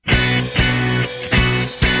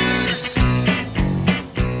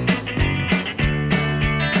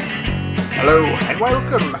Hello and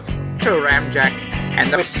welcome to Ramjack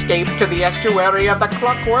and the escape to the estuary of the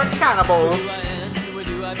Clockwork Cannibals.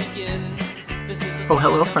 Oh,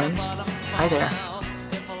 hello, friends. Hi there.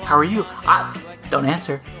 How are you? Don't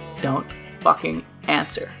answer. Don't fucking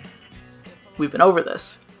answer. We've been over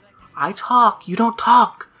this. I talk, you don't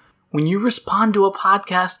talk. When you respond to a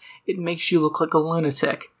podcast, it makes you look like a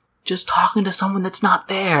lunatic. Just talking to someone that's not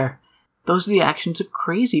there. Those are the actions of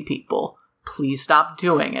crazy people. Please stop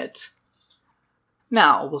doing it.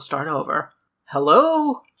 Now, we'll start over.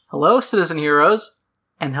 Hello? Hello, citizen heroes.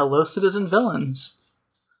 And hello, citizen villains.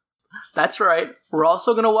 That's right. We're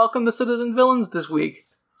also going to welcome the citizen villains this week.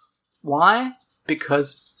 Why?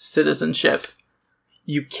 Because citizenship.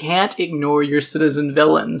 You can't ignore your citizen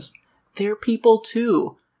villains. They're people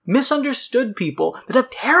too. Misunderstood people that have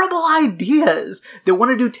terrible ideas, that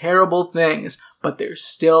want to do terrible things, but they're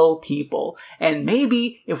still people. And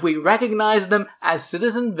maybe if we recognize them as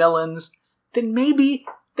citizen villains, then maybe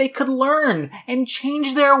they could learn and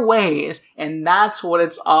change their ways. And that's what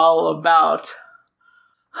it's all about.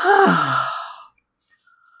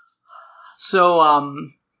 So,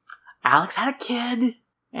 Alex had a kid,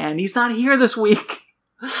 and he's not here this week.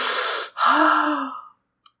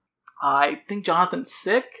 I think Jonathan's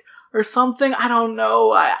sick or something. I don't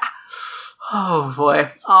know. Oh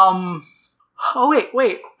boy. Oh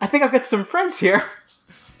wait. I think I've got some friends here.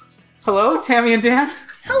 Hello, Tammy and Dan.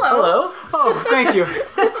 Hello. Oh, thank you.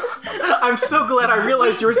 I'm so glad I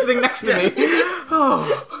realized you were sitting next to me. Oh.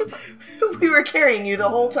 We were carrying you the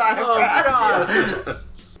whole time. Oh, God.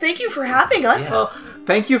 Thank you for having us. Yes. Well,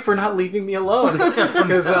 thank you for not leaving me alone,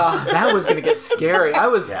 because that was going to get scary. I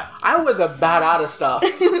was about out of stuff.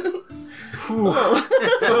 All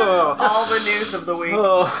the news of the week.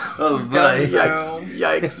 Oh boy.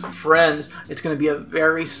 Yikes. Friends, it's going to be a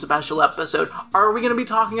very special episode. Are we going to be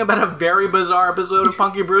talking about a very bizarre episode of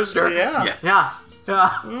Punky Brewster? Yeah.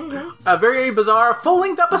 Mm-hmm. A very bizarre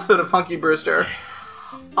full-length episode of Punky Brewster.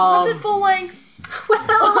 Was it full length?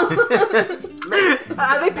 Well,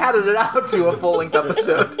 they padded it out to a full-length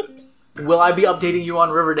episode. Will I be updating you on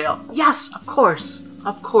Riverdale? Yes, of course.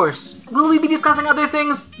 Of course. Will we be discussing other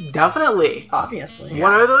things? Definitely. Obviously.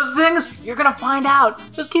 What are those things? You're gonna find out.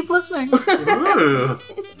 Just keep listening.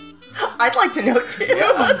 I'd like to know too.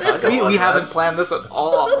 Yeah, we haven't planned this at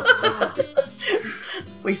all.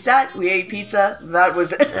 We sat, we ate pizza, that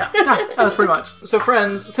was it. Yeah, that was pretty much. So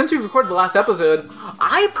friends, since we recorded the last episode,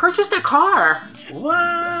 I purchased a car.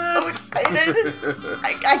 What? So excited.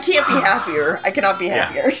 I can't be happier. I cannot be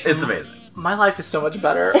happier. Yeah, it's amazing. My life is so much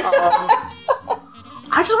better.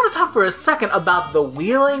 I just want to talk for a second about the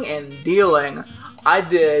wheeling and dealing I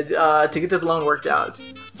did to get this loan worked out.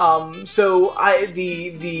 So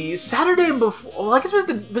the Saturday before, well, I guess was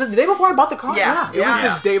it the day before I bought the car? Yeah. It was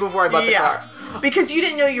the day before I bought the car. Because you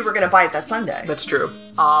didn't know you were going to buy it that Sunday. That's true.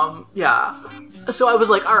 Yeah. So I was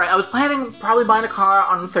like, all right, I was planning probably buying a car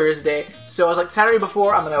on Thursday. So I was like, Saturday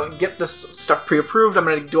before, I'm going to get this stuff pre-approved. I'm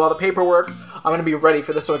going to do all the paperwork. I'm going to be ready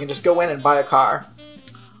for this so I can just go in and buy a car.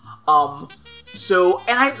 So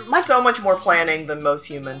much more planning than most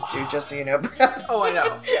humans do, just so you know. Oh, I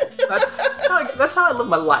know. That's how I live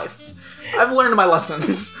my life. I've learned my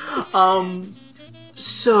lessons.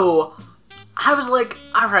 So I was like,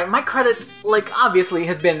 all right, my credit, obviously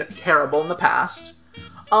has been terrible in the past.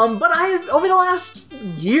 But over the last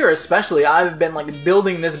year especially, I've been,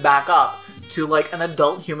 building this back up to, an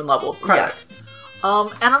adult human level of credit. Yeah.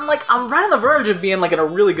 And I'm right on the verge of being, in a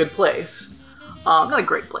really good place. Not a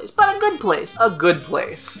great place, but a good place. A good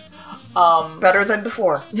place. Better than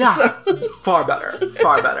before. Yeah. Far better.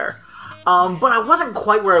 Far better. But I wasn't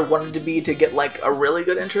quite where I wanted to be to get, a really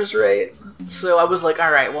good interest rate. So I was like,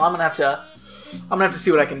 all right, well, I'm gonna have to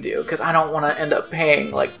see what I can do, because I don't want to end up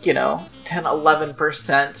paying, 10,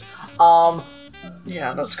 11%.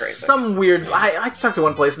 Yeah, that's crazy. Some weird... I talked to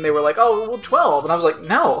one place, and they were like, oh, well, 12. And I was like,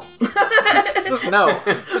 no. Just no.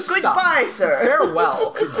 Just goodbye, sir.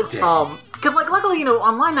 Farewell. Because, luckily,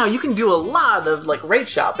 online now, you can do a lot of, rate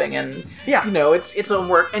shopping, and, it's some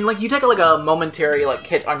work. And, you take, a momentary,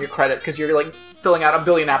 hit on your credit, because you're, filling out a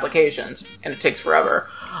billion applications, and it takes forever.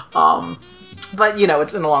 But,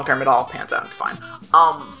 it's in the long term, it all pans out, it's fine.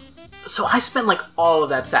 So I spent, all of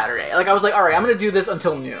that Saturday. I was like, all right, I'm going to do this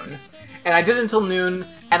until noon. And I did it until noon,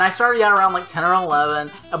 and I started out around, 10 or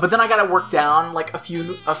 11, but then I got it worked down, a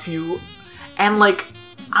few, and,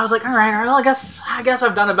 I was like, all right, well, I guess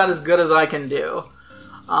I've done about as good as I can do.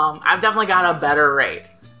 I've definitely got a better rate.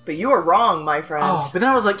 But you were wrong, my friend. Oh, but then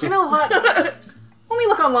I was like, you know what? Let me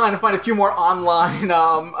look online and find a few more online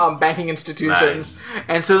banking institutions. Nice.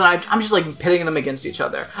 And so then I'm just like pitting them against each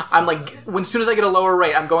other. I'm like, as soon as I get a lower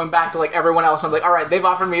rate, I'm going back to like everyone else. I'm like, all right, they've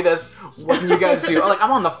offered me this. What can you guys do? Like,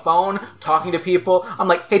 I'm on the phone talking to people. I'm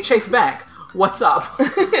like, hey, Chase Bank, what's up?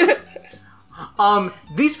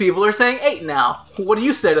 These people are saying 8 now. What do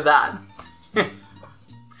you say to that?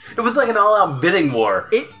 It was like an all-out bidding war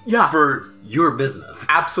Yeah. for your business.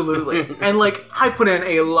 Absolutely. And like I put in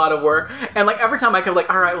a lot of work, and like every time I kept like,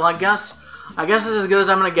 all right, well I guess this is as good as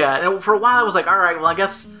I'm gonna get. And for a while I was like, all right, well I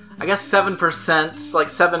guess 7%, like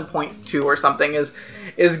 7.2 or something is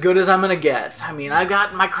as good as I'm gonna get. I mean,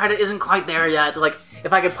 my credit isn't quite there yet. Like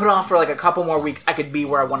if I could put off for like a couple more weeks, I could be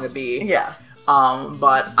where I want to be. Yeah.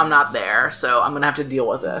 But I'm not there, so I'm gonna have to deal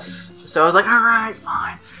with this. So I was like, all right,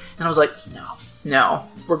 fine. And I was like, no,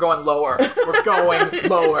 we're going lower. We're going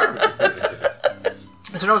lower.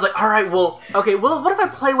 So then I was like, all right, well, what if I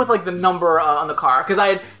play with like the number on the car? Because I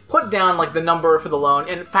had put down like the number for the loan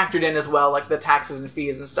and factored in as well like the taxes and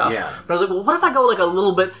fees and stuff. Yeah. But I was like, well, what if I go like a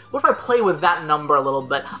little bit? What if I play with that number a little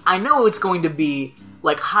bit? I know it's going to be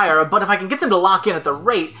like higher, but if I can get them to lock in at the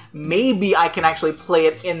rate, maybe I can actually play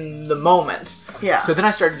it in the moment. Yeah. So then I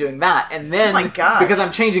started doing that, and then Oh my God. because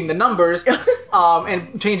I'm changing the numbers,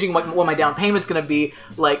 and changing what my down payment's going to be,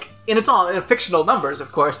 like, and it's all in fictional numbers,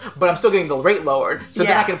 of course, but I'm still getting the rate lowered, so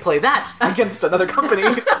then Yeah. I can play that against another company.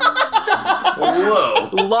 Whoa.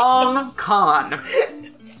 Long con.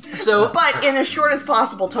 So, But in the shortest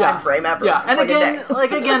possible time frame ever. yeah, and Like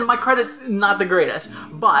a again, day. my credit's not the greatest.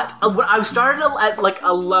 But when I started at like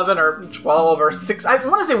 11 or 12 or 6, I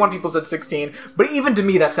want to say one people said 16, but even to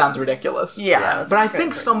me that sounds ridiculous. Yeah. But I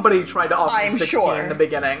think somebody tried to offer me I'm 16 sure. in the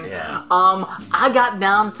beginning. Yeah. I got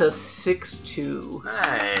down to 6.2.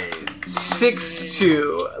 Nice.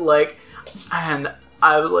 6.2. Like, and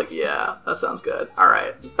I was like, yeah, that sounds good. All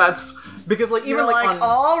right. That's because like even You're like, on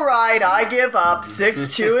all right, I give up.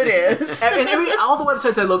 6-2 it is. and all the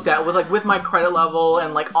websites I looked at with my credit level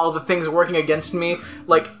and like all the things working against me,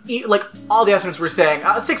 like all the estimates were saying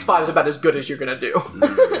 6.5 is about as good as you're gonna do.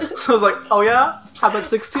 So I was like, oh yeah, how about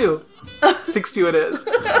 6.2? 6.2 it is.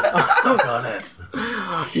 Stuck on it.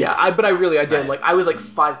 Yeah, I did. Nice. Like I was like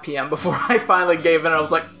 5 p.m. before I finally gave in, and I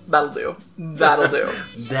was like, that'll do.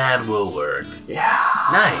 That will work. Yeah.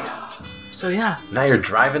 Nice. So yeah, Now you're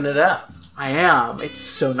driving it up. I am. It's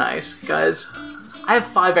so nice, guys. I have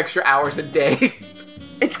 5 extra hours a day.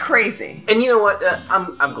 It's crazy. And you know what?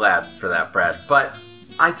 I'm glad for that, Brad. But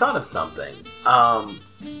I thought of something.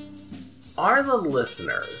 Are the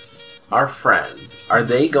listeners, our friends, are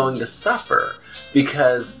they going to suffer?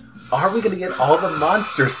 Because are we going to get all the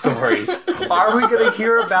monster stories? Are we going to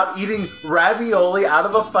hear about eating ravioli out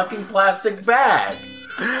of a fucking plastic bag?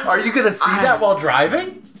 Are you going to see that while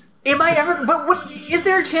driving? Am I ever? But is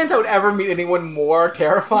there a chance I would ever meet anyone more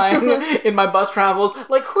terrifying in my bus travels?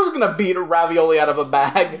 Like, who's gonna beat ravioli out of a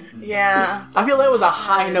bag? Yeah. I feel that was a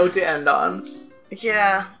high note to end on.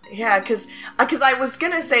 Yeah, because I was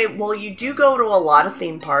gonna say, well, you do go to a lot of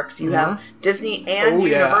theme parks. You have Disney and Oh,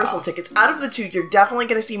 yeah. Universal tickets. Out of the two, you're definitely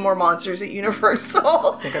gonna see more monsters at Universal.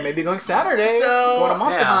 I think I may be going Saturday. So, going to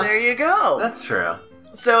Monster yeah. Hunt. There you go. That's true.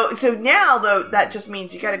 So now though, that just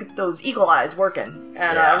means you gotta get those eagle eyes working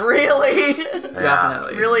and Yeah. really,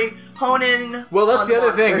 Definitely. really hone in. Well, that's on the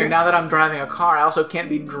other thing. monsters. Now that I'm driving a car, I also can't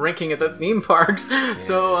be drinking at the theme parks.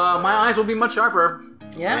 So my eyes will be much sharper.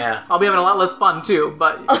 Yeah. I'll be having a lot less fun too,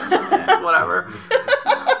 but whatever.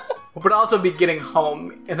 But I'll also be getting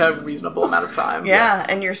home in a reasonable amount of time. Yeah,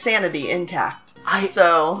 and your sanity intact. I-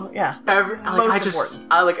 So yeah, that's most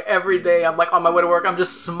important. Every day I'm like on my way to work, I'm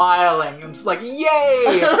just smiling. I'm just like,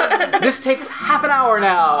 yay! This takes half an hour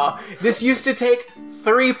now. This used to take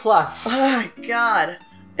 3+. Oh my god,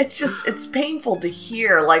 it's painful to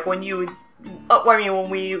hear. Like when you would. When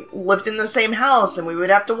we lived in the same house and we would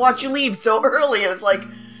have to watch you leave so early, it was like,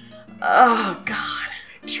 oh god.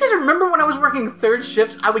 Do you guys remember when I was working third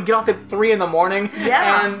shifts? I would get off at 3 in the morning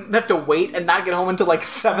Yeah. and have to wait and not get home until like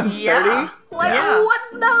 7:30. Yeah. Like, Yeah. what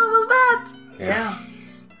the hell was that? Yeah.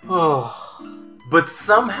 Oh, But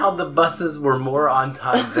somehow the buses were more on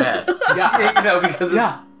time then. yeah, You know, because it's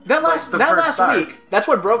yeah. That like last the first start. week, that's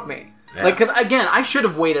what broke me. Yeah. Like, because again, I should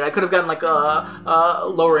have waited. I could have gotten like a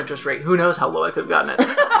lower interest rate. Who knows how low I could have gotten it?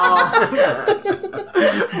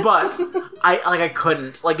 But I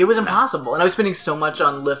couldn't. Like, it was impossible, and I was spending so much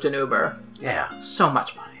on Lyft and Uber, Yeah. so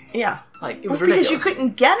much money. Yeah. Like, it was Because ridiculous. you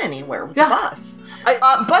couldn't get anywhere with Yeah. the bus.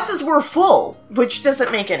 Buses were full, which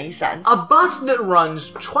doesn't make any sense. A bus that runs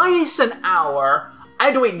twice an hour, I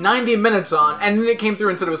had to wait 90 minutes on, and then it came through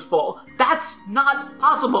and said it was full. That's not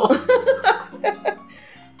possible.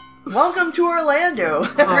 Welcome to Orlando,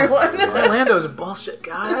 everyone. Orlando's bullshit,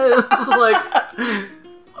 guys. It's like,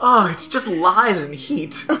 oh, it's just lies and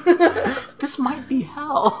heat. This might be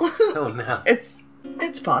hell. Oh no.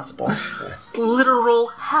 It's possible. Literal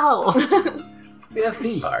hell. We have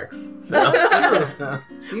theme parks. So.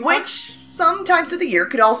 Which some times of the year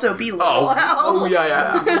could also be literal hell. Oh,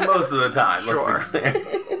 yeah. Most of the time, Sure. let's be clear.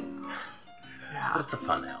 Yeah. But it's a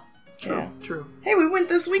fun hell. True. Hey, we went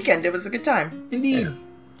this weekend. It was a good time. Indeed. Yeah.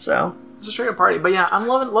 So, It's a straight up party. But yeah, I'm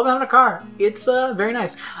loving having a car. It's very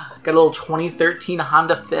nice. Got a little 2013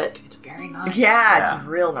 Honda Fit. It's very nice. yeah, it's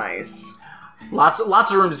real nice. Lots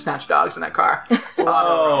of room to snatch dogs in that car.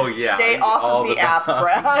 Oh, yeah. Stay off All of the app,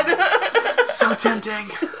 Brad. So tempting.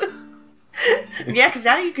 Yeah, because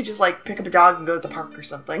now you could just, like, pick up a dog and go to the park or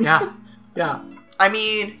something. Yeah. I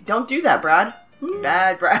mean, don't do that, Brad.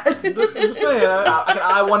 Bad, Brad. I'm just saying, I can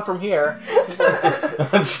eye one from here.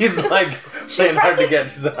 She's like saying hard to get.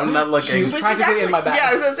 She's like, I'm not looking. She's practically in my bag. Yeah,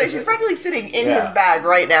 I was going to say, she's practically sitting in Yeah. his bag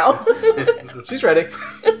right now. She's ready.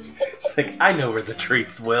 She's like, I know where the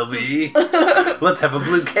treats will be. Let's have a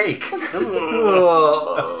blue cake.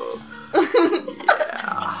 Oh.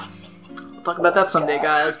 Yeah. We'll talk about that someday,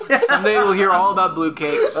 guys. Someday we'll hear all about blue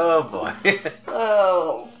cakes. Oh boy.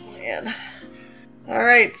 Oh, man. All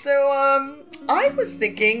right, so, I was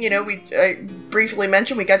thinking, I briefly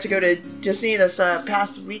mentioned we got to go to Disney this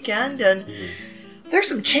past weekend, and there's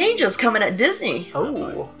some changes coming at Disney.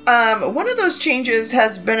 Oh. One of those changes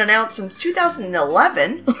has been announced since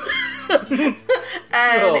 2011, and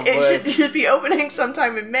it should be opening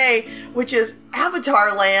sometime in May, which is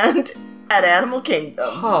Avatar Land at Animal Kingdom.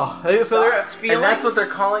 Oh, so they're Thoughts, And that's what feelings? they're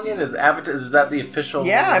calling it? Is Avatar? Is that the official?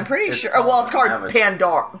 Yeah, name? I'm pretty sure. Well, it's called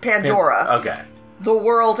Avatar. Pandora. Okay. The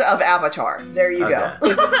World of Avatar. There you go.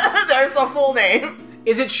 There's the full name.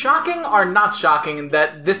 Is it shocking or not shocking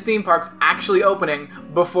that this theme park's actually opening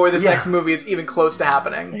before this Yeah. next movie is even close to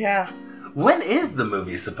happening? Yeah. When is the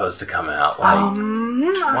movie supposed to come out? Like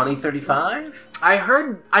 2035? I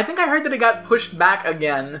think I heard that it got pushed back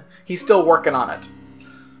again. He's still working on it.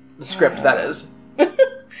 The script, that is.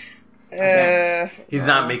 He's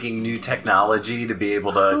not making new technology to be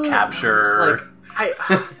able to capture.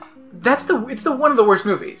 It's one of the worst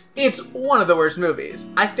movies. It's one of the worst movies.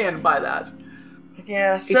 I stand by that.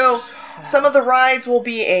 Yeah, so some of the rides will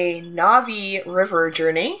be a Navi River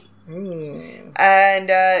journey. And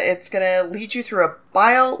it's going to lead you through a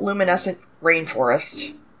bioluminescent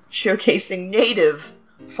rainforest, showcasing native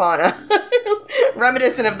fauna,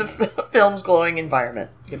 reminiscent of the film's glowing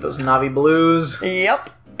environment. Get those Navi blues. Yep.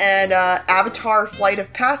 And Avatar Flight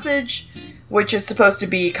of Passage, which is supposed to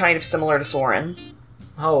be kind of similar to Soarin'.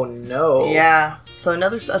 Oh no. Yeah. So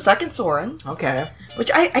a second Soarin'. Okay.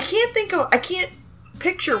 Which I can't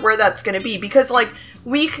picture where that's going to be, because, like,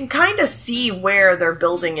 we can kind of see where they're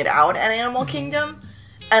building it out at Animal Kingdom,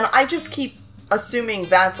 and I just keep assuming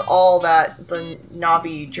that's all the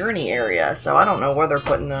Navi Journey area, so I don't know where they're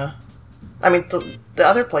putting the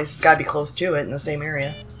other place has got to be close to it in the same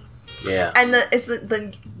area. Yeah. And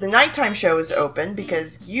the nighttime show is open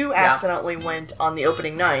because you accidentally went on the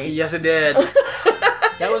opening night. Yes, it did.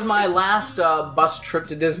 That was my last bus trip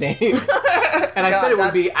to Disney. And I said it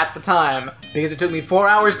would be at the time, because it took me 4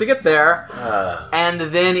 hours to get there. And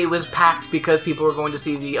then it was packed because people were going to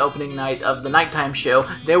see the opening night of the nighttime show.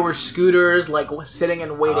 There were scooters, like, sitting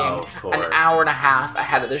and waiting an hour and a half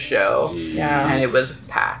ahead of the show. Yeah. And it was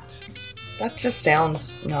packed. That just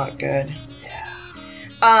sounds not good.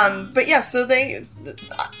 But yeah, so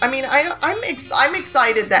I'm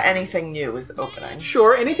excited that anything new is opening.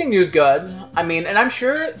 Sure, anything new is good. I mean, and I'm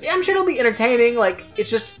sure it'll be entertaining. Like,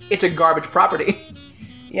 it's a garbage property.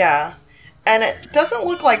 Yeah. And it doesn't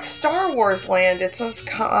look like Star Wars Land. It says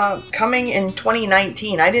coming in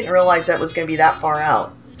 2019. I didn't realize that was going to be that far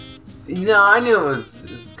out. No, I knew it's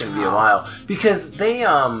going to be a while, because they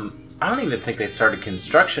I don't even think they started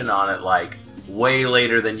construction on it like way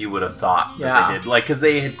later than you would have thought that they did. Like, because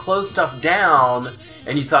they had closed stuff down,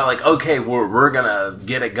 and you thought, like, okay, we're gonna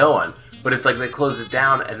get it going. But it's like they closed it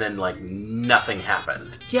down, and then, like, nothing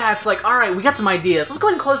happened. Yeah, it's like, alright, we got some ideas. Let's go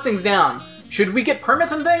ahead and close things down. Should we get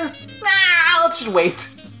permits and things? Nah, let's just wait.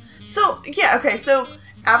 So, yeah, okay, so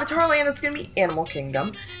Avatar Land is going to be Animal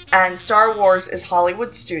Kingdom, and Star Wars is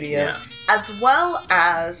Hollywood Studios, as well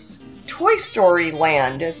as Toy Story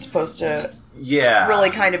Land is supposed to really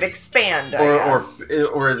kind of expand, I guess.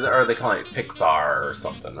 Or are they calling it Pixar or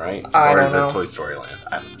something, right? I or don't is know. it Toy Story Land?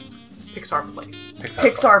 I don't know. Pixar Place.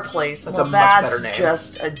 Pixar Place. That's a much better name. That's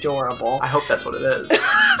just adorable. I hope that's what it is.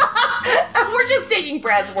 We're just taking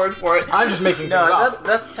Brad's word for it. I'm just making things up.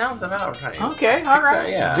 That sounds about right. Okay, alright.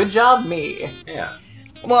 yeah. Good job, me. Yeah.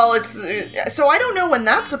 Well, it's so I don't know when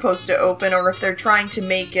that's supposed to open, or if they're trying to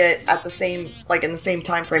make it at the same, like in the same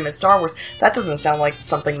time frame as Star Wars. That doesn't sound like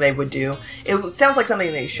something they would do. It sounds like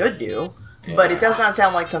something they should do, but it does not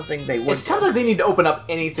sound like something they would. It sounds like they need to open up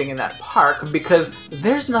anything in that park because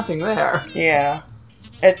there's nothing there. Yeah.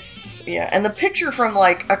 And the picture from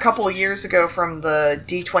like a couple of years ago from the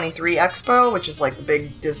D23 Expo, which is like the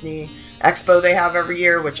big Disney Expo they have every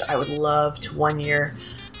year, which I would love to one year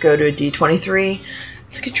go to a D23.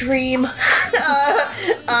 It's like a dream.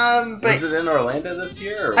 But was it in Orlando this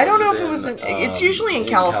year? Or I don't know was if it was. in, It's usually in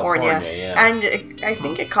California, yeah. and I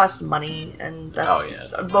think it costs money, and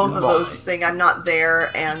that's both of Why? those things. I'm not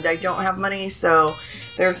there, and I don't have money, so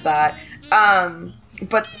there's that.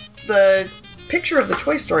 But the picture of the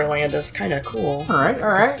Toy Story Land is kind of cool. All right.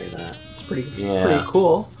 I can see that. It's pretty Yeah.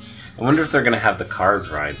 cool. I wonder if they're gonna have the Cars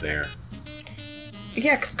ride there.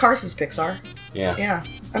 Yeah, because Cars is Pixar. Yeah. Yeah,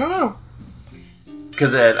 I don't know.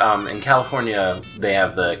 Because in California, they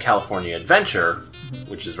have the California Adventure,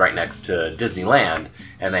 which is right next to Disneyland,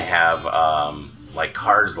 and they have like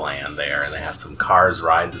Cars Land there, and they have some Cars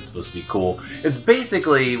ride that's supposed to be cool. It's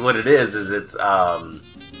basically what it is it's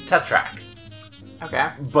Test Track, Okay.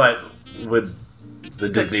 but with the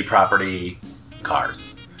Disney property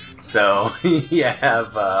Cars. So you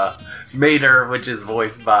have Mater, which is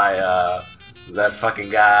voiced by that fucking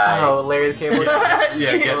guy. Oh, Larry the Cable Guy.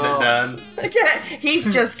 Yeah, getting it done. He's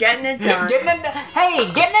just getting it done. Getting it done. Hey,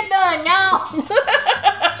 getting it done now.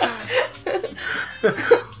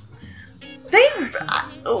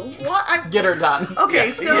 What? Get her done. Okay,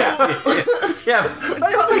 Yeah, so Yeah,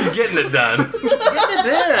 I don't think getting it done. Getting it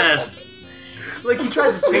done. Like, he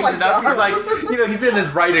tries to change Oh my it up. He's God. like, he's in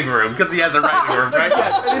his writing room, because he has a writing room, right?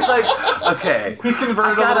 And he's like, okay. He's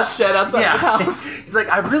converted a little shed outside his house. He's like,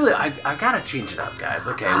 I gotta change it up, guys.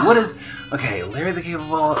 Okay, Larry the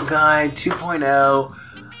Cable Guy 2.0,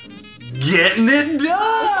 getting it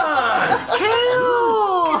done!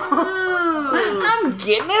 Cool. I'm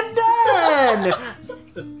getting it done.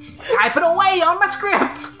 Typing away on my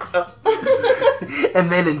script.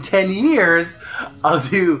 And then in 10 years, I'll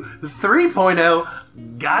do 3.0,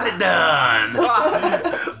 got it done!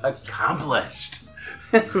 Accomplished.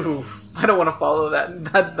 Ooh, I don't want to follow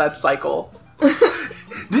that cycle.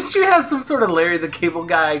 Didn't you have some sort of Larry the Cable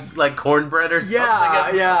Guy, like, cornbread or something at some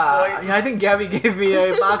point? Yeah, I think Gabby gave me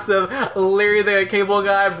a box of Larry the Cable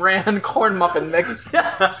Guy brand corn muffin mix.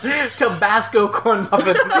 Tabasco corn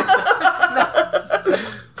muffin mix.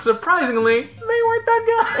 Surprisingly, they weren't that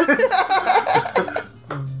good.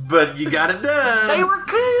 But you got it done. They were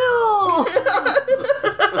cool.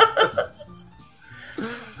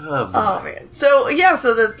 Oh man. So yeah,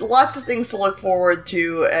 so lots of things to look forward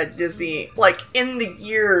to at Disney, like in the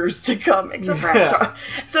years to come, except for Avatar.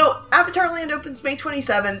 So Avatar Land opens May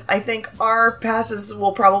 27th. I think our passes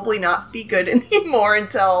will probably not be good anymore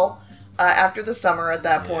until after the summer at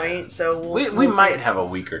that point. So we we'll might see. have a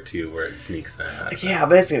week or two where it sneaks in. Yeah,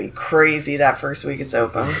 but it's gonna be crazy that first week it's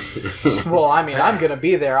open. Well, I mean, I'm gonna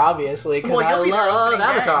be there obviously because Well, I you'll be there love opening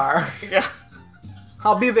day. Avatar. Yeah.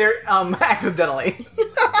 I'll be there accidentally.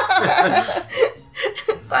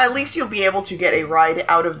 At least you'll be able to get a ride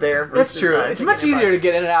out of there. That's Versus, true. It's taking much a easier bus. to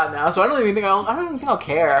get in and out now, so I don't even think I'll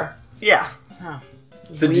care. Yeah.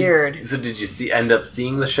 So Weird. Did you end up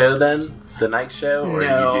seeing the show then? The night show? Or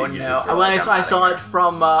No. you just were When like, I I'm saw outta it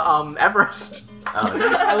from Everest. here?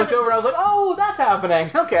 Oh, I looked over and I was like, oh, that's happening.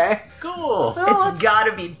 Okay. cool. Well, It's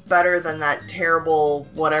gotta be better than that terrible,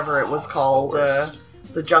 whatever it was called, worst.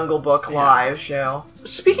 the Jungle Book live show.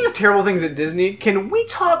 Speaking of terrible things at Disney, can we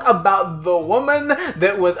talk about the woman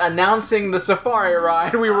that was announcing the safari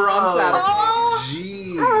ride we were on Saturday? Oh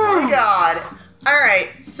Gee. my god.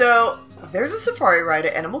 Alright, so there's a safari ride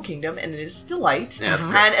at Animal Kingdom, and it is a delight. Yeah, it's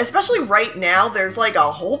great. And especially right now, there's like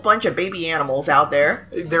a whole bunch of baby animals out there.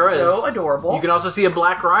 There is. So adorable. You can also see a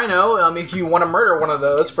black rhino if you want to murder one of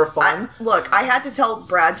those for fun. Look, I had to tell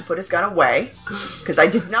Brad to put his gun away, because I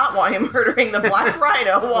did not want him murdering the black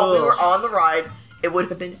rhino while we were on the ride. It would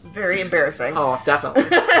have been very embarrassing. Oh, definitely.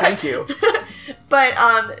 Thank you.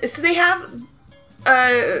 But, so they have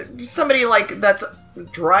somebody, like, that's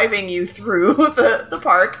driving you through the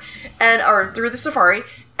park, or through the safari,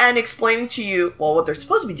 and explaining to you, well, what they're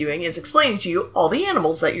supposed to be doing is explaining to you all the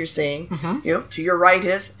animals that you're seeing. Mm-hmm. You know, to your right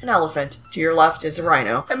is an elephant, to your left is a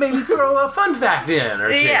rhino. And maybe throw a fun fact in or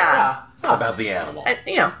two Yeah. about the animal.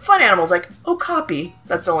 And, fun animals like Okapi.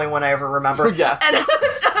 That's the only one I ever remember. Yes. And,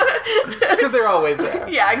 Because they're always there.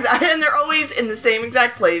 yeah, exactly. And they're always in the same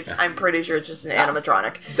exact place. I'm pretty sure it's just an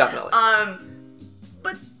animatronic. Definitely.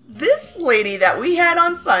 But this lady that we had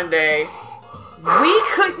on Sunday, we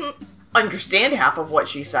couldn't understand half of what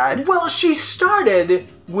she said. Well, she started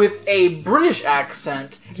with a British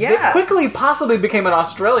accent that Yes. quickly possibly became an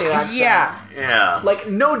Australian accent. Yeah. Yeah. Like,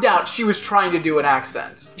 no doubt she was trying to do an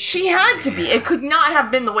accent. She had to be. It could not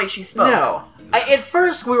have been the way she spoke. No. At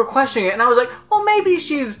first, we were questioning it, and I was like, well, maybe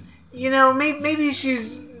she's, maybe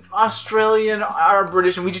she's Australian or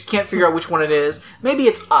British, and we just can't figure out which one it is. Maybe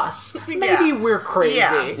it's us. Maybe we're crazy.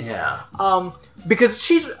 Yeah. Yeah. Because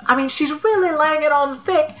she's really laying it on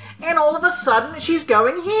thick, and all of a sudden she's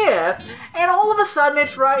going here, and all of a sudden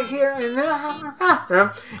it's right here, and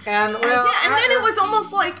well, And then it was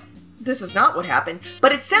almost like, this is not what happened,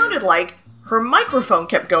 but it sounded like her microphone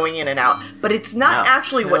kept going in and out, but it's not No.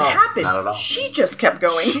 actually what No, happened. not at all. She just kept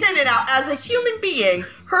going in and out. As a human being,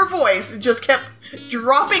 her voice just kept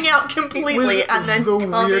dropping out completely and then the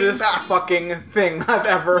coming weirdest back. fucking thing I've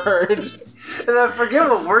ever heard. And I forget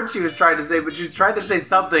what word she was trying to say, but she was trying to say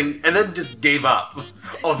something and then just gave up.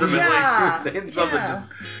 Ultimately, Yeah, she was saying something, yeah. just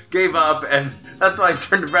gave up, and that's why I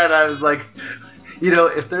turned to Brad and I was like,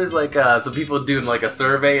 if there's like some people doing like a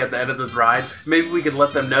survey at the end of this ride, maybe we can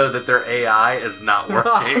let them know that their AI is not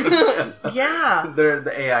working. Yeah.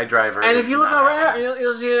 The AI driver. And is if you look not around,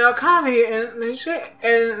 you'll see a copy, and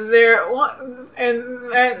they're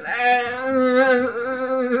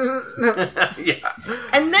yeah.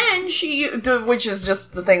 And then which is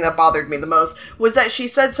just the thing that bothered me the most, was that she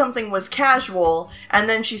said something was casual, and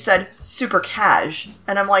then she said super cash.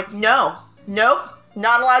 And I'm like, nope,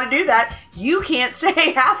 not allowed to do that. You can't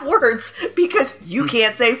say half words because you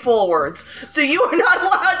can't say full words. So you are not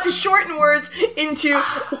allowed to shorten words into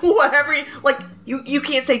whatever, you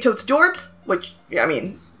can't say totes dorbs, which, I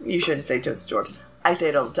mean, you shouldn't say totes dorbs. I say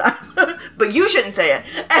it all the time. But you shouldn't say it.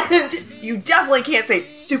 And you definitely can't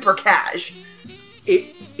say super cash.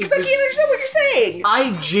 Because I can't understand what you're saying.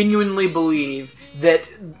 I genuinely believe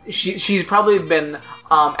that she's probably been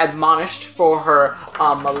admonished for her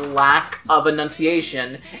lack of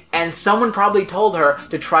enunciation, and someone probably told her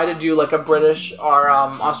to try to do like a British or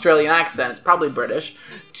Australian accent, probably British,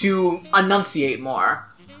 to enunciate more.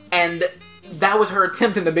 And that was her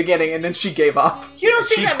attempt in the beginning, and then she gave up. You don't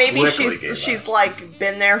think She that maybe quickly gave she's up. like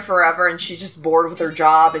been there forever and she's just bored with her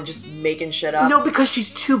job and just making shit up? No, because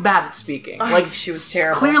she's too bad at speaking. Ay, she was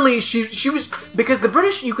terrible. Clearly, she was, because the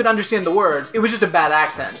British, you could understand the words. It was just a bad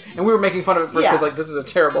accent, and we were making fun of it first because Yeah. this is a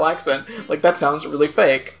terrible accent. Like, that sounds really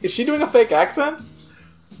fake. Is she doing a fake accent?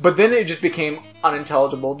 But then it just became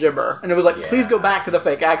unintelligible gibber, and it was like, please go back to the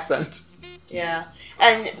fake accent. Yeah.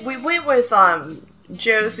 And we went with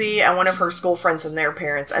Josie and one of her school friends and their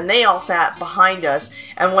parents, and they all sat behind us.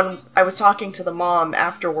 And when I was talking to the mom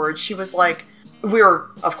afterwards, she was like, we were,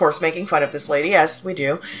 of course, making fun of this lady, yes, we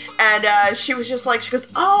do. And she was just like, she goes,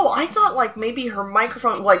 oh, I thought like maybe her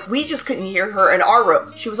microphone, like we just couldn't hear her in our row.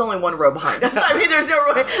 She was only one row behind us. I mean,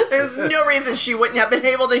 there's no reason she wouldn't have been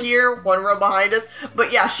able to hear one row behind us.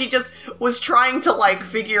 But yeah, she just was trying to like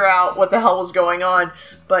figure out what the hell was going on.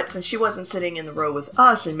 But since she wasn't sitting in the row with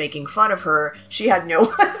us and making fun of her, she had no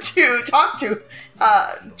one to talk to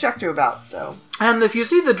about, so. And if you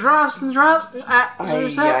see the draft,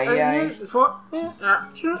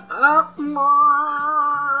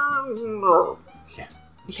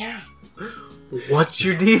 Yeah. what's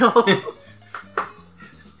your deal?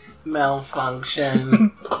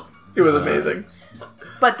 Malfunction. It was amazing.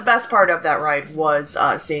 But the best part of that ride was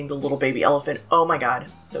seeing the little baby elephant. Oh my god,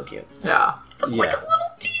 so cute. Yeah. It was like a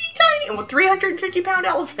little teeny tiny, 350-pound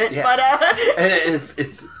elephant. Yeah. But And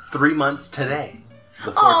it's 3 months today.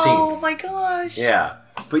 The 14th. oh my gosh. Yeah.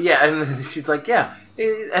 But yeah, and she's like, yeah.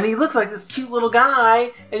 And he looks like this cute little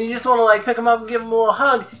guy, and you just want to like pick him up and give him a little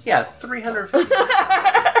hug. Yeah, 350 pounds.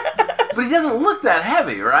 But he doesn't look that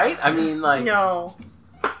heavy, right? I mean, like... No.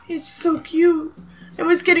 He's so cute. I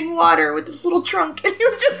was getting water with this little trunk, and he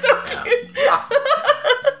was just so cute.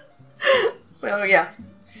 So yeah.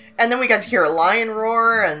 And then we got to hear a lion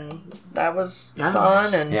roar, and that was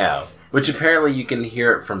fun. And Yeah. Which apparently you can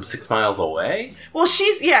hear it from 6 miles away. well,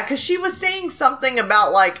 because she was saying something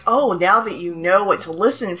about like, oh, now that you know what to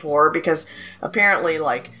listen for, because apparently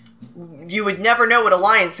like you would never know what a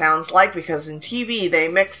lion sounds like because in TV they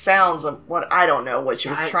mix sounds of what I don't know what she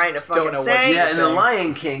was I trying to don't fucking know what say. she Yeah, in The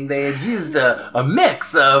Lion King, they had used a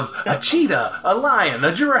mix of a cheetah, a lion,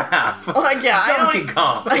 a giraffe, Like, yeah, I Donkey don't-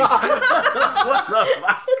 Kong. What the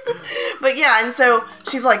fuck? But yeah, and so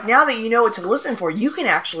she's like, now that you know what to listen for, you can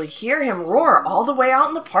actually hear him roar all the way out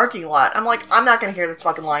in the parking lot. I'm like, I'm not going to hear this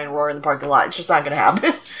fucking lion roar in the parking lot. It's just not going to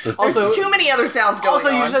happen. There's Also- too many other sounds going Also,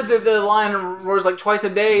 on. you said that the lion roars like twice a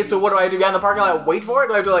day, so what do I do? Get in the parking lot, wait for it?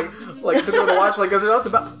 Do I have to like sit there with a watch? Like, goes it's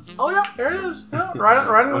about? Oh yeah, there it is. Yeah,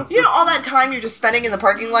 right. You know, all that time you're just spending in the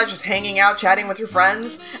parking lot, just hanging out, chatting with your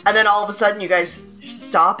friends, and then all of a sudden you guys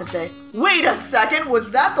stop and say, "Wait a second,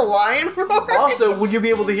 was that the lion roar?" Also, would you be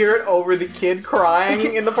able to hear it over the kid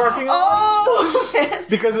crying in the parking lot? Oh, man.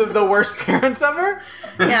 Because of the worst parents ever?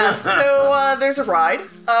 Yeah, so there's a ride.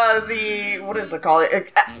 What is it called?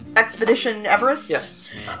 Expedition Everest? Yes.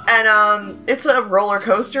 And it's a roller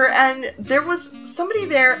coaster, and there was somebody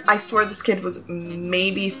there. I swear this kid was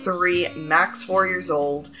maybe 3, max 4 years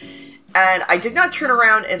old. And I did not turn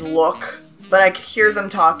around and look, but I could hear them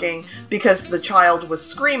talking because the child was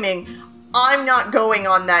screaming, "I'm not going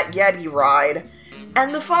on that Yeti ride."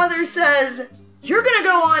 And the father says, "You're gonna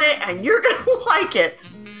go on it, and you're gonna like it."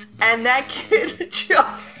 And that kid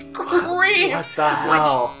just screamed. What the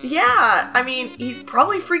hell? Yeah, I mean, he's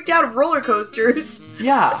probably freaked out of roller coasters.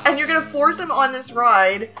 Yeah. And you're gonna force him on this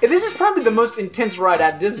ride. This is probably the most intense ride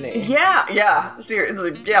at Disney. Yeah.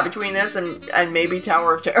 Seriously, yeah, between this and maybe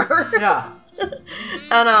Tower of Terror. Yeah.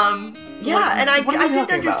 And, yeah, and I what are you didn't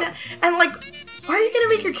talking understand. And, like, why are you gonna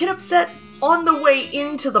make your kid upset on the way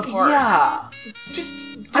into the park? Yeah. Just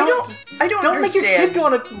I don't don't make your understand. kid go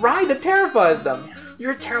on a ride that terrifies them.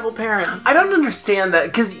 You're a terrible parent. I don't understand that,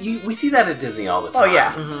 because we see that at Disney all the time. Oh,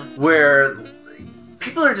 yeah. Where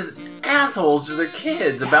people are just assholes to their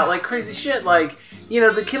kids about, like, crazy shit. Like, you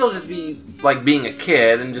know, the kid will just be, like, being a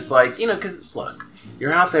kid and just, like, you know, because, look,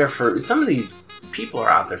 you're out there for, some of these people are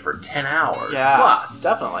out there for 10 hours plus.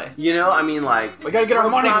 Definitely. You know, I mean, like... We gotta get our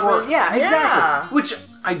money's worth. Yeah, exactly. Yeah. Which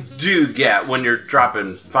I do get when you're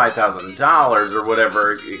dropping $5,000 or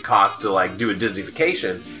whatever it costs to, like, do a Disney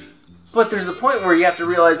vacation. But there's a point where you have to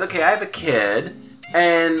realize, okay, I have a kid,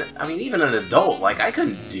 and, I mean, even an adult, like, I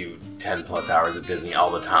couldn't do 10 plus hours at Disney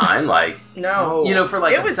all the time, like... No. You know, for,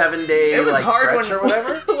 like, a 7-day, It was like, hard stretch or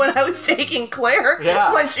whatever. when I was taking Claire.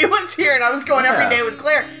 Yeah. When she was here and I was going every day with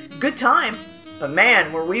Claire. Good time. But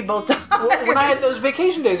man, were we both tired. When I had those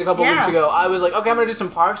vacation days a couple Yeah. weeks ago, I was like, okay, I'm gonna do some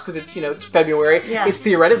parks because it's, you know, it's February. Yeah. It's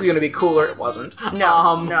theoretically gonna be cooler. It wasn't.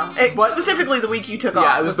 No. But Specifically the week you took off.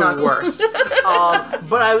 yeah, it was the not cool. worst.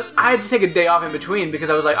 But I had to take a day off in between because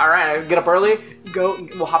I was like, all right, I get up early,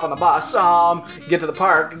 we'll hop on the bus, get to the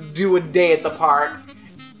park, do a day at the park,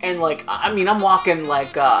 and like, I mean, I'm walking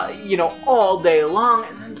like, you know, all day long,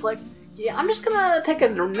 and then it's like, yeah, I'm just gonna take a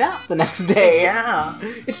nap the next day. Yeah.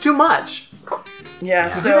 It's too much. Yeah,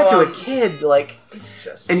 To so... do that to a kid, like, it's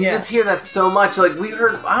just... And you just hear that so much. Like, we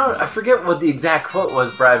heard, I forget what the exact quote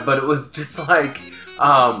was, Brad, but it was just like,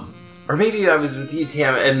 or maybe I was with you,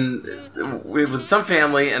 Tam, and it was some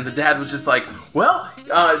family, and the dad was just like, well,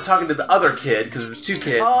 talking to the other kid, because there was 2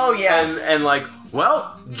 kids. Oh, yes. And like,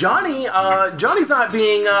 well, Johnny's not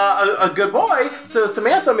being a good boy, so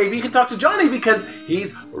Samantha, maybe you can talk to Johnny because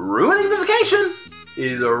he's ruining the vacation.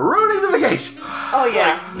 He's ruining the vacation. Oh,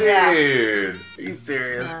 yeah. Like, dude, are you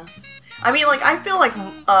serious? Yeah. I mean, like, I feel like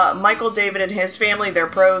Michael David and his family, they're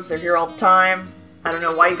pros. They're here all the time. I don't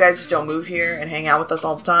know why you guys just don't move here and hang out with us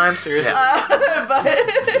all the time. Seriously. But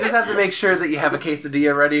You just have to make sure that you have a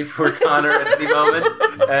quesadilla ready for Connor at any moment.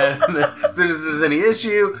 And as soon as there's any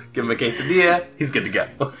issue, give him a quesadilla. He's good to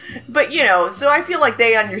go. But, you know, so I feel like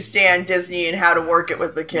they understand Disney and how to work it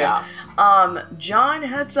with the kid. Yeah. John,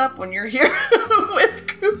 heads up when you're here with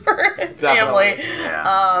Cooper and Definitely. family.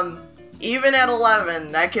 Yeah. Even at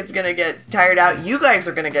 11, that kid's gonna get tired out. You guys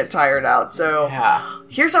are gonna get tired out. So Yeah.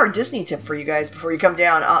 here's our Disney tip for you guys before you come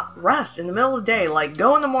down. Rest in the middle of the day. Like,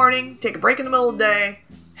 go in the morning, take a break in the middle of the day,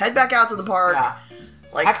 head back out to the park. Yeah.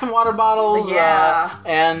 Like, Pack some water bottles, Yeah.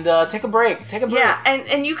 and take a break. Take a break. yeah,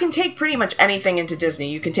 and you can take pretty much anything into Disney.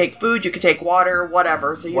 You can take food, you can take water,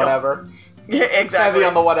 whatever. So you Whatever. Yeah, exactly. Heavy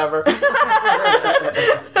on the whatever.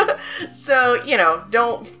 So, you know,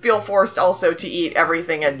 don't feel forced also to eat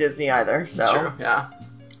everything at Disney either. So, True. Yeah.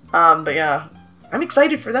 But yeah, I'm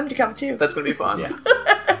excited for them to come too. That's gonna be fun. Yeah.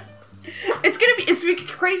 It's gonna be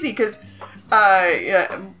crazy because,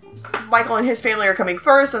 yeah, Michael and his family are coming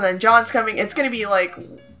first, and then John's coming. It's gonna be like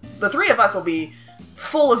the 3 of us will be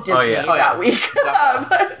full of Disney yeah. that week.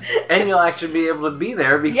 And you'll actually be able to be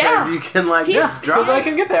there because Yeah. you can, like, He's- drop. So I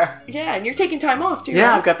can get there. Yeah, and you're taking time off too. Yeah,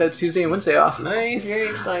 right? I've got that Tuesday and Wednesday off. Nice. Very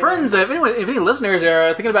excited. Friends, if any listeners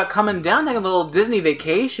are thinking about coming down, taking a little Disney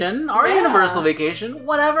vacation or Yeah. Universal vacation,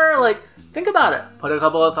 whatever, like, think about it. Put a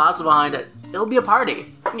couple of thoughts behind it. It'll be a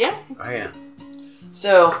party. Yeah. Oh, yeah.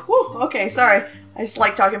 So, okay, sorry. I just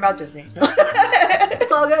like talking about Disney.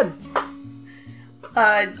 It's all good.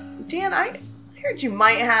 Dan, I heard you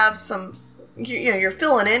might have some. You know, you're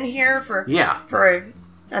filling in here for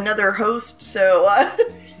another host, so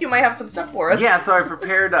you might have some stuff for us. Yeah, so I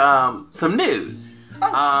prepared some news.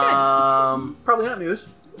 Probably not news.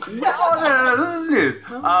 No, this is news.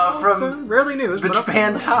 From rarely news. the but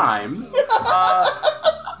Japan Times.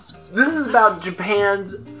 This is about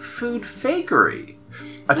Japan's food fakery,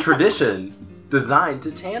 a tradition designed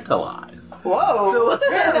to tantalize. Whoa. So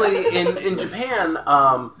apparently in Japan,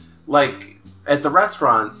 like at the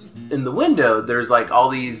restaurants in the window, there's like all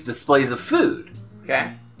these displays of food,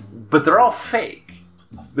 Okay. but they're all fake.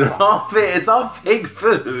 They're all it's all fake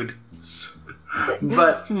food.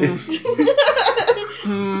 But Brad,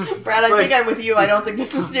 I think I'm with you. I don't think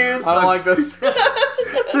this is news. I don't like this. so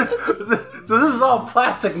this is all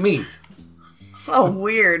plastic meat. Oh,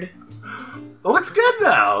 weird. It looks good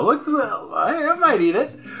though. It looks I might eat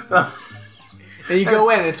it. And you go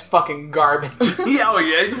in and it's fucking garbage. Yeah,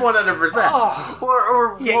 100%. Oh.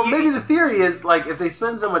 Or Yeah, maybe the theory is like if they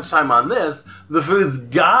spend so much time on this, the food's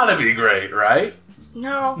gotta be great, right?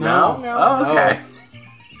 No. No. Oh, okay.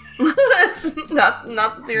 That's not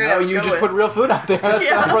the theory. I No, would you go just with. put real food out there. That's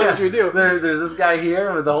Yeah. not probably what you do. There's this guy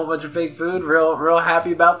here with a whole bunch of fake food, real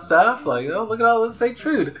happy about stuff. Like, oh, look at all this fake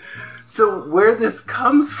food. So where this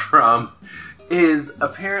comes from is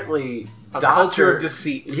apparently A culture of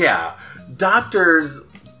deceit. Yeah, doctors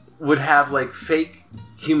would have like fake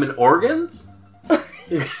human organs.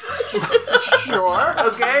 Sure.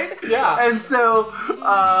 Okay. Yeah. And so,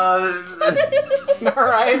 All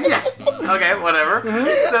right. yeah. Okay, whatever.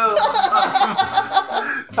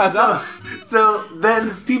 That's up. So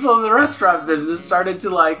then people in the restaurant business started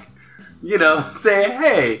to say,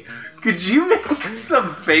 hey, could you make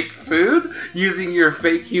some fake food using your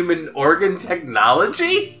fake human organ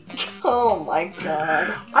technology? Oh my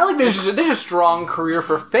god. I like there's a strong career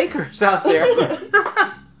for fakers out there.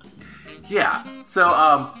 Yeah. So,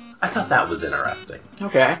 I thought that was interesting.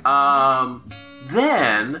 Okay.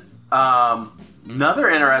 Then, another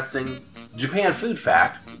interesting Japan food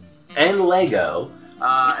fact and Lego.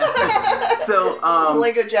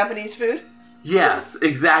 Lego Japanese food? Yes,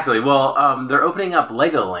 exactly. Well, they're opening up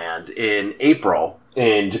Legoland in April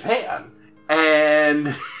in Japan.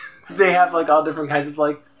 And they have like all different kinds of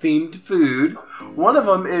like themed food. One of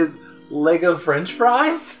them is Lego French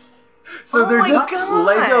fries. So Oh they're my just God.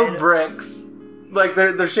 Lego bricks. Like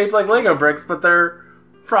they're shaped like Lego bricks, but they're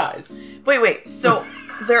fries. Wait. So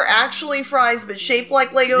they're actually fries but shaped like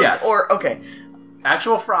Legos? Yes. Or, okay.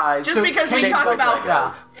 Actual fries. Just because we shaped talk like about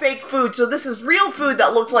Legos. fake food, so this is real food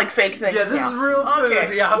that looks like fake things. Yeah, this now. is real food.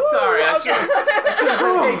 Okay. Yeah, I'm Woo, sorry. I okay. should have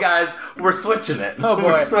said, hey guys, we're switching it. Oh, boy.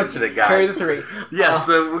 We're switching it, guys. Carry the 3. Yes,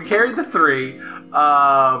 so we carried the 3.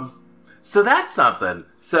 So that's something.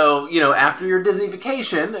 So, after your Disney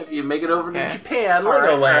vacation, if you make it over to Okay. Japan, All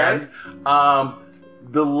right, Legoland,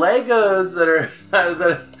 the Legos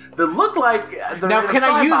that look like they're Now, in a can I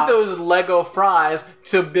fry use box. those Lego fries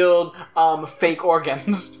to build fake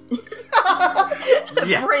organs?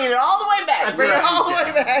 Yes. Bring it all the way back. That's Bring right, it all the yeah.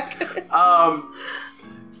 way back.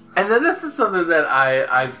 And then this is something that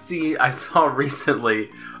I saw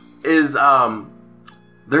recently is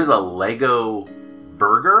there's a Lego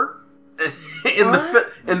burger in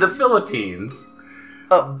the Philippines.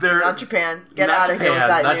 Oh, They're- not Japan. Get not out of here with Japan,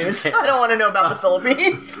 that not news. Japan. I don't want to know about the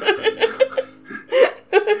Philippines.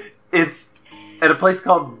 It's at a place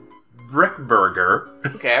called Brick Burger,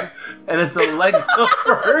 Okay. and it's a Lego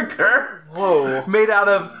burger Whoa. made out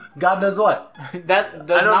of God knows what. That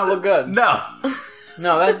does I don't not look good. No.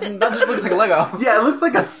 No, that just looks like a Lego. Yeah, it looks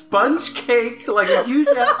like a sponge cake, like a huge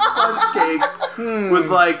ass sponge cake with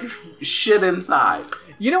like shit inside.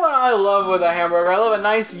 You know what I love with a hamburger? I love a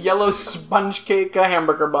nice yellow sponge cake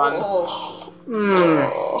hamburger bun. Oh.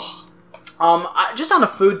 Just on a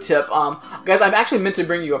food tip, guys, I'm actually meant to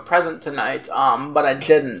bring you a present tonight, but I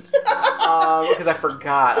didn't. Because I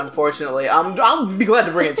forgot, unfortunately. I'll be glad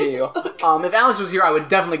to bring it to you. If Alex was here, I would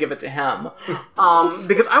definitely give it to him.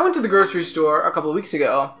 Because I went to the grocery store a couple of weeks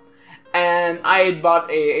ago, and I had bought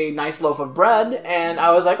a nice loaf of bread, and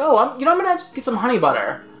I was like, I'm gonna just get some honey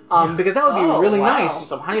butter. Because that would be really wow. nice.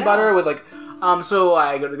 Some honey butter with like... so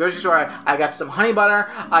I go to the grocery store, I got some honey butter,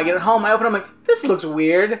 I get it home, I open it, I'm like, this looks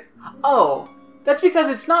weird. Oh, that's because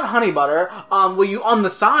it's not honey butter. On the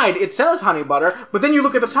side, it says honey butter, but then you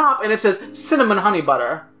look at the top and it says cinnamon honey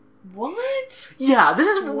butter. What? Yeah, this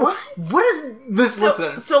is... What? What is this?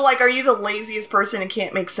 Listen. So, like, are you the laziest person who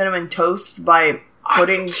can't make cinnamon toast by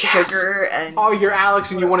putting Yes. sugar and... Oh, you're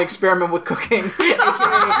Alex and you want to experiment with cooking.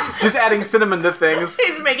 Just adding cinnamon to things.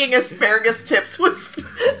 He's making asparagus tips with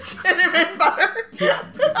cinnamon butter.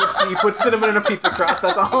 He put cinnamon in a pizza crust.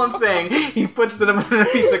 That's all I'm saying. He put cinnamon in a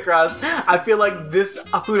pizza crust. I feel like this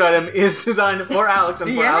food item is designed for Alex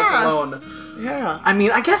and for Yeah. Alex alone. Yeah. I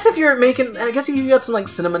mean, I guess if you got some like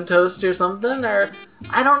cinnamon toast or something, or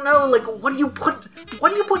I don't know, like what do you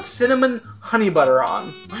put cinnamon honey butter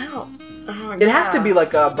on? Wow. It has to be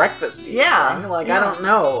like a breakfast. Yeah, thing. Like yeah. I don't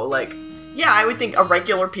know, like Yeah, I would think a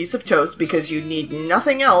regular piece of toast because you need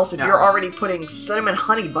nothing else if No. you're already putting cinnamon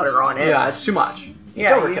honey butter on it. yeah, it's too much.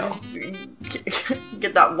 Yeah, it's you overkill. just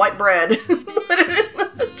get that white bread, put it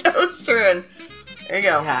in the toaster, and there you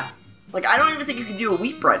go. Yeah. Like, I don't even think you can do a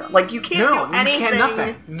wheat bread. Like, you can't No, do anything. you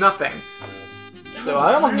can't. Nothing. So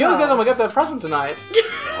I almost, you guys almost got that present tonight.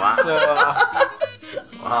 Wow. So,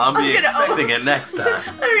 Well, I'll be I'm gonna expecting it next time.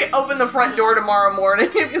 I mean, open the front door tomorrow morning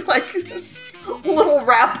and be like this little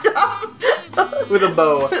wrapped up with a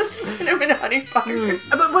bow. cinnamon honey butter.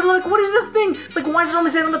 But like, what is this thing? Like, why does it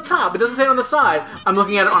only say it on the top? It doesn't say it on the side. I'm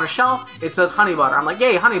looking at it on a shelf. It says honey butter. I'm like,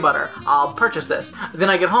 yay, honey butter. I'll purchase this. Then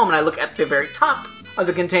I get home and I look at the very top of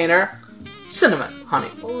the container. Cinnamon honey.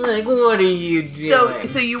 Like, what are you doing?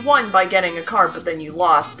 So you won by getting a card, but then you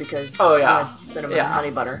lost because Oh, yeah. you had cinnamon Yeah.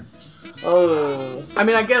 honey butter. Oh. I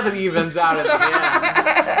mean, I guess it evens out at the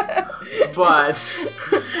end. But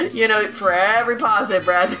You know, for every positive,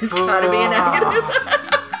 Brad, there's gotta be a negative.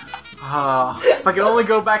 if I could only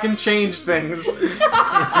go back and change things.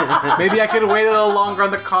 Maybe I could wait a little longer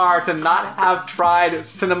on the car to not have tried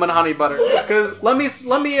cinnamon honey butter. Because let me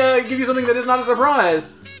give you something that is not a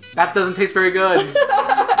surprise. That doesn't taste very good.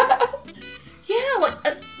 Yeah, like,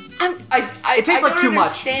 It tastes like don't too much.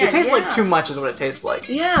 understand, It tastes yeah. like too much is what it tastes like.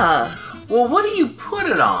 Yeah. Well, what do you put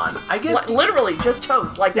it on? I guess. Literally, just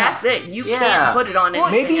toast. Like, that's it. You Yeah. can't put it on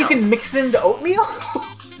anything Maybe you can else. mix it into oatmeal?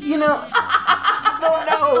 You know? I don't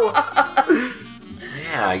know.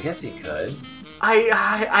 Yeah, I guess you could.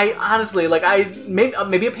 I honestly, like,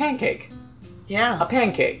 maybe a pancake. Yeah. A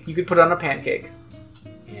pancake. You could put it on a pancake.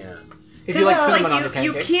 Yeah. If you like it's cinnamon on you, the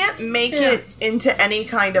pancake. you can't make Yeah. it into any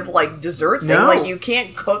kind of, like, dessert thing. No. Like, you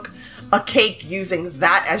can't cook a cake using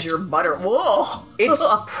that as your butter. Whoa. It's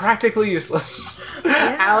practically useless.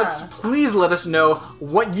 Alex, please let us know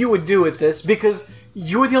what you would do with this, because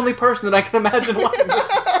you're the only person that I can imagine watching this.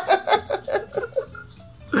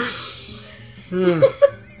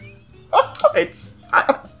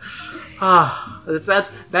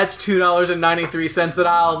 That's $2.93 that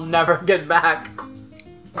I'll never get back.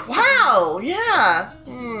 Wow, yeah.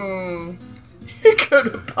 You go to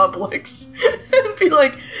Publix and be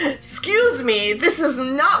like, excuse me, this is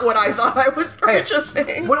not what I thought I was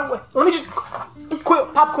purchasing. Let me just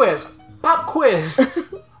pop quiz. Pop quiz.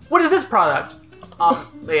 What is this product?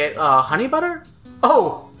 Honey butter?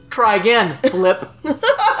 Oh, try again. Flip.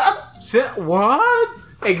 What?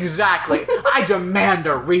 Exactly. I demand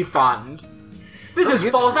a refund. This is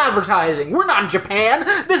false advertising. We're not in Japan.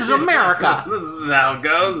 This is America. This is how it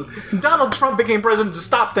goes. Donald Trump became president to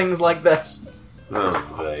stop things like this. Oh,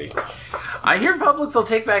 boy. I hear Publix will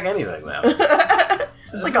take back anything, though.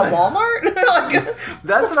 Like a Walmart? Like,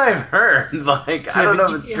 That's what I've heard. Like, I don't know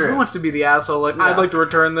if it's Who true. wants to be the asshole? Like, I'd like to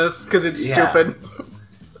return this because it's Yeah. stupid.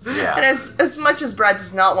 Yeah. and as much as Brad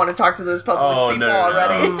does not want to talk to those Publix people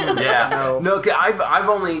already. Yeah. No, 'cause I've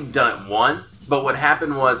only done it once, but what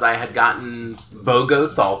happened was I had gotten BOGO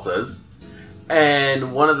salsas,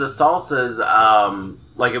 and one of the salsas,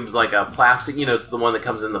 like it was like a plastic, it's the one that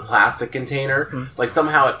comes in the plastic container. Like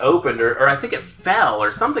somehow it opened, or I think it fell,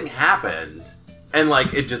 or something happened, and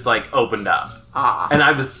like it just like opened up. And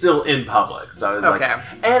I was still in public, so I was like,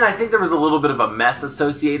 and I think there was a little bit of a mess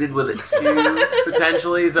associated with it too,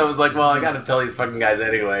 potentially. So I was like, well, I got to tell these fucking guys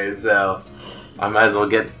anyway, so I might as well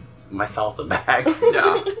get my salsa back.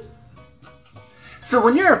 Yeah. So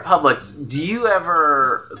when you're at Publix, do you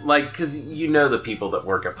ever, like, because you know the people that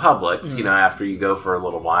work at Publix, after you go for a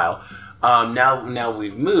little while. Now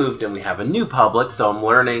we've moved and we have a new Publix, so I'm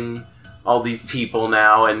learning all these people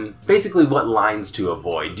now and basically what lines to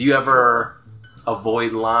avoid. Do you ever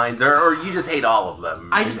avoid lines, or you just hate all of them?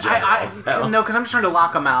 I in just, general, no, because I'm just trying to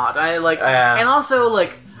lock them out. Yeah. And also,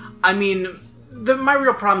 like, I mean, my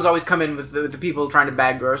real problems always come in with the people trying to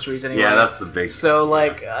bag groceries anyway. Yeah, that's the big. So,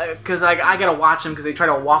 like, because I gotta watch them because they try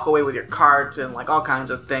to walk away with your cart and, like, all kinds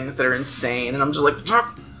of things that are insane. And I'm just like,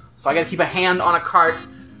 so I gotta keep a hand on a cart.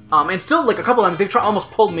 And still, like, a couple of times, they've almost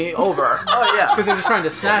pulled me over. Oh, yeah. Because they're just trying to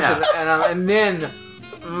snatch it. And then,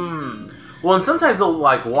 Well, and sometimes they'll,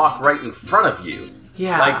 like, walk right in front of you.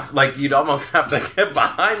 yeah. Like you'd almost have to get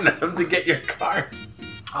behind them to get your cart.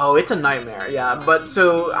 Oh, it's a nightmare, yeah. But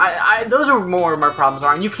so I those are more my problems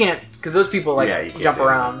are, and you can't because those people like Yeah, you can't jump do it.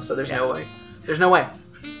 around, so there's no way. There's no way.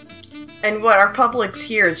 And what, our Publix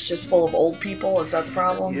here is just full of old people? Is that the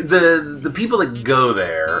problem? The people that go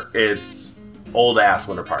there, it's old ass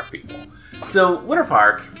Winter Park people. So Winter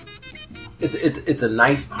Park, it's a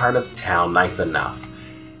nice part of town, nice enough.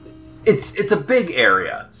 It's a big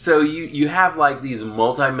area, so you have like these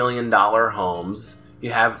multi-million-dollar homes.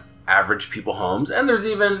 You have average people homes, and there's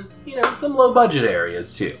even some low budget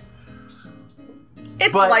areas too.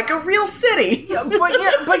 It's like a real city.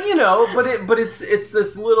 but it's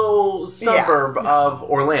this little suburb of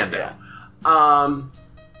Orlando. Yeah.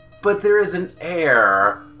 But there is an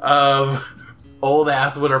air of old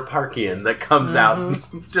ass winter parking that comes out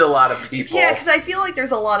to a lot of people. Yeah, because I feel like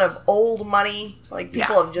there's a lot of old money. Like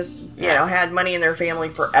people have just had money in their family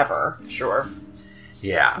forever. Sure.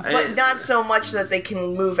 Yeah, But not so much that they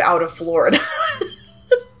can move out of Florida.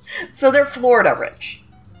 So they're Florida rich.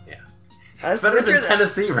 It's better than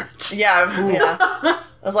Tennessee rich. Yeah. I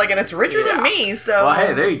was like, and it's richer than me, so... Well,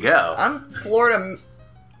 hey, there you go. I'm Florida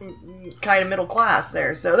kind of middle class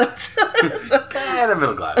there, so that's... Kind of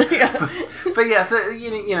middle class. Yeah. But yeah, so,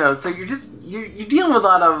 so you're dealing with a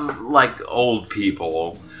lot of, like, old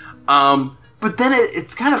people. But then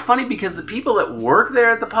it's kind of funny because the people that work there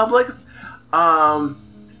at the Publix,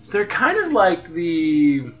 they're kind of like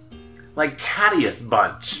the, cattiest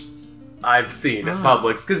bunch I've seen at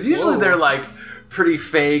Publix, because usually they're like pretty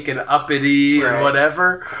fake and uppity and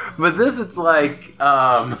whatever, but this it's like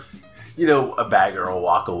a bagger will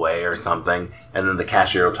walk away or something, and then the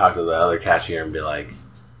cashier will talk to the other cashier and be like,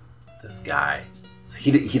 this guy,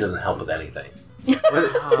 he doesn't help with anything.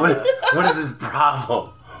 What is his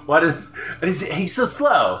problem? He's so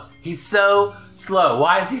slow. He's so slow.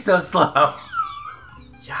 Why is he so slow?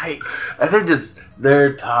 Yikes. And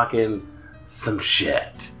they're talking some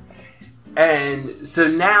shit. And so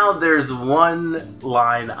now there's one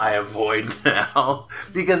line I avoid now,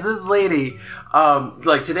 because this lady,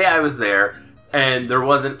 today I was there and there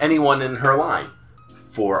wasn't anyone in her line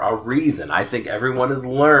for a reason. I think everyone has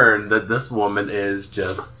learned that this woman is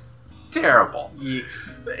just terrible.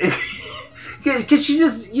 Yikes. Because she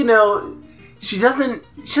just, she doesn't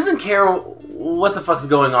care what the fuck's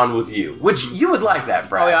going on with you, which you would like that,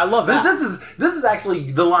 Brad. Oh yeah, I love that. This is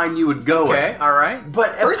actually the line you would go Okay, all right.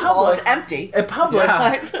 But First of all, it's empty. At Publix,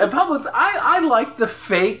 I like the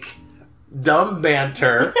fake dumb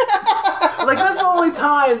banter. That's the only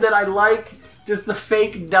time that I like just the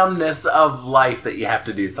fake dumbness of life that you have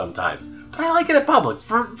to do sometimes. But I like it at Publix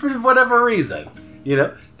for whatever reason.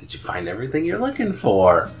 Did you find everything you're looking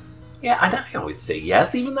for? Yeah, I always say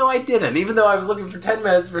yes, even though I didn't. Even though I was looking for 10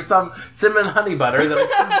 minutes for some cinnamon honey butter that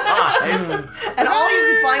I couldn't find. And all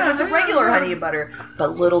you could find was a regular honey butter.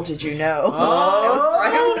 But little did you know. It was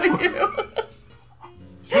right over you.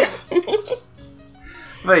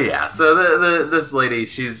 But yeah, so this lady,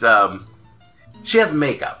 she has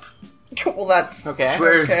makeup. Well, that's... Okay. She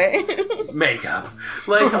wears makeup.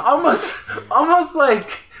 Almost like,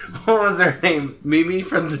 what was her name? Mimi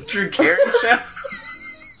from the Drew Carey Show?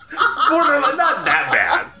 It's borderline, not that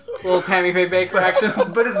bad. Little Tammy Faye Baker action.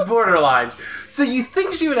 But it's borderline. So you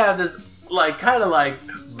think she would have this, kind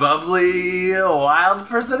of bubbly, wild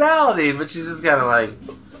personality, but she's just kind of like,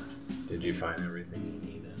 did you find everything you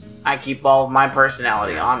needed? I keep all of my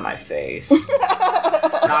personality on my face.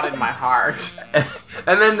 Not in my heart.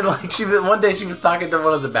 And then, one day she was talking to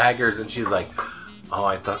one of the baggers, and she was like, oh,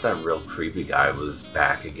 I thought that real creepy guy was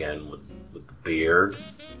back again with the beard.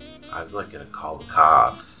 I was gonna call the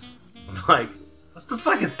cops. I'm like, what the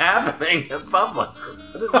fuck is happening at Publix?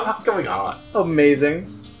 What's going on?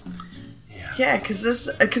 Amazing. Yeah,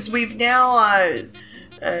 because we've now,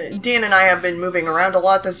 Dan and I have been moving around a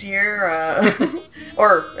lot this year,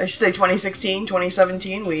 or I should say 2016,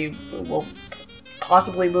 2017, we will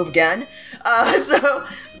possibly move again. So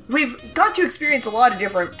we've got to experience a lot of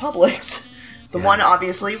different Publix. The one,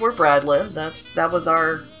 obviously, where Brad lives. That was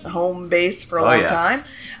our home base for a long time.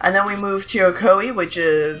 And then we moved to Ocoee, which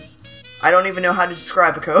is... I don't even know how to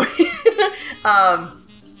describe Ocoee.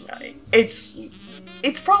 It's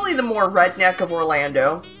probably the more redneck of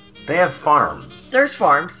Orlando. They have farms. There's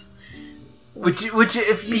farms. Which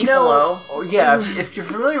if you Beefalo. if you're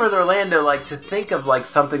familiar with Orlando, to think of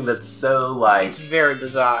something that's so It's very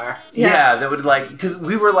bizarre. Yeah, that would because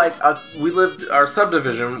we were our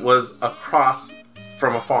subdivision was across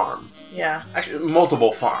from a farm. Yeah. Actually,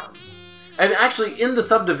 multiple farms. And actually, in the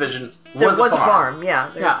subdivision there was a farm.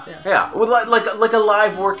 Yeah. Yeah. Well, like a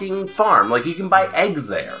live working farm. You can buy eggs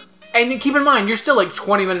there. And keep in mind, you're still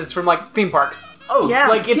 20 minutes from theme parks. Oh,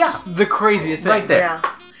 yeah. It's the craziest thing. Right there. Yeah.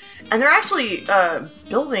 And they're actually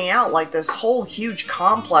building out this whole huge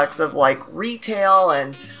complex of retail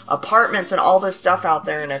and apartments and all this stuff out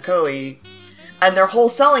there in Ocoee. And their whole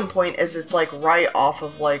selling point is it's right off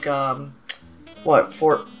of what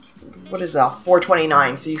is that?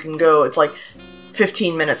 429. So you can go. It's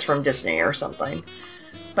 15 minutes from Disney or something.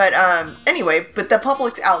 But anyway, but the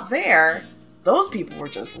Publix out there, those people were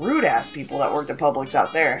just rude ass people that worked at Publix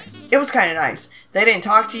out there. It was kind of nice. They didn't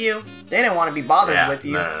talk to you. They didn't want to be bothered with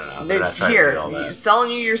you. No. They're just here,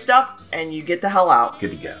 selling you your stuff, and you get the hell out.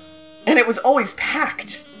 Good to go. And it was always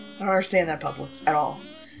packed. I don't understand that Publix at all.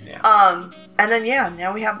 Yeah. And then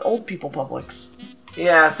now we have old people Publix.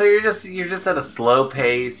 Yeah, so you're just at a slow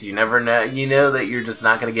pace. You never know. You know that you're just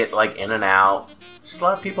not going to get like in and out. Just a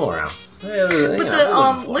lot of people around. But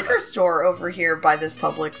the liquor store over here by this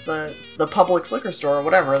Publix, the Publix liquor store or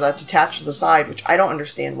whatever, that's attached to the side, which I don't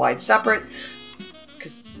understand why it's separate,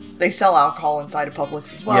 because they sell alcohol inside of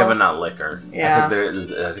Publix as well. Yeah, but not liquor. Yeah. I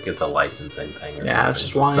think it's a licensing thing or something. it's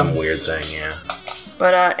just wine. Some weird thing, yeah.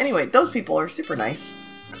 But anyway, those people are super nice.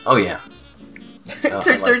 Oh, yeah.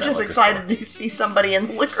 They're just excited to see somebody in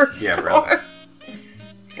the liquor store. Yeah, really.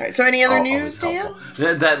 Alright, so any other news, Always Dan?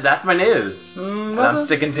 helpful. That's my news. And I'm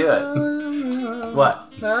sticking to it. What?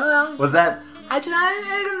 Was that?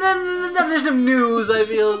 The definition of news, I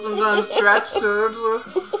feel, sometimes stretched.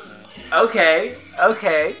 Okay.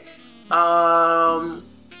 Well,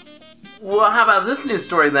 how about this news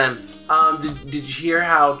story then? Did you hear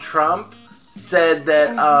how Trump said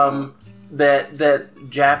that that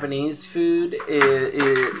Japanese food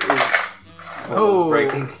is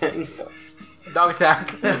breaking things? Dog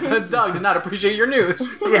attack. The dog did not appreciate your news.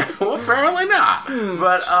 Yeah, well, apparently not.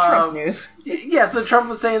 But Trump news. Yeah, so Trump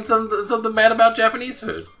was saying something bad about Japanese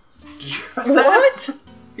food. Did you hear that? What?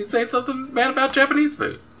 He's saying something bad about Japanese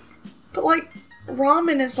food. But like,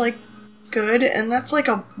 ramen is like good, and that's like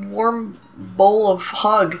a warm bowl of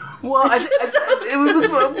hug. Well, it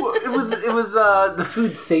was the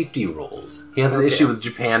food safety rules. He has an issue with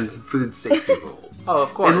Japan's food safety rules. Oh,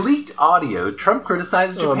 of course. In leaked audio, Trump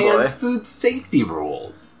criticized Oh, Japan's boy. food safety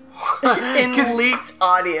rules. In leaked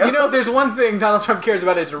audio. You know, if there's one thing Donald Trump cares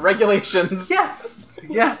about, it's regulations. Yes.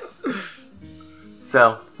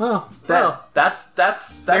 So Oh, that's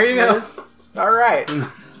there you go. news. All right.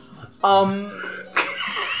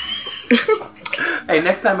 Hey,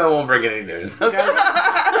 next time I won't bring any news. Okay.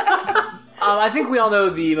 I think we all know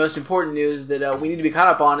the most important news that we need to be caught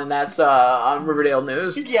up on, and that's on Riverdale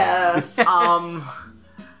news. Yes.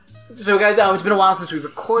 So guys, it's been a while since we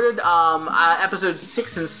recorded. Episodes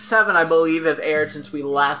 6 and 7, I believe, have aired since we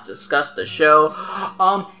last discussed the show.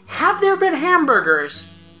 Have there been hamburgers?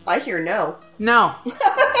 I hear no. No.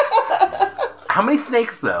 How many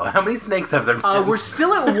snakes, though? How many snakes have there been? We're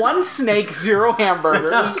still at 1 snake, 0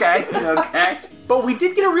 hamburgers. Okay. But we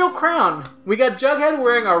did get a real crown. We got Jughead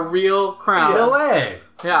wearing a real crown. No way.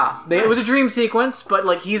 Yeah. It was a dream sequence, but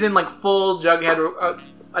like he's in like full Jughead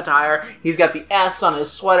attire. He's got the S on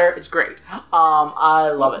his sweater. It's great. I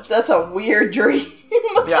love it. That's a weird dream.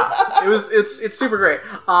 Yeah, it's super great.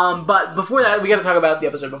 But before that, we got to talk about the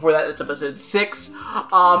episode. Before that, it's episode 6.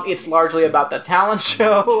 It's largely about the talent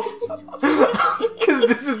show because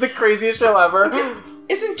this is the craziest show ever.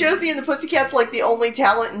 Isn't Josie and the Pussycats like the only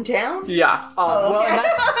talent in town? Yeah. Well, and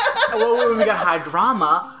that's, we got high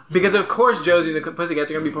drama. Because of course Josie and the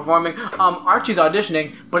Pussycats are going to be performing. Archie's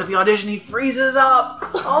auditioning, but at the audition he freezes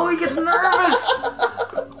up. Oh, he gets nervous.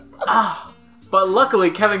 But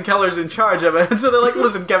luckily Kevin Keller's in charge of it. So they're like,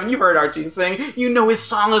 listen, Kevin, you've heard Archie sing. You know his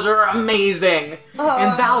songs are amazing.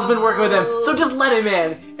 And Val's been working with him, so just let him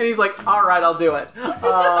in. And he's like, all right, I'll do it.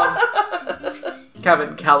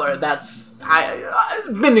 Kevin Keller, that's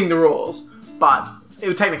bending the rules. But it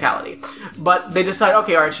was technicality. But they decide,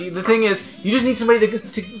 okay, Archie, the thing is, you just need somebody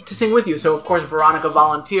to sing with you. So, of course, Veronica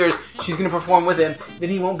volunteers. She's going to perform with him. Then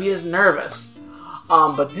he won't be as nervous.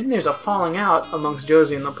 But then there's a falling out amongst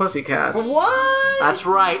Josie and the Pussycats. What? That's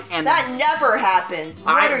right. And that never happens.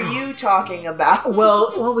 What are you talking about?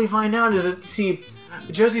 Well, what we find out is that, see,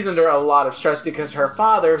 Josie's under a lot of stress because her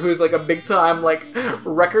father, who's like a big-time like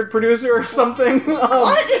record producer or something,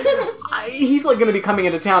 he's like going to be coming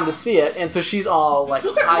into town to see it, and so she's all like,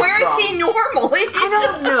 where is he normally? I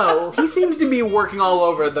don't know. He seems to be working all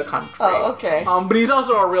over the country. Oh, okay. But he's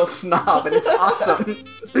also a real snob, and it's awesome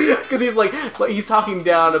because he's talking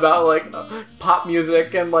down about like pop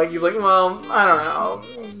music, and like he's like, well, I don't know.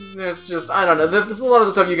 There's just, I don't know. There's a lot of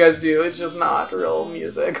the stuff you guys do. It's just not real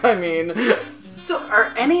music. I mean. So,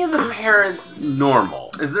 are any of the parents normal?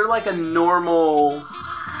 Is there like a normal?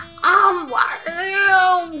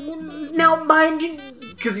 Now, mind you,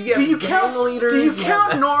 Because do you count leaders? Do you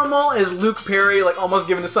count normal as Luke Perry like almost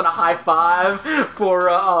giving his son a high five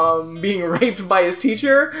for being raped by his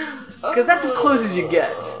teacher? Because that's as close as you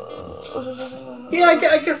get. Yeah,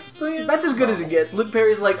 I guess That's as good as it gets. Luke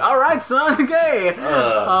Perry's like, all right, son, okay. We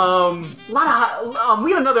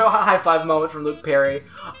had another high five moment from Luke Perry.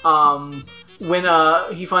 when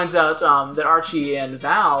he finds out that Archie and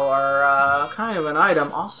Val are kind of an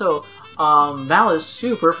item, also Val is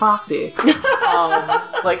super foxy.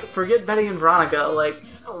 Like, forget Betty and Veronica, like,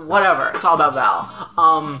 whatever. It's all about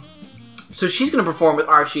Val. So she's gonna perform with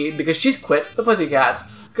Archie because she's quit the Pussycats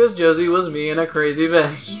because Josie was being a crazy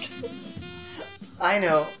bitch. I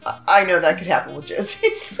know that could happen with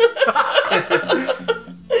Josie's.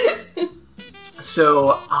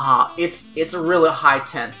 So it's a really high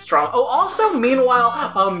tense drama. Oh, also meanwhile,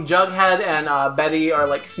 Jughead and Betty are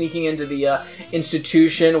like sneaking into the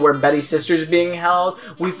institution where Betty's sister's being held.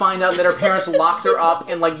 We find out that her parents locked her up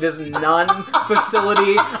in like this nun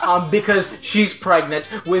facility because she's pregnant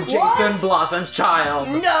with Jason Blossom's child.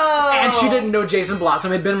 No! And she didn't know Jason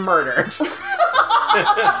Blossom had been murdered.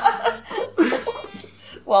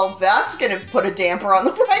 Well, that's gonna put a damper on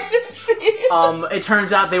the pregnancy. It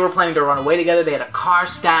turns out they were planning to run away together. They had a car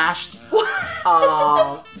stashed.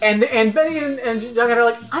 And Betty and Jughead are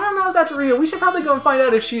like, I don't know if that's real. We should probably go and find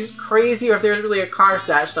out if she's crazy or if there's really a car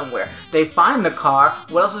stashed somewhere. They find the car.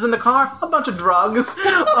 What else is in the car? A bunch of drugs.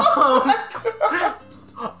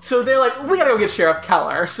 So they're like, we gotta go get Sheriff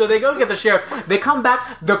Keller. So they go get the sheriff. They come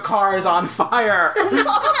back. The car is on fire.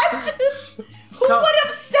 What? Who would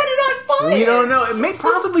have set it on fire? We don't know. It may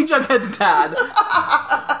possibly Jughead's dad.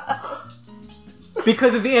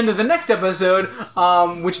 Because at the end of the next episode,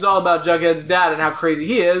 which is all about Jughead's dad and how crazy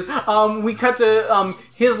he is, we cut to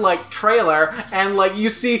his like trailer, and like you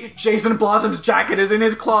see Jason Blossom's jacket is in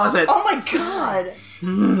his closet. Oh my god.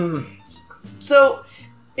 So,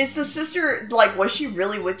 is the sister, like, was she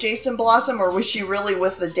really with Jason Blossom, or was she really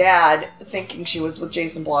with the dad thinking she was with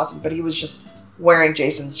Jason Blossom, but he was just wearing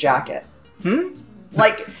Jason's jacket?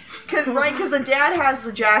 Like, because the dad has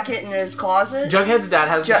the jacket in his closet. Jughead's dad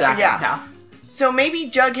has the jacket. Yeah. So maybe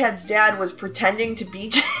Jughead's dad was pretending to be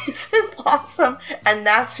Jason Blossom, and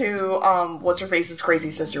that's who, What's-Her-Face's crazy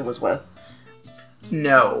sister was with.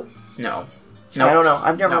 No. I don't know.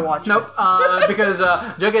 I've never watched it. Because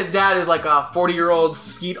Jughead's dad is like a 40-year-old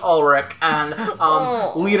Skeet Ulrich and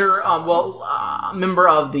leader, member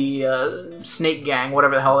of the Snake Gang,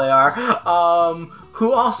 whatever the hell they are,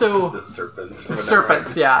 who also... The Serpents. The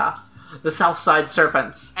Serpents, yeah. The South Side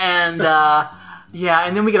Serpents. And,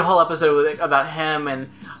 and then we get a whole episode about him, and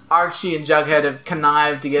Archie and Jughead have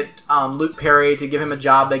connived to get Luke Perry to give him a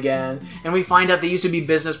job again. And we find out they used to be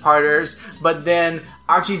business partners, but then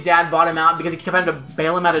Archie's dad bought him out because he kept having to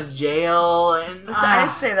bail him out of jail. And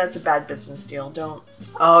I'd say that's a bad business deal. Don't.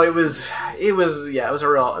 Oh, it was a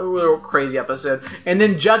real crazy episode. And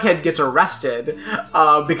then Jughead gets arrested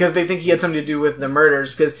because they think he had something to do with the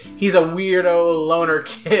murders because he's a weirdo loner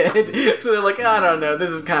kid. So they're like, I don't know, this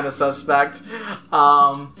is kind of suspect.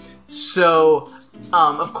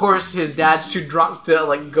 Of course, his dad's too drunk to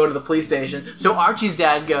like go to the police station. So Archie's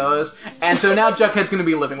dad goes, and so now Jughead's going to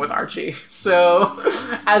be living with Archie. So,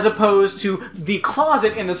 as opposed to the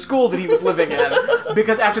closet in the school that he was living in,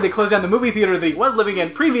 because after they closed down the movie theater that he was living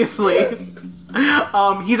in previously,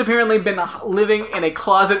 he's apparently been living in a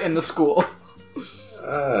closet in the school.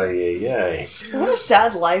 Yay. What a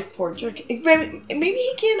sad life, poor Jughead. Maybe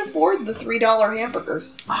he can't afford the $3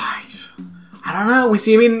 hamburgers. I don't know. We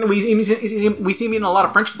see him eating a lot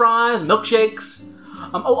of French fries, milkshakes.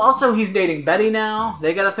 Also, he's dating Betty now.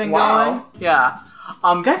 They got a thing going. Yeah.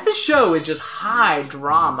 Guys, this show is just high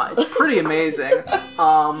drama. It's pretty amazing. What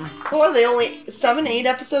are they, only 7, 8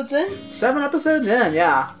 episodes in? 7 episodes in,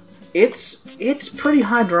 yeah. It's pretty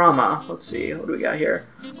high drama. Let's see. What do we got here?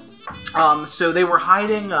 So they were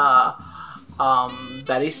hiding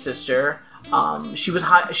Betty's sister.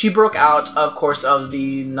 She broke out, of course, of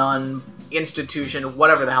the nun institution,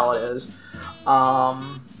 whatever the hell it is.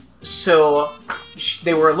 So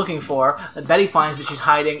they were looking for. Betty finds that she's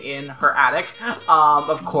hiding in her attic,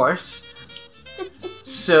 of course.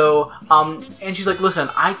 So, and she's like, listen,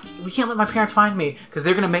 we can't let my parents find me because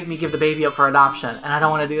they're going to make me give the baby up for adoption, and I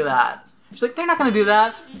don't want to do that. She's like, they're not going to do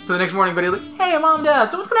that. So the next morning, Betty's like, hey, Mom, Dad,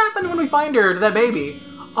 so what's going to happen when we find her to that baby?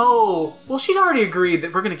 Oh, well, she's already agreed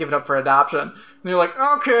that we're going to give it up for adoption. And they're like,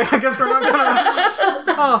 okay, I guess we're not going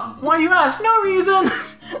to. Oh, why do you ask? No reason.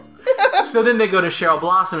 So then they go to Cheryl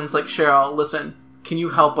Blossom, and it's like, Cheryl, listen, can you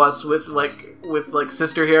help us with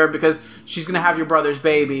sister here? Because she's going to have your brother's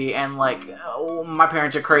baby, and, my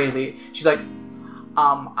parents are crazy. She's like,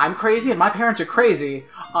 I'm crazy, and my parents are crazy,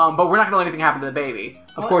 but we're not going to let anything happen to the baby.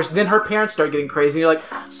 Of course, then her parents start getting crazy. You're like,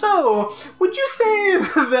 so, would you say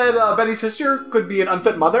that Betty's sister could be an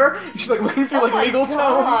unfit mother? And she's like looking through legal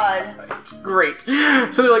tomes. It's great.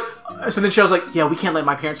 So they're like, so then Cheryl's like, yeah, we can't let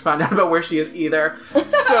my parents find out about where she is either.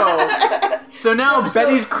 So now So-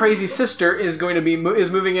 Betty's crazy sister is going to be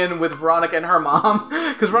is moving in with Veronica and her mom,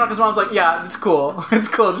 because Veronica's mom's like, yeah, it's cool,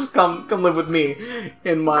 just come live with me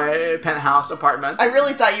in my penthouse apartment. I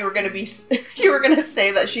really thought you were gonna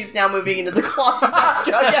say that she's now moving into the closet that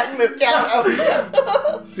Jughead moved out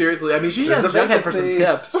of. Seriously, I mean, she There's has a Jughead for some vacancy.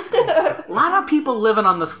 tips. A lot of people living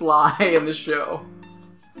on the sly in the show.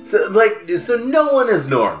 So no one is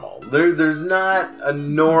normal. There's not a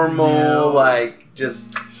normal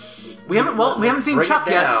just. We haven't seen bring Chuck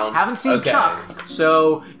it yet. down. Haven't seen Okay. Chuck.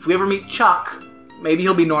 So if we ever meet Chuck, maybe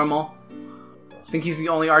he'll be normal. I think he's the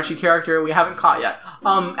only Archie character we haven't caught yet.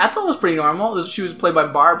 Ethel was pretty normal. She was played by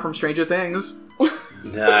Barb from Stranger Things.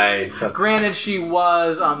 Nice. Granted, she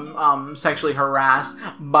was sexually harassed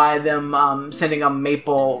by them sending a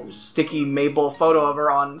sticky maple photo of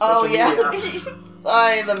her on social media.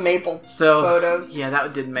 The maple So photos. yeah,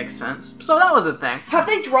 that didn't make sense. So that was a thing. Have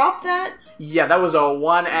they dropped that? Yeah, that was a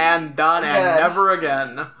one and done and Good. never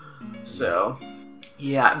again. So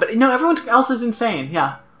yeah, but no, everyone else is insane.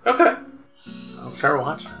 Yeah, Okay. I'll start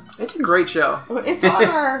watching it. it's a great show. It's on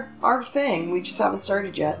our thing. We just haven't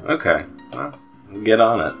started yet. Okay. Well, get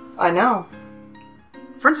on it. I know.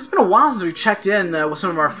 Friends, it's been a while since we checked in with some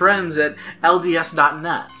of our friends at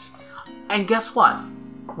LDS.net. And guess what?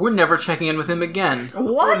 We're never checking in with him again.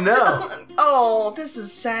 What? Oh, no. Oh, this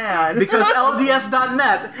is sad. Because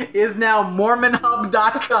LDS.net is now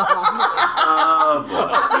MormonHub.com.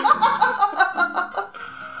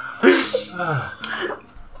 Oh,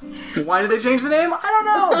 Why did they change the name? I don't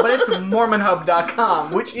know. But it's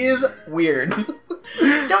MormonHub.com, which is weird.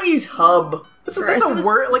 Don't use hub. That's a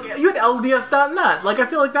word. Like, you had LDS.net. Like, I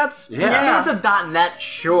feel like that's... Yeah. It's a .net,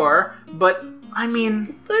 sure. But, I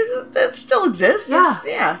mean... That still exists. Yeah.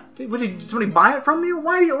 Yeah. Did somebody buy it from you?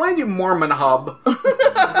 Why do you Mormon Hub?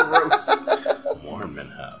 Gross.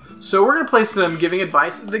 Mormon Hub. So we're gonna play some giving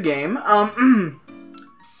advice to the game.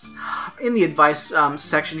 In the advice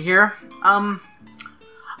section here, I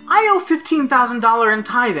owe $15,000 in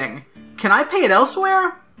tithing. Can I pay it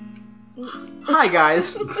elsewhere? Hi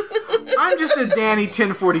guys, I'm just a Danny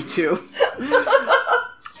 1042.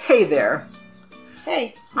 Hey there.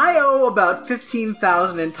 Hey. I owe about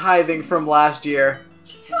 $15,000 in tithing from last year.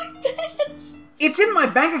 It's in my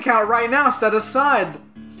bank account right now, set aside.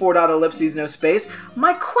 4.ellipses, no space.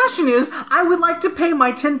 My question is, I would like to pay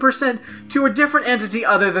my 10% to a different entity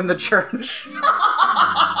other than the church.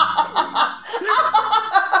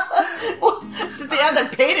 Well, since he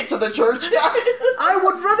hasn't paid it to the church yet. I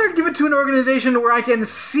would rather give it to an organization where I can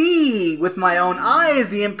see with my own eyes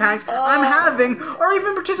the impact I'm having, or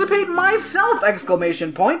even participate myself! !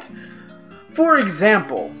 For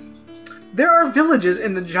example, there are villages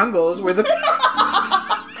in the jungles where the...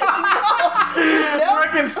 I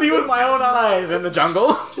can see with my own eyes in the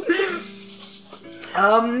jungle.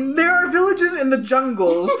 There are villages in the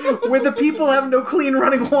jungles where the people have no clean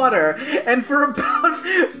running water, and for about...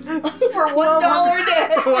 For $1 a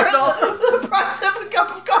day. $1. The price of a cup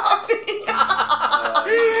of coffee.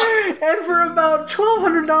 And for about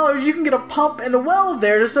 $1,200, you can get a pump and a well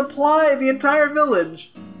there to supply the entire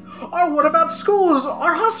village. Or what about schools,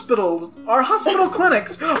 our hospitals, our hospital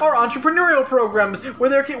clinics, our entrepreneurial programs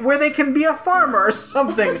where they can be a farmer or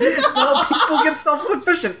something to help people get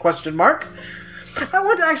self-sufficient, ? I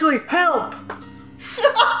want to actually help.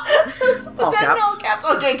 Was that in all caps?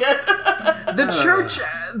 Okay, good.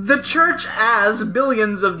 The church has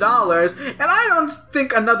billions of dollars, and I don't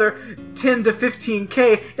think another 10 to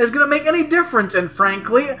 15K is going to make any difference, and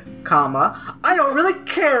frankly, I don't really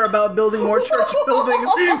care about building more church buildings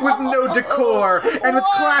with no decor and with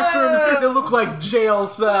classrooms that look like jail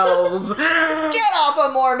cells. Get off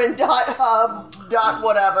of Mormon.hub.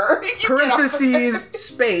 Whatever. Parentheses,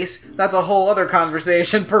 space, that's a whole other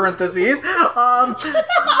conversation, parentheses.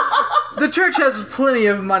 The church has plenty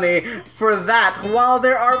of money for that, while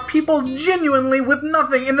there are people genuinely with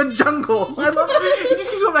nothing in the jungles. I love it. He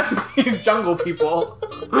just keeps going back to these jungle people.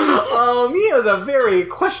 He has a very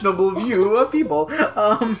questionable view of people.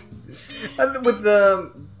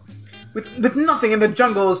 With nothing in the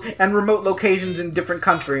jungles and remote locations in different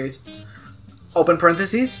countries. Open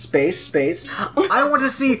parentheses, space. I want to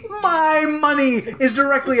see my money is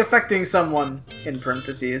directly affecting someone, in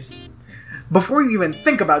parentheses. Before you even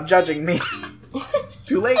think about judging me.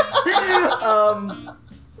 Too late.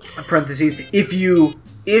 Parentheses, if you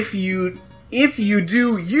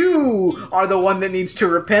do, you are the one that needs to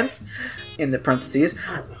repent. In the parentheses,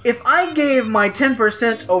 if I gave my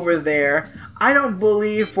 10% over there, I don't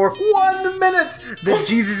believe for 1 minute that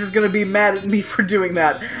Jesus is going to be mad at me for doing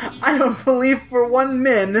that. I don't believe for 1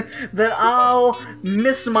 min that I'll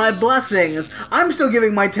miss my blessings. I'm still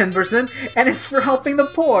giving my 10%, and it's for helping the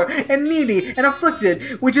poor and needy and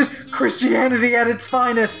afflicted, which is Christianity at its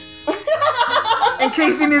finest. In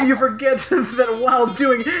case any of you forget that while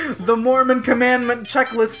doing the Mormon commandment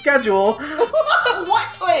checklist schedule... What?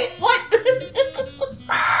 Wait, what?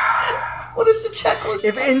 What is the checklist?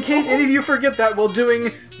 In case any of you forget that while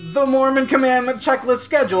doing the Mormon commandment checklist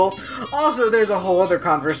schedule, also there's a whole other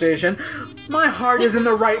conversation. My heart is in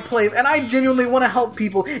the right place, and I genuinely want to help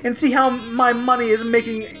people and see how my money is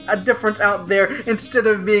making a difference out there instead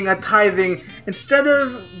of being a tithing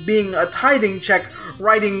check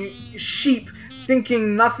writing sheep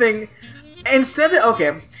thinking nothing. Instead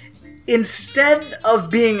of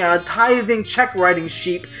being a tithing check writing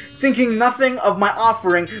sheep thinking nothing of my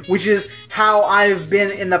offering, which is how I've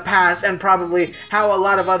been in the past and probably how a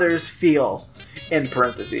lot of others feel. In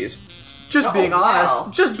parentheses. Just being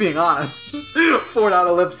honest. Forward out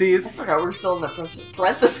ellipses. I forgot we're still in the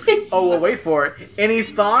parentheses. Oh, we'll wait for it. Any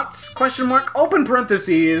thoughts? Question mark. Open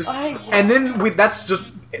parentheses. And then that's just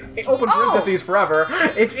open parentheses forever.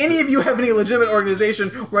 If any of you have any legitimate organization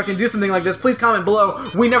where I can do something like this, please comment below.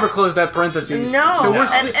 We never close that parentheses. No. So we're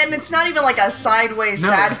and it's not even like a sideways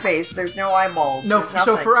sad face. There's no eyeballs. No,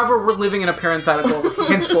 so forever we're living in a parenthetical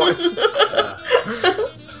henceforth.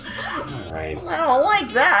 Right. I don't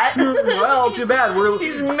like that. Well, too bad.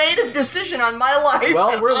 He's made a decision on my life.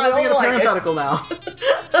 Well, we're living in a like parenthetical now.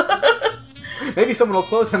 Maybe someone will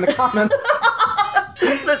close in the comments.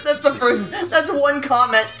 That's the first. That's one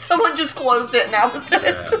comment. Someone just closed it, and that was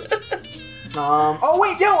it. Oh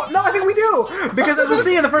wait, no, I think we do, because as we'll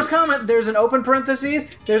see in the first comment, there's an open parentheses,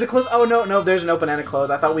 there's a close. Oh no, there's an open and a close.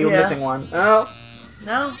 I thought we were missing one. Oh,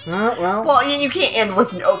 no. Well, you can't end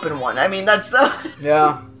with an open one. I mean, that's.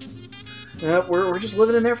 Yeah. We're just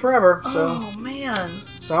living in there forever. So. Oh man.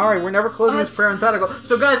 Sorry, we're never closing this parenthetical.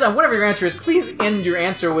 So guys, whatever your answer is, please end your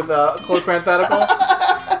answer with a closed parenthetical,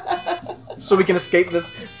 so we can escape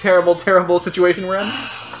this terrible, terrible situation we're in.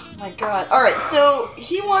 Oh my god. All right, so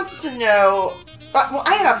he wants to know. Well,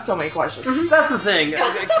 I have so many questions. That's the thing.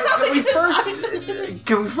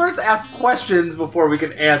 Can we first ask questions before we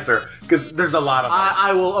can answer? Because there's a lot of them.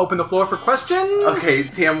 I will open the floor for questions. Okay,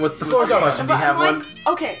 Tam, what's the question? Do you have one?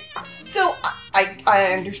 Okay, so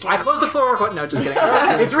I understand. I closed the floor. No, just kidding.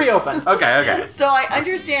 It's reopened. Okay. So I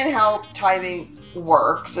understand how tithing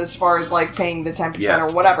works as far as like paying the 10%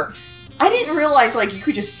 or whatever. I didn't realize like you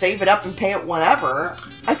could just save it up and pay it whenever.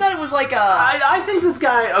 I thought it was like a. I think this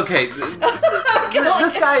guy. Okay,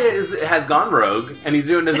 this guy has gone rogue and he's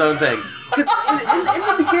doing his own thing. Because in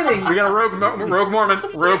the beginning, we got a rogue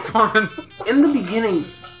Mormon. In the beginning,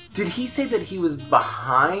 did he say that he was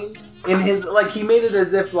behind in his? Like he made it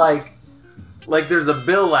as if like there's a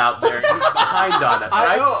bill out there and he's behind on it.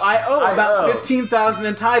 Right? I owe about $15,000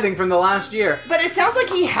 in tithing from the last year. But it sounds like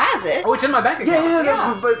he has it. Oh, it's in my bank account.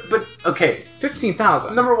 Yeah. But okay.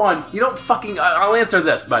 $15,000. Number one, you don't fucking. I'll answer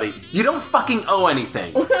this, buddy. You don't fucking owe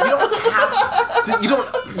anything. You don't have to. You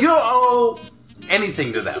don't owe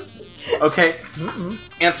anything to them. Okay.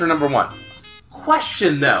 Answer number one.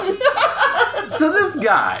 Question though. So this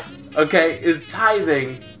guy, okay, is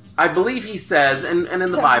tithing. I believe he says, and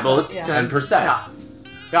in the Bible, it's 10%.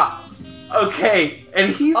 Yeah. Okay,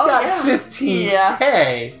 and he's got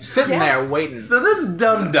 15K sitting there waiting. So this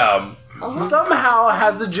dum-dum somehow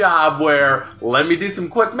has a job where, let me do some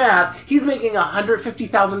quick math, he's making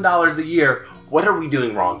 $150,000 a year. What are we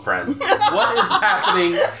doing wrong, friends? What is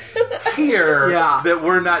happening here that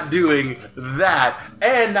we're not doing that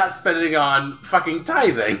and not spending on fucking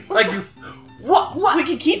tithing? Like, what? We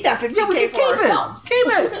could keep that 50K for ourselves. Keep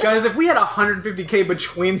it. Guys, if we had $150K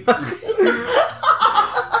between us, it'd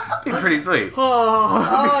be pretty sweet. It'd be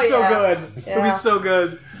so good. It'd be so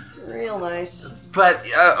good. Real nice. But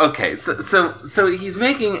okay, so he's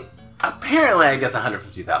making apparently, I guess,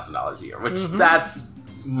 $150,000 a year, which that's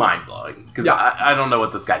mind blowing because I don't know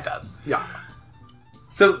what this guy does. Yeah.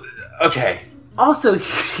 So okay. Also,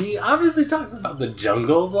 he obviously talks about the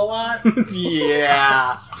jungles a lot.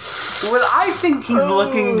 Yeah. What I think he's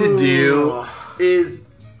looking to do is,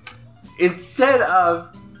 instead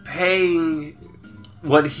of paying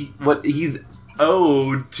what he's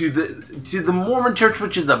owed to the Mormon Church,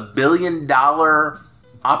 which is $1 billion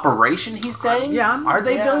operation, he's saying? Are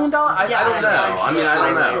they $1 billion? I don't know. I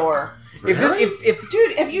don't know. Sure. Really?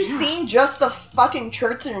 Dude, have you seen just the fucking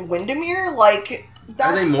church in Windermere? Like,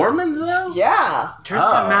 Are they Mormons though? Yeah. Church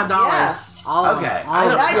got mad dollars. Yes. Okay. All of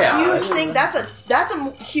That Yeah. huge thing, that's a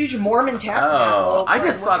huge Mormon tabernacle. Oh, I over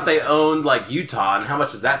just in thought they owned like Utah, and how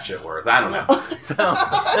much is that shit worth? I don't know. So,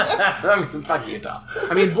 I mean, fuck Utah.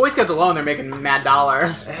 I mean, Boy Scouts alone, they're making mad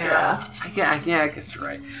dollars. Yeah, I guess you're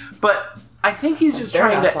right. But I think he's just They're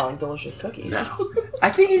trying not to. selling delicious cookies. No, I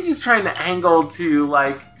think he's just trying to angle to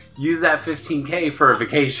like use that $15K for a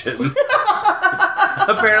vacation.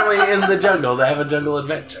 Apparently, in the jungle, to have a jungle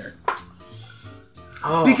adventure.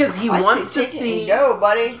 Oh. Because he I wants say to take it see. and go,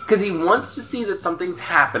 buddy. Because he wants to see that something's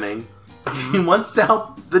happening. He wants to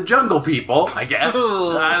help the jungle people, I guess.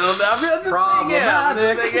 Ooh. I don't know. I'm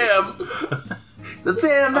just saying him. That's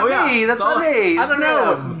him, not me. That's not me. I don't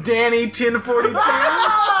know. Him. Danny 1042.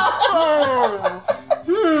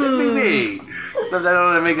 Could be me. Except I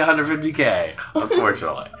don't want to make 150K,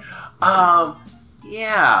 unfortunately.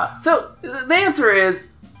 Yeah. So the answer is,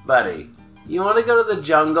 buddy, you want to go to the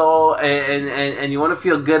jungle and you want to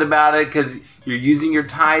feel good about it because you're using your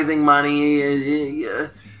tithing money.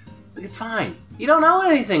 It's fine. You don't owe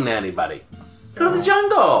anything to anybody. Go to the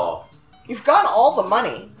jungle. You've got all the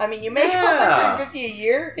money. I mean, you make Yeah. $150 a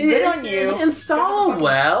year. Good on you. Install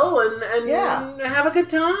well and Yeah. have a good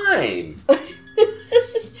time.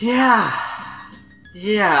 Yeah.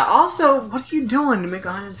 Yeah. Also, what are you doing to make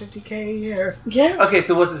 150K a year? Yeah. Okay,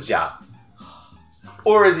 so what's his job?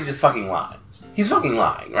 Or is he just fucking lying? He's fucking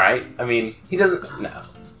lying, right? I mean, he doesn't... No.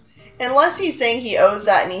 Unless he's saying he owes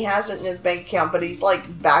that and he has it in his bank account, but he's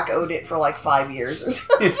like back owed it for like 5 years or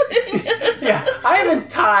something. Yeah, I haven't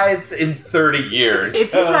tithed in 30 years.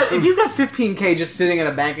 If you've got 15K just sitting in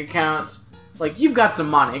a bank account, like, you've got some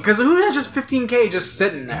money. Because who has just 15K just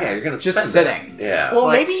sitting there? Yeah, you're gonna just spend it. sitting. Yeah. Well,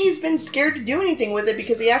 Like- maybe he's been scared to do anything with it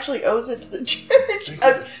because he actually owes it to the church.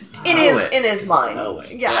 In his mind.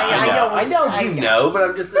 Yeah, I know. you know, but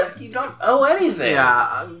I'm just like, you don't owe anything.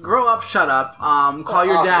 Yeah, grow up, shut up. Call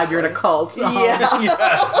your dad, you're in a cult. Yeah.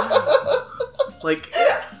 Yes. Like,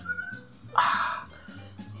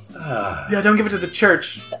 yeah, don't give it to the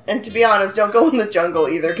church. And to be honest, don't go in the jungle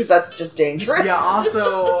either because that's just dangerous. Yeah,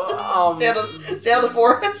 also, stay out of the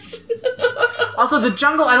forest. also the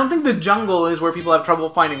jungle, I don't think the jungle is where people have trouble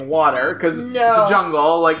finding water, because it's No. a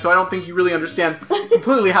jungle, like, so I don't think you really understand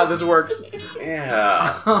completely how this works.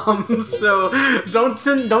 Yeah. So, don't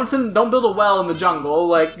build a well in the jungle,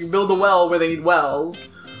 like, you build a well where they need wells.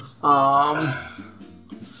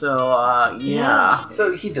 Yeah.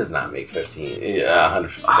 So he does not make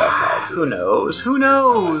 $150,000. Who knows? Who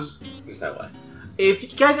knows? There's no way.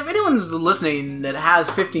 If anyone's listening that has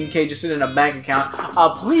 15K just sitting in a bank account,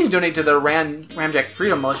 please donate to the Ramjack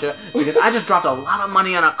Freedom Militia, because I just dropped a lot of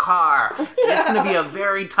money on a car, and it's going to be a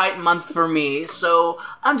very tight month for me. So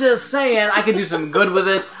I'm just saying I could do some good with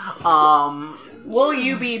it. Will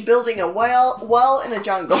you be building a well in a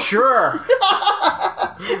jungle? Sure.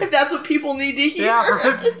 If that's what people need to hear. Yeah, for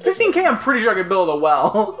 15K, I'm pretty sure I could build a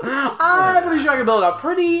well. I'm pretty sure I could build a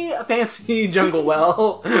pretty fancy jungle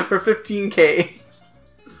well for 15K.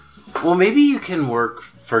 Well, maybe you can work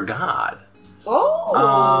for God.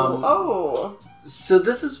 Oh. So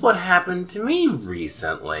this is what happened to me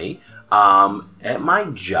recently. At my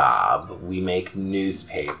job, we make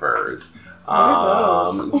newspapers.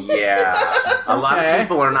 Yeah. A lot of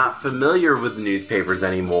people are not familiar with newspapers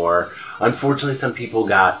anymore. Unfortunately, some people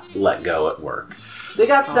got let go at work. They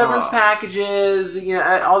got severance packages. You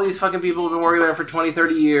know, all these fucking people have been working there for 20,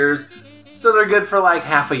 30 years. So they're good for like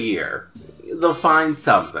half a year. They'll find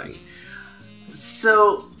something.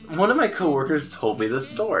 So one of my coworkers told me this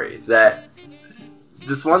story, that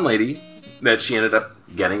this one lady that she ended up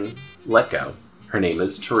getting let go, her name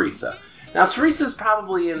is Teresa. Now, Teresa's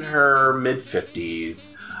probably in her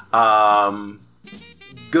mid-50s,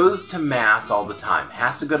 goes to Mass all the time,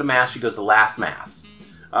 has to go to Mass, she goes to last Mass.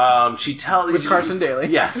 With Carson Daly.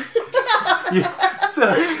 Yes. Yeah. So,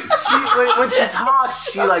 when she talks,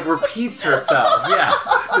 she, like, repeats herself, yeah.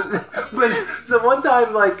 But, so one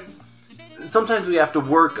time, like, sometimes we have to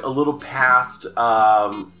work a little past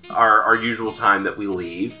our usual time that we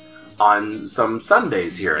leave on some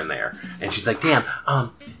Sundays here and there. And she's like, damn,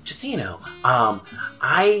 just so you know,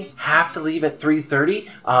 I have to leave at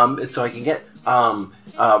 3:30 so I can get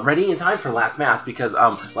ready in time for last Mass, because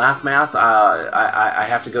last Mass I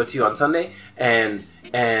have to go to on Sunday, and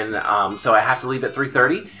so I have to leave at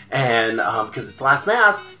 3:30, and because it's last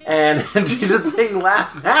Mass, and she's just saying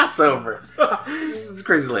last Mass over. This is a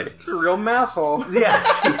crazy lady. Real masshole. Yeah,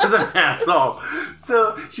 she is an asshole.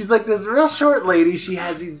 So she's like this real short lady. She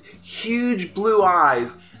has these huge blue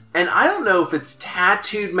eyes, and I don't know if it's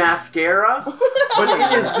tattooed mascara, but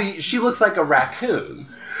it is she looks like a raccoon.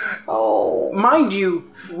 Oh. Mind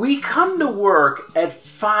you, we come to work at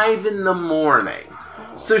 5 in the morning.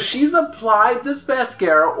 So she's applied this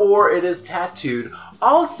mascara, or it is tattooed.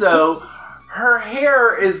 Also, her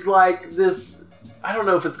hair is like this, I don't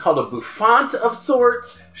know if it's called a bouffant of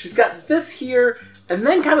sorts. She's got this here, and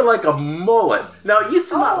then kind of like a mullet. Now, it used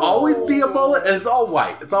to not always be a mullet, and it's all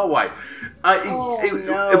white. It's all white. It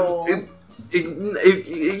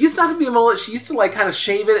used not to be a mullet. She used to like kind of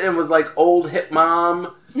shave it, and it was like old hip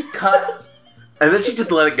mom cut. And then she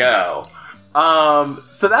just let it go.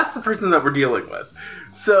 So that's the person that we're dealing with.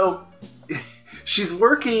 So she's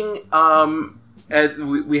working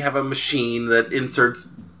we have a machine that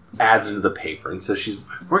inserts ads into the paper. And so she's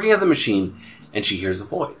working at the machine, and she hears a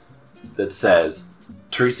voice that says,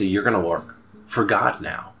 Teresa, you're going to work for God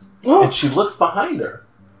now. And she looks behind her,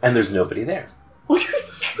 and there's nobody there.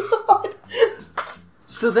 God.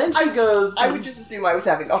 So then she goes... I would just assume I was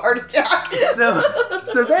having a heart attack.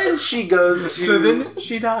 So then she goes to... So then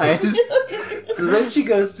she dies. So then she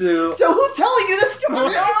goes to... So who's telling you this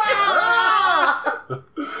story?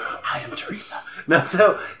 I am Teresa. No,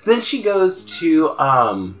 so then she goes to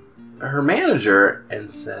her manager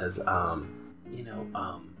and says, I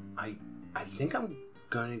think I'm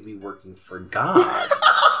going to be working for God.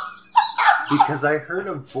 Because I heard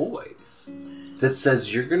a voice that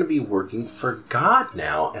says, you're going to be working for God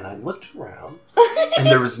now. And I looked around, and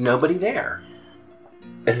there was nobody there.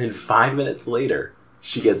 And then 5 minutes later,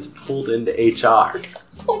 she gets pulled into HR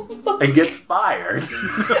and gets fired.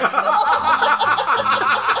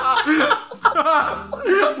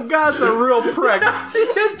 God's a real prick.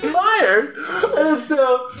 She gets fired. And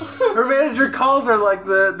so her manager calls her like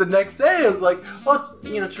the next day. It was like, well,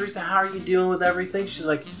 Teresa, how are you dealing with everything? She's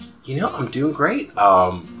like, I'm doing great.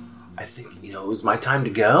 I think, it was my time to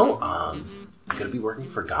go. I'm going to be working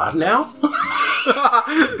for God now.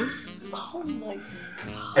 Oh my God.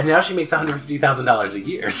 And now she makes $150,000 a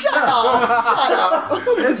year. Shut up.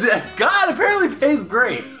 God apparently pays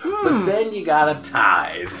great. But then you gotta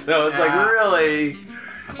tithe. So it's like, really...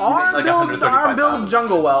 Our Bill's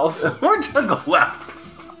Jungle Wells. Or Jungle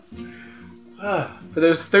Wells. For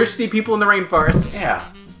those thirsty people in the rainforest. Yeah.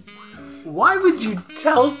 Why would you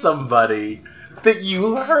tell somebody that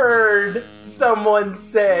you heard someone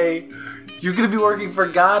say, you're gonna be working for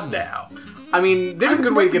God now? I mean, there's a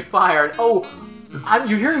good way to get fired. Oh,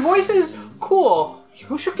 you're hearing voices? Cool.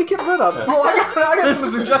 Who should we get rid of? Oh, I got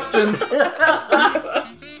some suggestions.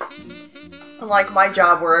 Unlike my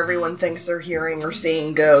job where everyone thinks they're hearing or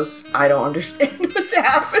seeing ghosts, I don't understand what's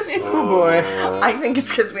happening. Oh boy. I think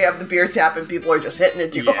it's because we have the beer tap and people are just hitting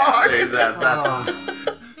it too hard.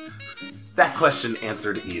 That question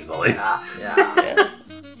answered easily. Yeah.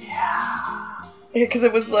 Because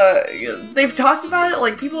it was, they've talked about it,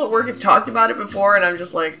 like, people at work have talked about it before, and I'm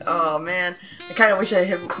just like, oh, man, I kind of wish I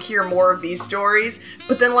hear more of these stories,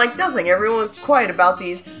 but then, like, nothing, everyone was quiet about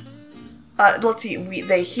these. Let's see,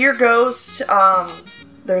 they hear ghosts,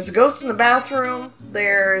 there's a ghost in the bathroom,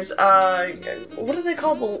 there's, what do they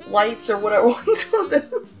call the lights, or whatever,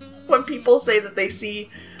 when people say that they see,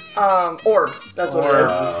 orbs, that's what it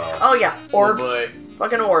is. Oh, yeah, orbs. Oh, boy.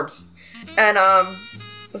 Fucking orbs. And,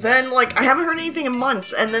 then, like, I haven't heard anything in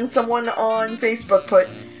months, and then someone on Facebook put,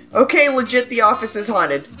 okay, legit, the office is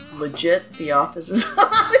haunted. Legit, the office is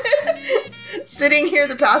haunted. Sitting here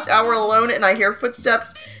the past hour alone, and I hear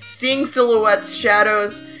footsteps, seeing silhouettes,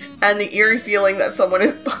 shadows, and the eerie feeling that someone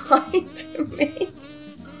is behind me.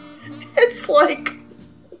 It's like,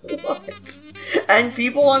 what? And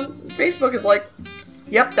people on Facebook is like,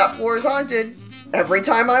 yep, that floor is haunted. Every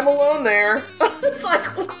time I'm alone there. It's like,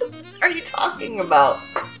 what the are you talking about?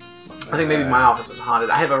 I think maybe my office is haunted.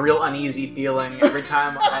 I have a real uneasy feeling every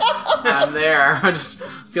time I'm there. I just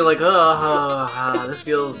feel like, this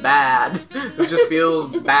feels bad. This just feels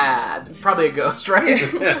bad. Probably a ghost, right?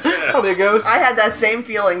 Probably a ghost. I had that same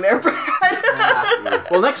feeling there, Brad. Yeah.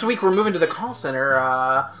 Well, next week we're moving to the call center,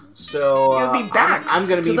 so you'll be back. I'm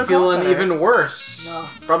going to be feeling even worse. No.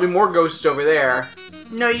 Probably more ghosts over there.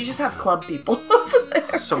 No, you just have club people over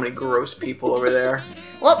there. So many gross people over there.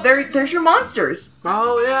 Well, there's your monsters.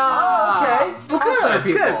 Oh, yeah. Oh, okay. Well, good.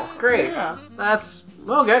 People. Good. Great. Yeah. That's...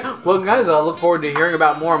 Okay. Well, guys, I look forward to hearing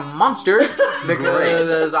about more monsters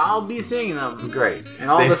because I'll be seeing them. Great.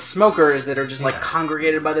 And all the smokers that are just, like,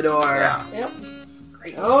 congregated by the door. Yeah. Yep.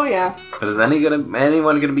 Great. Oh, yeah. But is anyone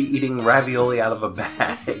going to be eating ravioli out of a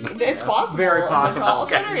bag? It's possible. Very possible. In the call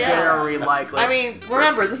center, yeah. Very likely. I mean,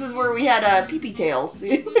 remember, this is where we had pee-pee tails.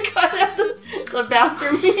 The guy that the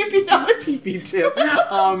bathroom pee-pee on the pee-pee tail.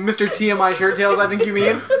 Mr. TMI Shirt Tails, I think you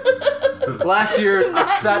mean. Last year's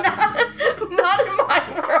upset. Not in my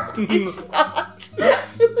world. He's not.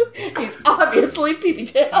 He's obviously asleep, pee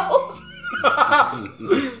tails.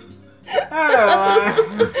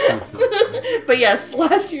 But yeah,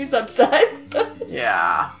 Slashy's upset.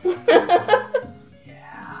 Yeah.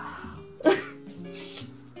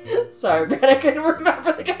 Sorry, man, I couldn't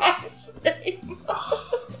remember the guy's name.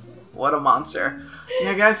 What a monster.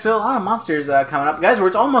 Yeah, guys, so a lot of monsters coming up. Guys,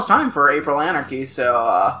 it's almost time for April Anarchy,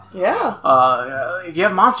 so Yeah. if you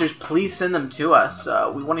have monsters, please send them to us.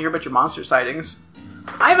 We want to hear about your monster sightings.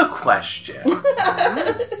 I have a question.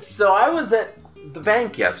 So I was at the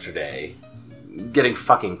bank yesterday getting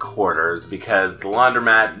fucking quarters because the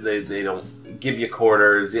laundromat, they don't give you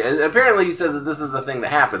quarters. And apparently you said that this is a thing that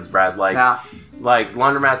happens, Brad. Like, Yeah. like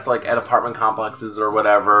laundromats like at apartment complexes or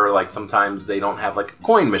whatever, like sometimes they don't have like a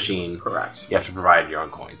coin machine. Correct. You have to provide your own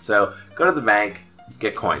coins. So go to the bank,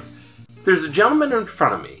 get coins. There's a gentleman in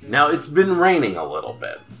front of me. Now it's been raining a little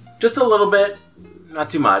bit. Just a little bit, not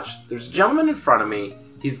too much. There's a gentleman in front of me.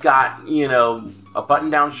 He's got, you know, a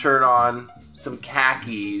button-down shirt on, some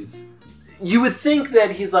khakis. You would think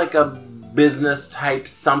that he's like a business type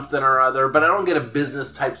something or other, but I don't get a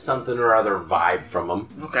business type something or other vibe from him.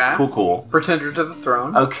 Okay. Cool. Pretender to the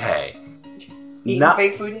throne. Okay. Eating Not-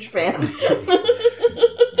 fake food in Japan.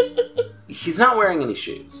 He's not wearing any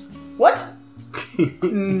shoes. What?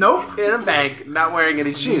 Nope. In a bank, not wearing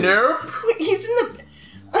any shoes. Nope. Wait, he's in the...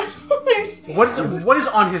 What is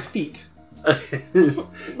on his feet?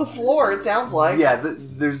 the floor, it sounds like. Yeah,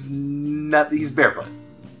 there's nothing. He's barefoot.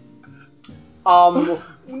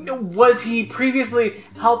 Was he previously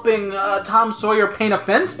helping Tom Sawyer paint a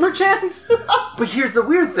fence, perchance? But here's the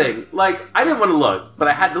weird thing. Like, I didn't want to look, but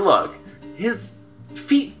I had to look. His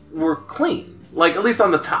feet were clean. Like, at least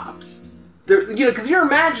on the tops. They're, you know, because you're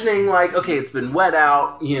imagining, like, okay, it's been wet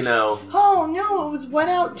out, you know. Oh, no, it was wet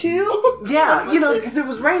out, too? Yeah, Was you know, it? because it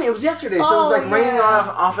was raining. It was yesterday, so Oh, it was, like, raining yeah.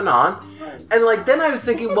 off and on. And, like, then I was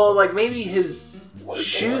thinking, well, like, maybe his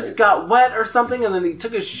shoes got wet or something, and then he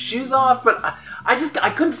took his shoes off, but I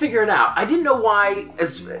couldn't figure it out. I didn't know why,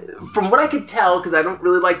 from what I could tell, because I don't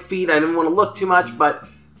really like feet, I didn't want to look too much, but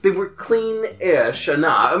they were clean-ish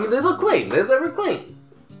enough. I mean, they look clean. They were clean.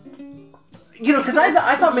 You know, because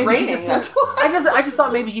I thought maybe raining, he just, that's why. I just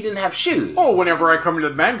thought maybe he didn't have shoes. Oh, whenever I come to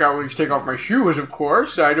the bank, I always take off my shoes, of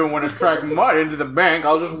course. I don't want to track mud into the bank.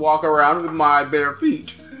 I'll just walk around with my bare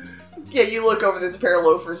feet. Yeah, you look over, there's a pair of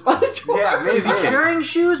loafers by the door. Yeah, maybe. Is he carrying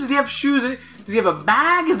shoes? Does he have shoes? Does he have a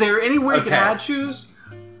bag? Is there anywhere he can Okay. add shoes?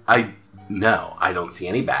 No, I don't see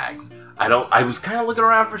any bags. I was kind of looking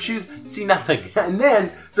around for shoes, see nothing. And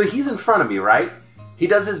then, so he's in front of me, right? He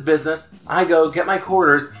does his business. I go get my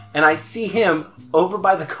quarters, and I see him over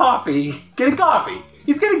by the coffee getting coffee.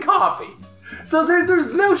 He's getting coffee. So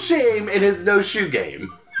there's no shame in his no shoe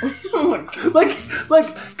game. Oh my God. like,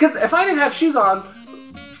 because if I didn't have shoes on,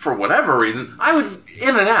 for whatever reason, I would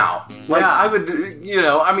in and out. Like, Yeah. I would, you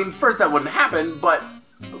know, I mean, first that wouldn't happen, but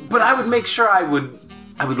I would make sure I would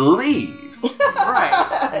leave.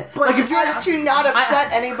 Right. But Like, as to not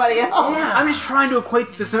upset anybody else. Yeah. I'm just trying to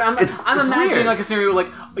equate this. I'm It's imagining weird. like a scenario like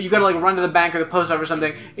you gotta like run to the bank or the post office or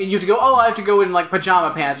something, and you have to go. Oh, I have to go in like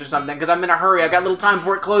pajama pants or something because I'm in a hurry. I got a little time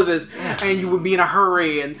before it closes, and you would be in a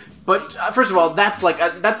hurry. But first of all, that's like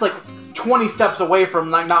 20 steps away from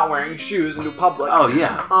like not wearing shoes into public. Oh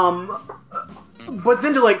yeah. But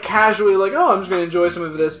then to like casually like, oh, I'm just gonna enjoy some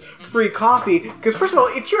of this free coffee. Because first of all,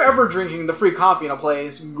 if you're ever drinking the free coffee in a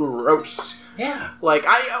place, gross. Yeah. Like,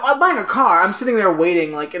 I'm buying a car, I'm sitting there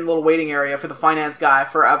waiting, like, in the little waiting area for the finance guy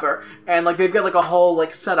forever, and, like, they've got, like, a whole,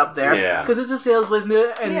 like, setup there. Yeah. Because it's a sales place, and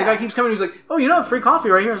the guy keeps coming, he's like, oh, you know, free coffee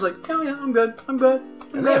right here. I was like, oh, yeah, I'm good.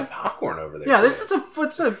 And they have popcorn over there. Yeah, it's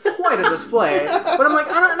quite a display. But I'm like,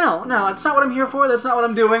 I don't know. No, that's not what I'm here for. That's not what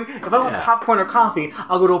I'm doing. If I want Yeah. popcorn or coffee,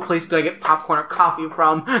 I'll go to a place that I get popcorn or coffee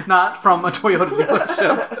from, not from a Toyota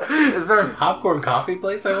dealership. Is there a popcorn coffee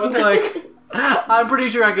place? I wonder. Like, I'm pretty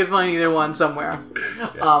sure I could find either one somewhere.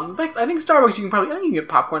 In fact, I think Starbucks, you can get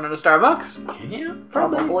popcorn at a Starbucks. Can you?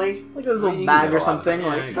 Probably. Like a little You can bag get a or lot. something. Yeah,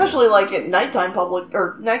 Like, you can. Especially like at nighttime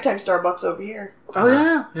nighttime Starbucks over here.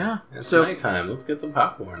 oh, yeah. It's So, nighttime. Let's get some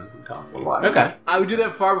popcorn and some coffee. Wow. Okay. I would do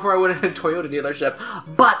that far before I went into a Toyota dealership.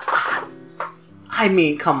 But, I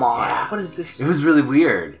mean, come on. Yeah. What is this? It was really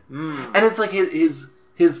weird. And it's like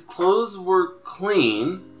his clothes were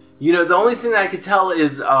clean. You know, the only thing that I could tell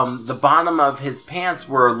is the bottom of his pants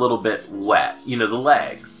were a little bit wet. You know, the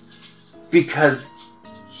legs. Because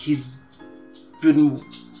he's been,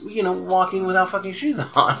 you know, walking without fucking shoes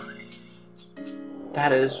on.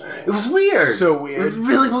 That is It was weird. so It was weird.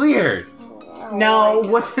 really weird. Now,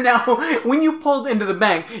 when you pulled into the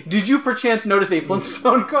bank, did you perchance notice a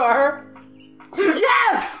Flintstone car?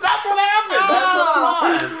 Yes! That's what happened! That's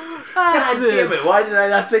what it was! That's God damn it. it! Why did I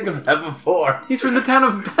not think of that before? He's from the town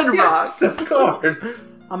of Bedrock. Yes, of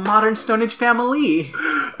course. A modern Stone Age family.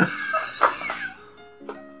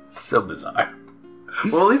 So bizarre.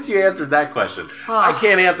 Well, at least you answered that question. Oh. I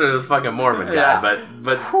can't answer this fucking Mormon guy, Yeah. but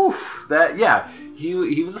Whew. that he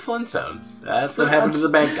was a Flintstone. That's what happened to the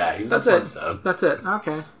bank guy. He was That's a it. Flintstone. That's it.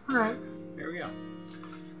 Okay. All right. Here we go.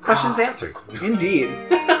 Questions answered. Indeed.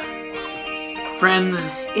 Friends,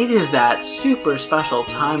 it is that super special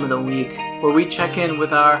time of the week where we check in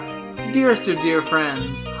with our dearest of dear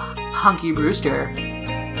friends, Punky Brewster.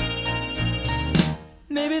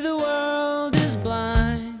 Maybe the world is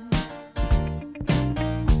blind,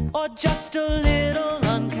 or just a little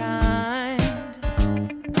unkind.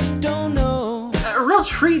 Don't know. A real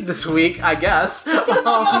treat this week, I guess. This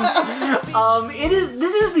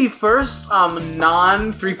is the first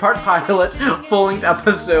non 3-part pilot full-length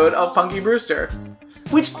episode of Punky Brewster.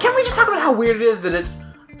 Which, can we just talk about how weird it is that it's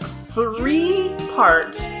 3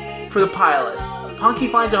 parts for the pilot? Punky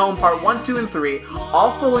Finds a Home Part 1, 2, and 3,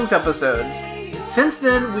 all full-length episodes. Since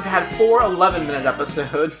then, we've had 4 11-minute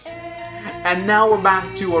episodes, and now we're back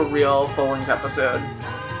to a real full-length episode.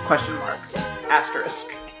 Question mark.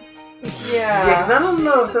 Asterisk. Yeah, because I don't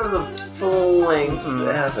know if there was a full-length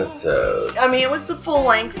episode. I mean, it was the full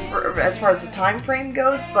length as far as the time frame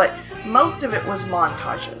goes, but most of it was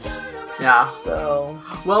montages. Yeah. So,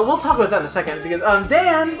 Well, we'll talk about that in a second, because,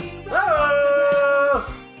 Dan,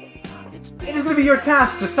 it is going to be your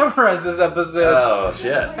task to summarize this episode Oh,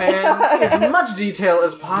 shit. in as much detail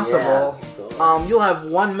as possible. Yes, of course. You'll have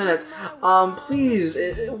 1 minute. Please,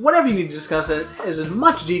 whatever you need to discuss in as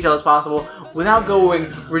much detail as possible without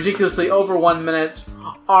going ridiculously over 1 minute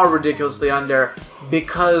or ridiculously under,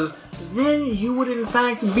 because then you would in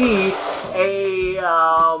fact be a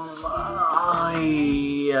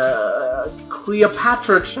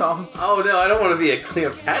Cleopatra chump. Oh, no, I don't want to be a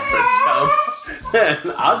Cleopatra chump.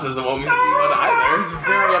 And Oz doesn't want me to be one either. He's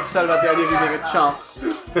very upset about the idea of you being a chump.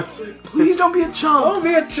 Please don't be a I chump. want to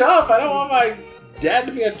be a chump. I don't want my dad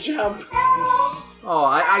to be a chump. Oh,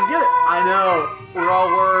 I get it. I know. We're all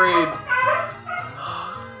worried.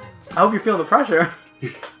 I hope you're feeling the pressure.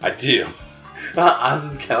 I do. Oz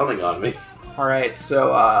is counting on me. All right,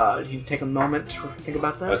 so you take a moment to think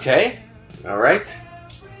about this. Okay. All right.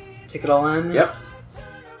 Take it all in. Yep.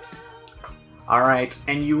 All right,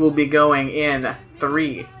 and you will be going in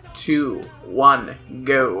 3, 2, 1,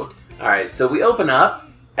 go. All right. So we open up,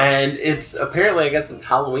 and it's apparently, I guess it's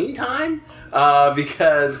Halloween time,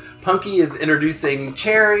 because Punky is introducing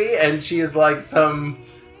Cherry, and she is like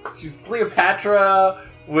she's Cleopatra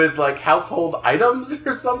with like household items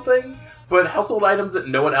or something. But household items that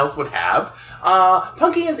no one else would have.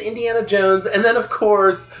 Punky is Indiana Jones, and then of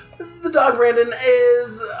course, the dog Brandon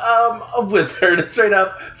is a wizard, a straight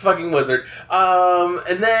up fucking wizard.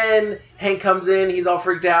 And then Hank comes in, he's all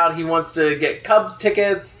freaked out, he wants to get Cubs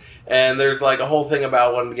tickets, and there's like a whole thing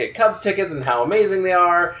about wanting to get Cubs tickets and how amazing they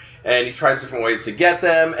are, and he tries different ways to get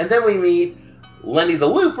them, and then we meet Lenny the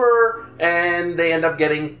Looper, and they end up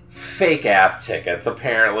getting fake-ass tickets,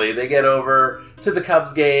 apparently. They get over to the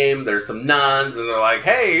Cubs game, there's some nuns, and they're like,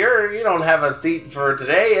 hey, you don't have a seat for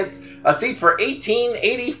today, it's a seat for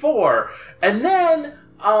 1884. And then,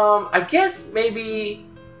 I guess maybe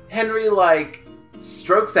Henry, like,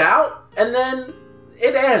 strokes out, and then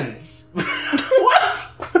it ends. What?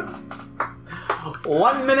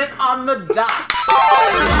 1 minute on the dot.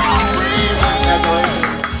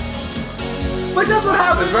 Congratulations. But that's what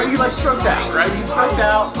happens, right? He, like, stroked out, right? He stroked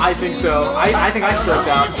out. I think so. I think I stroked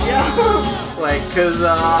out. yeah. Like, cause It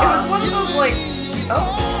was one of those, like,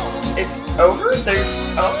 oh, it's over?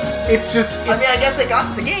 it's just. I mean, I guess they got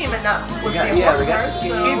to the game and that was Yeah, the yeah, important they got part, to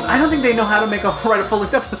the so... I don't think they know how to write a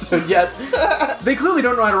full-length episode yet. They clearly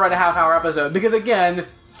don't know how to write a half-hour episode because, again,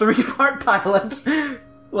 3-part pilot,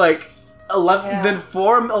 like 11, Yeah. then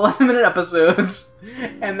 4 11-minute episodes,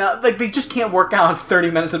 and like they just can't work out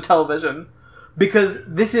 30 minutes of television because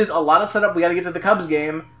this is a lot of setup. We got to get to the Cubs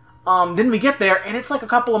game. Then we get there, and it's like a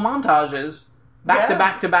couple of montages, back to Yeah.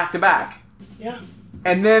 back to back to back, Yeah.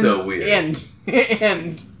 and then So weird. end.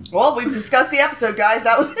 Well, we've discussed the episode, guys.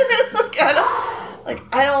 That was...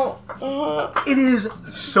 I don't... It is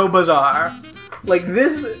so bizarre. Like,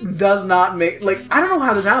 this does not make... Like, I don't know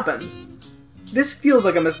how this happened. This feels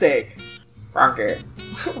like a mistake. Funky.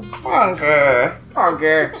 Bunker.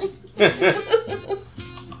 Funky.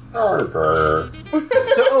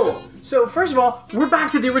 So first of all, we're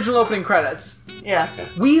back to the original opening credits. Yeah.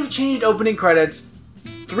 We've changed opening credits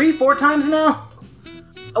 3-4 times now.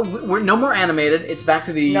 We're no more animated. It's back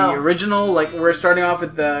to the original. Like, we're starting off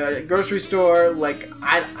at the grocery store. Like,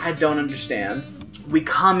 I don't understand. we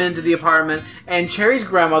come into the apartment, and Cherry's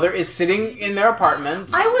grandmother is sitting in their apartment.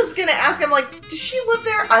 I was gonna ask, I'm like, does she live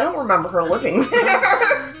there? I don't remember her living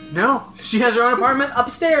there. No, she has her own apartment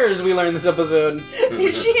upstairs, we learned this episode.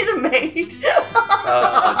 Is she the maid?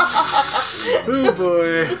 Oh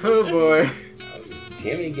boy, oh boy. That was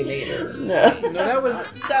Tammy Ganator. No. No, that was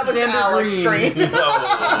Xander Alex Green.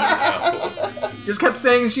 No. Just kept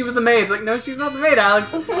saying she was the maid. It's like, no, she's not the maid,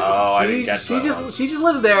 Alex. Oh, I didn't catch that one. She just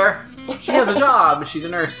lives there. She has a job. She's a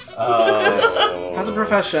nurse. Oh. Has a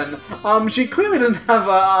profession. She clearly doesn't have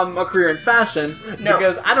a career in fashion No.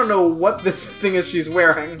 because I don't know what this thing is she's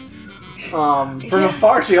wearing. From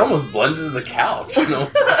afar, she almost blends into the couch. You know?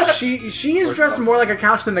 She is Or dressed something. more like a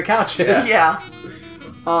couch than the couch is. Yeah.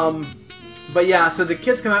 But yeah, so the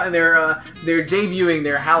kids come out and they're debuting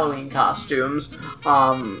their Halloween costumes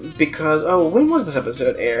because when was this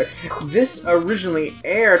episode aired? This originally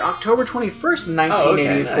aired October 21st,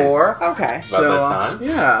 1984. Okay. So About that time?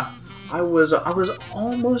 yeah, I was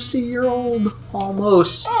almost a year old,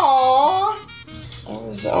 almost. Aww. I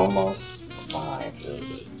was almost 5.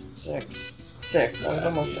 6. I was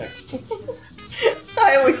almost 6.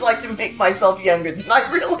 I always like to make myself younger than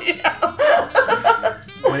I really am.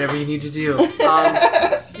 Whatever you need to do.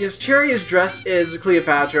 Yes, Cherry is dressed as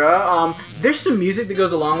Cleopatra. There's some music that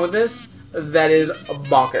goes along with this that is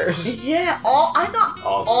bonkers. Yeah, I thought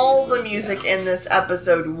all the music in this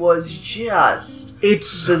episode was just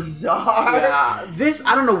It's bizarre. yeah. This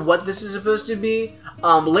I don't know what this is supposed to be.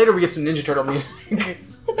 Later we get some Ninja Turtle music.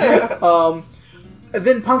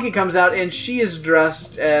 Then Punky comes out and she is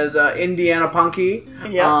dressed as Indiana Punky.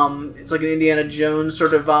 Yeah. It's like an Indiana Jones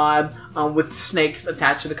sort of vibe with snakes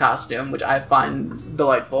attached to the costume, which I find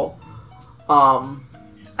delightful. I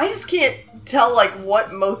just can't tell like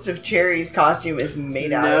what most of Cherry's costume is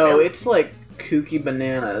made out of. No, it's like kooky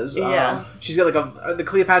bananas. Yeah. She's got like the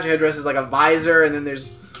Cleopatra headdress is like a visor, and then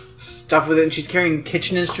there's stuff with it, and she's carrying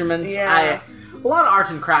kitchen instruments. Yeah. A lot of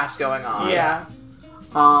arts and crafts going on. Yeah.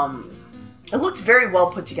 It looks very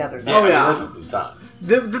well put together though. Oh, yeah. That took some time.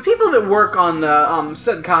 The people that work on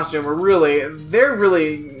set and costume they're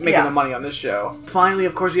really making Yeah. the money on this show. Finally,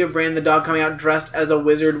 of course, we have Brandon the dog coming out dressed as a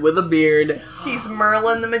wizard with a beard. He's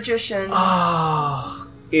Merlin the magician. Oh,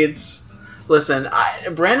 listen.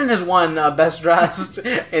 Brandon has won Best Dressed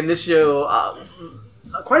in this show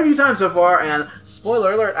quite a few times so far, and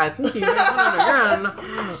spoiler alert, I think he may win again.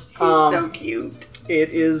 He's so cute. It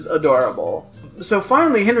is adorable. So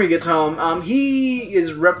finally, Henry gets home. He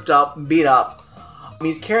is ripped up, beat up.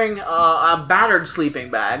 He's carrying a battered sleeping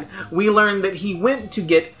bag. We learn that he went to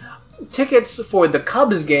get tickets for the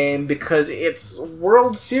Cubs game because it's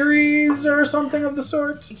World Series or something of the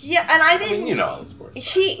sort. Yeah, and I didn't. You know all the sports.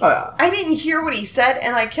 I didn't hear what he said,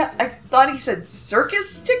 and I thought he said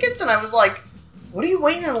circus tickets, and I was like, "What are you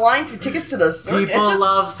waiting in line for tickets to the circus?" People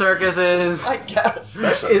love circuses. I guess.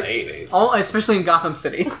 Especially in the 80s. Especially in Gotham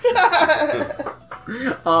City.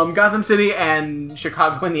 Gotham City and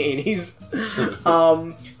Chicago in the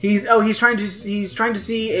 80s. He's trying to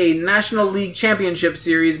see a National League Championship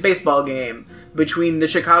Series baseball game between the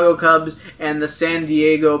Chicago Cubs and the San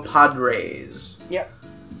Diego Padres. Yep.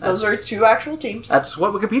 Those are 2 actual teams. That's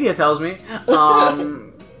what Wikipedia tells me.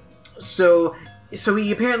 So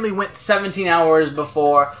he apparently went 17 hours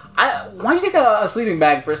before. Why do you take a sleeping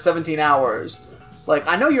bag for 17 hours? Like,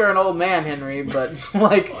 I know you're an old man, Henry, but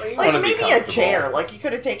like Like wanna be maybe a comfortable. chair. Like you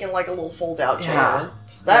could have taken like a little fold-out chair. Yeah.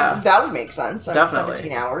 That would make sense. I mean, Definitely.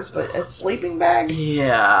 17 hours, but a sleeping bag.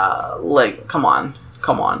 yeah, like come on.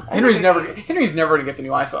 Henry's never gonna get the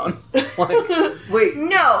new iPhone. Like, Wait.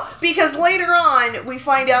 No, because later on we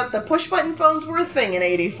find out the push-button phones were a thing in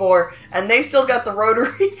 '84, and they've still got the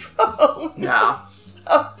rotary phone. yeah.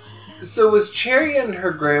 So was Cherry and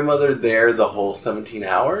her grandmother there the whole 17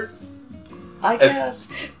 hours? I guess.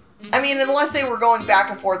 I mean, unless they were going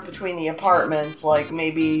back and forth between the apartments, like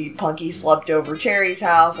maybe Punky slept over Cherry's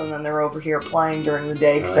house, and then they're over here playing during the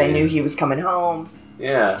day because they knew he was coming home.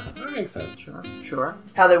 Yeah, that makes sense. Sure.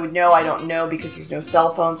 How they would know, I don't know, because there's no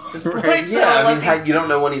cell phones at this point. Right, So Yeah, I mean, unless you don't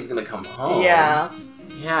know when he's gonna come home. yeah.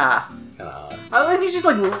 Yeah. It's kind of odd. I think he's just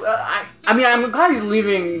like. I mean, I'm glad he's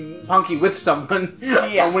leaving Punky with someone.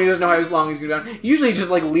 Yes. When he doesn't know how long he's gonna be down. Usually, he just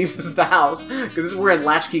like leaves the house because we're in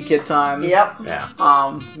latchkey kid times. Yep.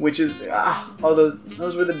 Yeah. Which is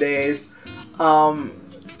those were the days.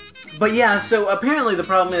 But yeah, so apparently the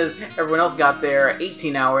problem is everyone else got there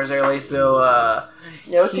 18 hours early, so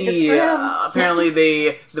No tickets for him. apparently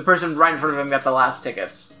the person right in front of him got the last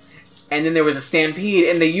tickets. And then there was a stampede,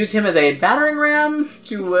 and they used him as a battering ram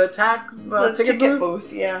to attack the ticket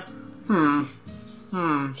booth. Yeah.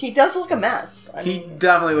 He He does look a mess. I mean,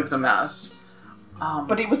 definitely looks a mess.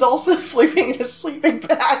 But he was also sleeping in his sleeping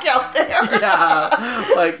bag out there. Yeah,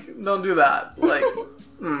 like, don't do that. Like,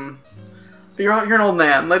 You're an old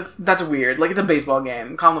man. Like, that's weird. Like, it's a baseball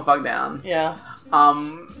game. Calm the fuck down. Yeah.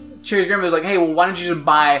 Cherry's grandmother's like, hey, well, why don't you just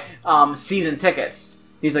buy season tickets?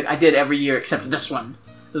 He's like, I did every year except this one.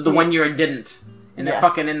 This is the one year I didn't. And they're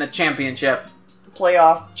fucking in the championship.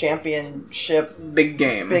 Playoff championship. Big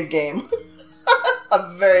game. Big game.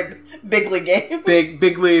 A very bigly game.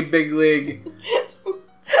 Big league.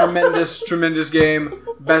 Tremendous game.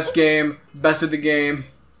 Best of the game.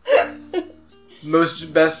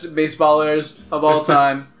 Most best baseballers of all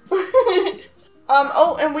time.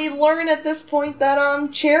 And we learn at this point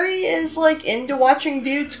that Cherry is like into watching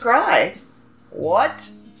dudes cry. What?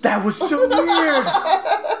 That was so weird.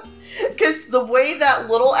 Because the way that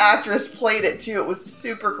little actress played it too, it was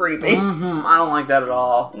super creepy. I don't like that at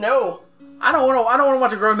all. No. I don't want to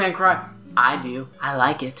watch a grown man cry. I do. I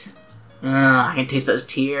like it. I can taste those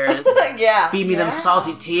tears. Yeah. Feed me them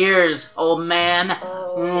salty tears, old man.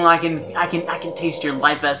 I can taste your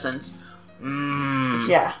life essence.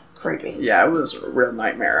 Yeah, creepy. Yeah, it was real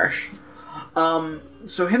nightmarish.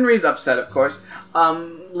 So Henry's upset, of course.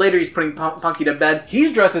 Later he's putting Punky to bed.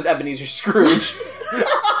 He's dressed as Ebenezer Scrooge.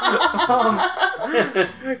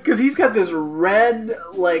 Because he's got this red,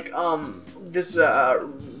 like,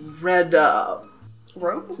 red,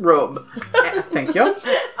 robe. Thank you.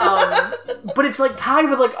 But it's, like, tied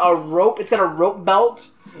with, like, a rope. It's got a rope belt.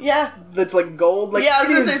 Yeah. That's, like, gold. Like, yeah, I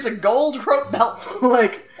was gonna say it's a gold rope belt.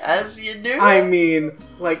 Like... As you do. I mean,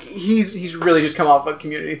 like, he's really just come off a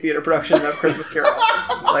community theater production of Christmas Carol.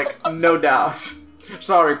 Like, no doubt.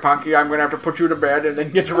 Sorry, Punky, I'm gonna have to put you to bed and then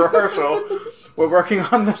get to rehearsal. We're working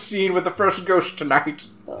on the scene with the first ghost tonight.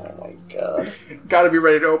 Oh my god. Gotta be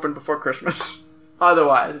ready to open before Christmas.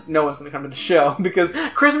 Otherwise, no one's gonna come to the show, because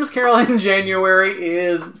Christmas Carol in January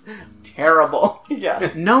is terrible. Yeah.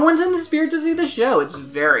 No one's in the spirit to see the show. It's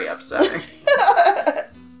very upsetting.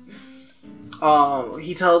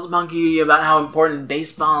 He tells Monkey about how important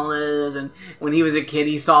baseball is, and when he was a kid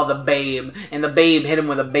he saw the Babe, and the Babe hit him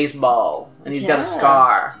with a baseball, and he's got a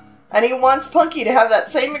scar. And he wants Punky to have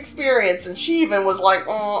that same experience, and she even was like,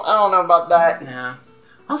 I don't know about that. Yeah.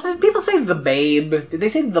 Also, people say the Babe. Did they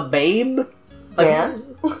say the Babe? Like,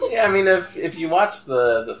 Dan? Yeah, I mean, if you watch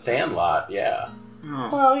the Sandlot, yeah.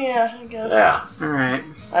 Oh, yeah, I guess. Yeah. Alright.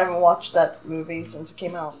 I haven't watched that movie since it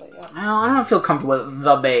came out, but yeah. I don't feel comfortable with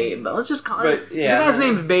the Babe. Let's just call it. But, yeah, the guy's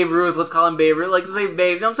name's Babe Ruth. Let's call him Babe Ruth. Like, say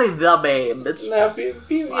Babe. Don't say the Babe. It's. No, yeah.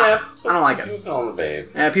 I don't like it. People call him the Babe.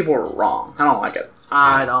 Yeah, people are wrong. I don't like it.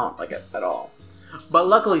 I don't like it at all. But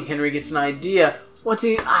luckily, Henry gets an idea. What's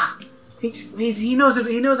he? He knows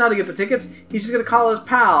how to get the tickets. He's just gonna call his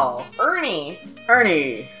pal Ernie.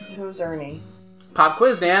 Ernie. Who's Ernie? Pop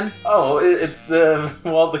quiz, Dan. Oh, it's the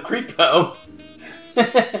creepo.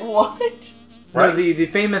 What? Right. Right. The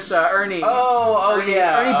famous Ernie. Ernie,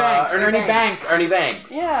 yeah. Ernie Banks. Ernie Banks. Ernie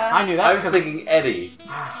Banks. Yeah. I knew that. I was because- thinking Eddie.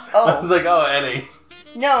 I Oh. was like, Eddie.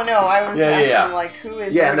 No, I was asking, yeah. like, who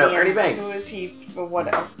is Yeah, Ernie? no, and Ernie Banks. Who is he?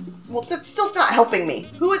 Whatever. Well, that's still not helping me.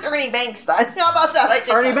 Who is Ernie Banks, then? How about that? I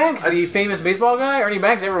take Ernie that. Banks, the famous baseball guy. Ernie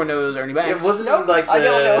Banks, everyone knows Ernie Banks. It wasn't Nope, like I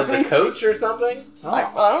don't know. the coach or something? I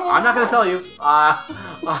don't know. I'm not going to tell you.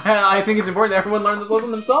 I think it's important that everyone learn this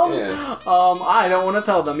lesson themselves. Yeah. I don't want to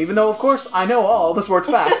tell them, even though, of course, I know all the sports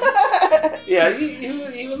facts. Yeah,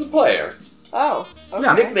 he was a player. Oh, okay.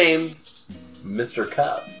 Yeah. Nicknamed Mr.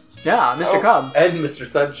 Cub. Yeah, Mr. Oh. Cub. And Mr.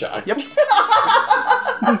 Sunshine. Yep.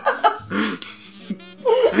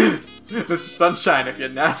 Mr. Sunshine, if you're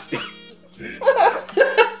nasty.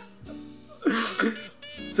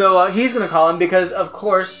 So he's gonna call him because, of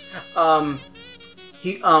course,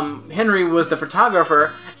 Henry was the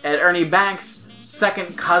photographer at Ernie Banks'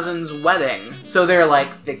 second cousin's wedding. So they're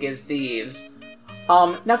like thick as thieves.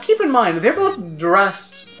 Now keep in mind, they're both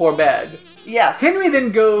dressed for bed. Yes. Henry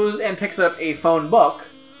then goes and picks up a phone book.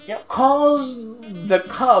 Yep. Calls the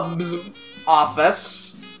Cubs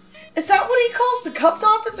office. Is that what he calls the Cubs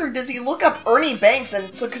office, or does he look up Ernie Banks?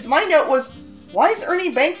 And so, because my note was, why is Ernie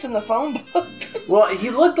Banks in the phone book? Well, he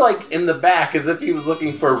looked like in the back as if he was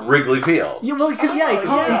looking for Wrigley Field. Yeah, well, because he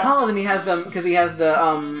yeah. calls and he has them because he has the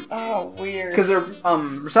Oh, weird. because their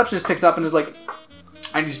receptionist picks up and is like,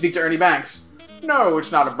 "I need to speak to Ernie Banks." No,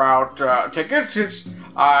 it's not about tickets. It's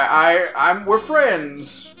we're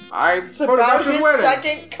friends. It's about his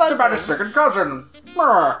second cousin. It's about his second cousin,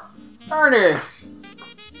 Ernie.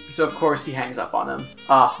 So of course he hangs up on him.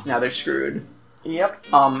 Now they're screwed. Yep.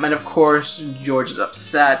 And of course George is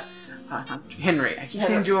upset. Henry. I keep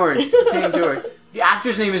saying George. The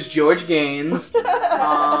actor's name is George Gaines,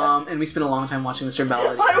 and we spent a long time watching Mr.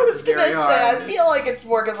 Melody. I was gonna Very say, hard. I feel like it's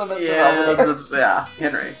more because of Mr. Yeah, Belvedere. yeah,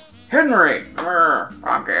 Henry.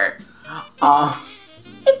 Okay.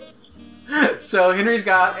 So Henry's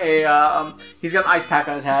got he's got an ice pack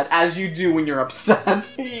on his head, as you do when you're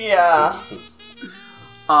upset. Yeah.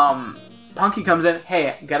 Punky comes in,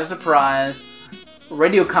 hey, got a surprise,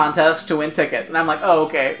 radio contest to win tickets. And I'm like, oh,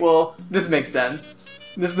 okay, well, this makes sense.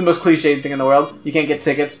 This is the most cliched thing in the world. You can't get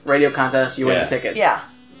tickets, radio contest, you win the tickets. Yeah.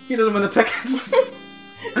 He doesn't win the tickets.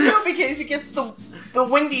 No, because he gets the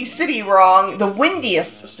Windy City wrong, the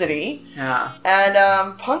windiest city. Yeah.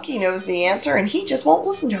 And Punky knows the answer, and he just won't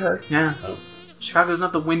listen to her. Yeah. Oh. Chicago's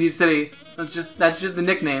not the windy city. That's just the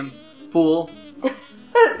nickname. Fool.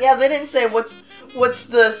 Yeah, they didn't say what's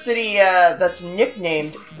the city that's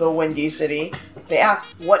nicknamed the Windy City. They asked,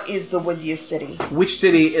 what is the windiest city? Which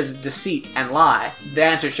city is deceit and lie? The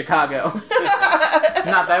answer is Chicago.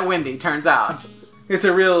 Not that windy, turns out. It's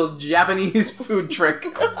a real Japanese food trick.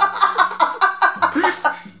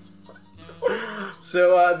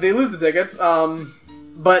 So they lose the tickets,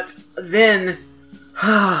 but then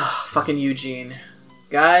fucking Eugene.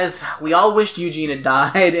 Guys, we all wished Eugene had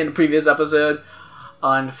died in a previous episode.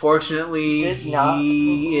 Unfortunately, Did not.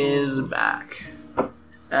 he is back.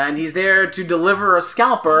 And he's there to deliver a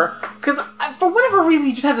scalper, because for whatever reason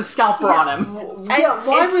he just has a scalper on him. Yeah,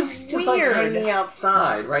 why it's was he just like weird. hanging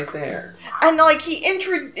outside right there? And like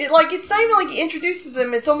it's not even like he introduces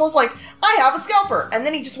him. It's almost like, I have a scalper, and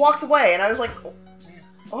then he just walks away. And I was like,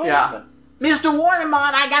 what Yeah. happened? Mr.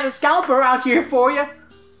 Watermon, I got a scalper out here for you.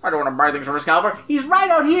 I don't want to buy things from a scalper. He's right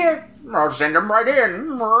out here. I'll send him right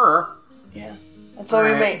in. Yeah. And so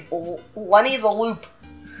we Alright. made Lenny the Loop.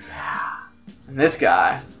 And this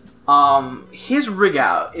guy, his rig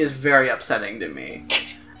out is very upsetting to me.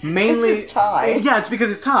 Mainly, It's his tie. Yeah, it's because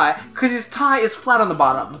his tie. Because his tie is flat on the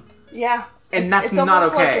bottom. Yeah. And that's it's not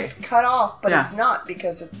almost okay. like it's cut off, but Yeah. it's not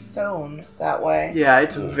because it's sewn that way. Yeah,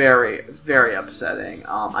 it's very, very upsetting.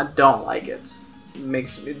 I don't like it. It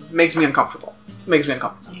makes me uncomfortable.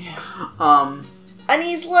 Yeah. And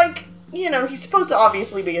he's like, he's supposed to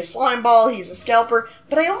obviously be a slime ball. He's a scalper,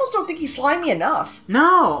 but I almost don't think he's slimy enough.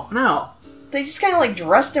 No. They just kind of like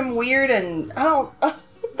dressed him weird, and I don't know.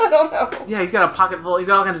 Yeah, he's got a pocket full. He's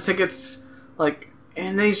got all kinds of tickets. And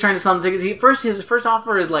then he's trying to sell them tickets. His first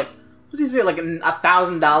offer is like, what's he say? Like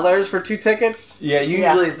 $1,000 for 2 tickets. Yeah,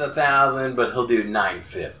 usually it's 1,000, but he'll do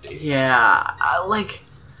 $950. Yeah,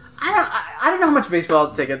 I don't know how much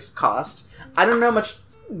baseball tickets cost. I don't know how much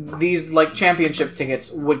these championship tickets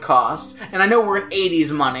would cost. And I know we're in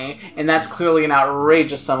 80s money, and that's clearly an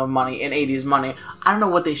outrageous sum of money in 80s money. I don't know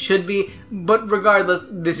what they should be, but regardless,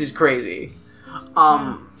 this is crazy.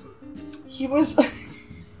 He was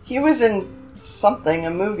in something,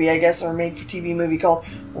 a movie, I guess, or a made-for-TV movie called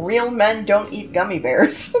Real Men Don't Eat Gummy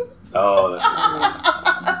Bears. Oh,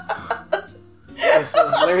 that's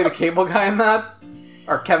Is Larry the Cable Guy in that?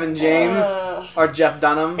 Or Kevin James? Or Jeff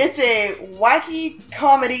Dunham? It's a wacky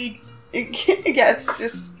comedy. Yeah,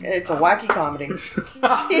 it's a wacky comedy.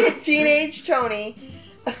 Teenage Tony,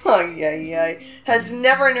 has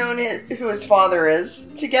never known who his father is.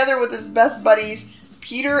 Together with his best buddies,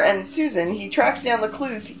 Peter and Susan, he tracks down the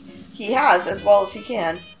clues he has as well as he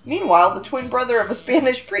can. Meanwhile, the twin brother of a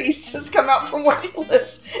Spanish priest has come out from where he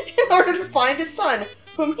lives in order to find his son,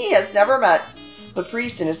 whom he has never met. The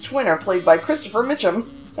priest and his twin are played by Christopher Mitchum.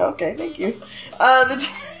 Okay, thank you.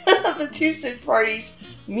 The two search parties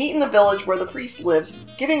meet in the village where the priest lives,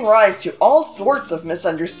 giving rise to all sorts of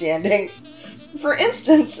misunderstandings. For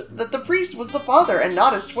instance, that the priest was the father and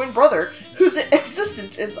not his twin brother, whose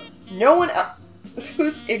existence no one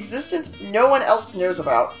else knows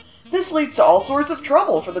about. This leads to all sorts of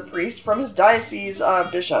trouble for the priest from his diocese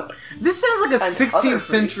bishop. This sounds like a And 16th other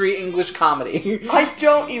century English comedy. I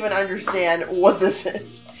don't even understand what this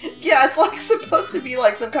is. Yeah, it's supposed to be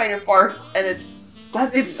some kind of farce, and it's...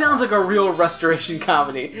 It sounds like a real restoration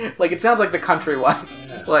comedy. It sounds like The Country Wife.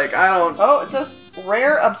 Yeah. I don't... Oh, it says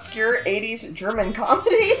rare, obscure 80s German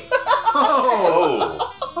comedy.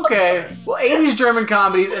 Oh! Okay. Well, 80s German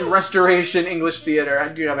comedies and restoration English theater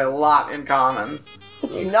do have a lot in common.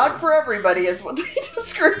 It's not for everybody, is what the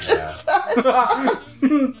description says.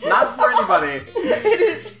 Not for anybody. It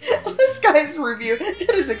is. This guy's review. It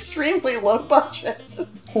is extremely low budget.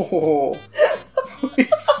 Oh.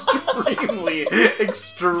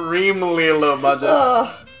 extremely low budget.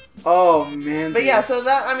 Oh, man. But yeah, so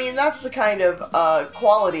that's the kind of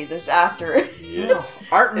quality this actor. Yeah.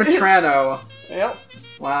 Art Matrano. Yep.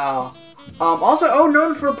 Wow. Also,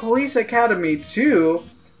 known for Police Academy 2,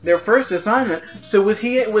 their first assignment. So was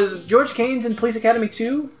George Keynes in Police Academy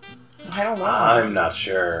 2? I don't know. I'm not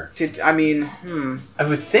sure. I I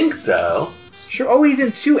would think so. Sure. Oh, he's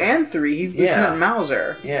in 2 and 3. He's Yeah. Lieutenant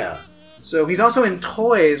Mauser. Yeah. So he's also in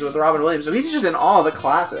Toys with Robin Williams. So he's just in all the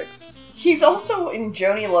classics. He's also in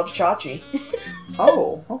Joni Loves Chachi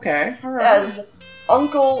Oh, okay. All right. as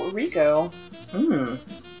Uncle Rico.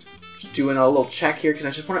 Just doing a little check here because I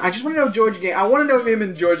just want to know George Gaines. I want to know if him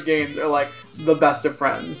and George Gaines are like the best of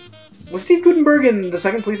friends. Was Steve Guttenberg in the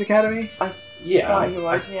second Police Academy? Yeah. Thought he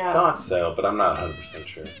was, yeah. I thought so, but I'm not 100%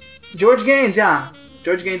 sure. George Gaines, yeah.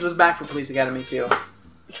 George Gaines was back for Police Academy too.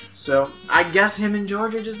 So I guess him and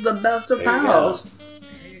George are just the best of There you pals.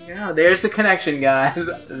 There you go. There's the connection, guys.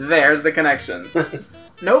 There's the connection.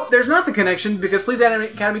 Nope, there's not the connection because Police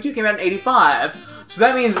Academy 2 came out in 85. So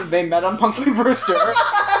that means they met on Punky Brewster.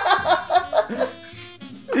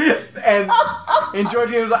 and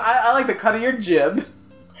George Gaines was like, I like the cut of your jib.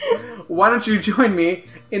 Why don't you join me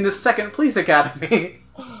in the second Police Academy?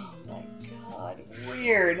 Oh my god,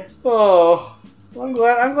 weird. Oh, well,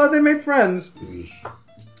 I'm glad they made friends.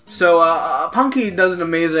 So Punky does an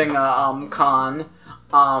amazing con.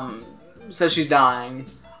 Says she's dying.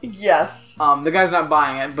 Yes. The guy's not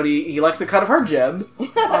buying it, but he likes the cut of her jib.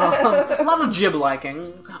 A lot of jib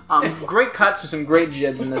liking. Great cuts to some great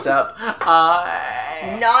jibs in this ep.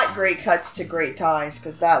 Not great cuts to great ties,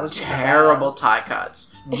 because that was just Terrible tie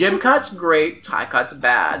cuts. Jib cuts, great. Tie cuts,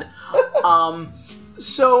 bad.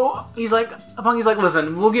 So Punky's like,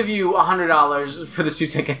 listen, we'll give you $100 for the 2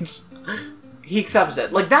 tickets. He accepts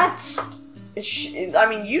it. Like, that's... I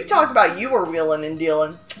mean, you talk about you were wheeling and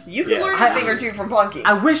dealing. You could Yeah. learn a thing or two from Punky.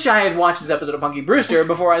 I wish I had watched this episode of Punky Brewster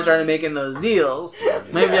before I started making those deals.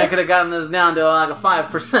 Maybe I could have gotten this down to like a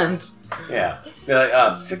 5%. Yeah. Be like,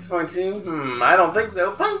 6.2? I don't think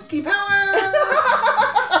so. Punky power!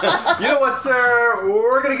 You know what, sir?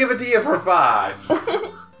 We're gonna give it to you for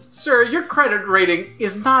 5. Sir, your credit rating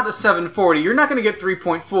is not a 740. You're not going to get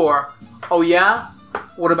 3.4. Oh yeah?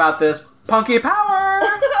 What about this? Punky power!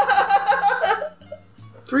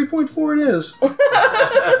 3.4 it is.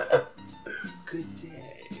 Good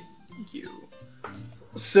day. Thank you.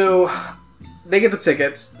 So, they get the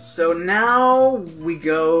tickets. So now we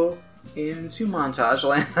go into montage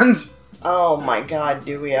land. Oh my god,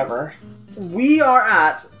 do we ever. We are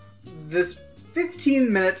at this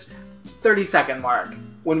 15 minutes, 30 second mark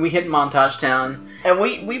when we hit Montage Town. And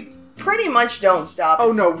we pretty much don't stop. Oh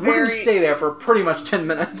It's no, we're very- going to stay there for pretty much 10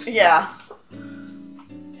 minutes. Yeah.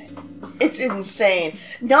 It's insane.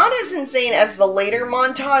 Not as insane as the later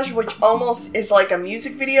montage, which almost is like a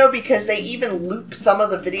music video because they even loop some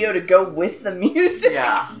of the video to go with the music.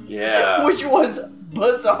 Yeah. Yeah. Which was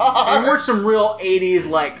bizarre. And we're some real 80s,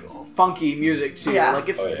 like, funky music too. Yeah. Like,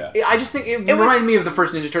 it's, Oh, yeah. I just think it was- reminded me of the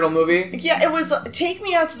first Ninja Turtle movie. Yeah, it was Take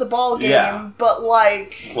Me Out to the Ball Game, Yeah. but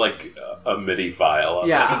like... Like a MIDI file of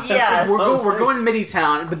Yeah. it. Yes. We're going MIDI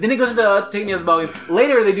Town, but then it goes into Take Me Out the Ball Game.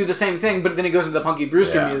 Later they do the same thing, but then it goes into the Punky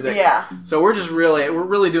Brewster Yeah. music. Yeah. So we're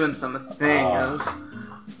really doing some things.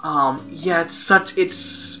 Yeah,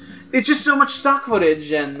 it's just so much stock footage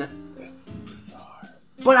and... It's bizarre.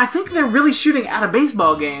 But I think they're really shooting at a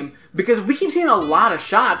baseball game because we keep seeing a lot of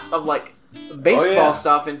shots of like baseball yeah.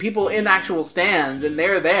 stuff and people in actual stands and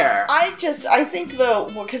they're there. I think though,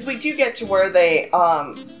 because we do get to where they,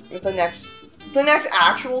 the next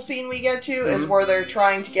actual scene we get to is where they're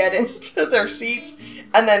trying to get into their seats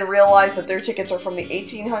and then realize that their tickets are from the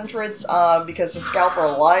 1800s because the scalper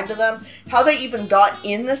lied to them. How they even got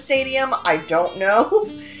in the stadium, I don't know.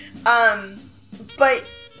 But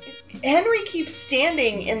Henry keeps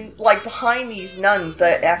standing in, like, behind these nuns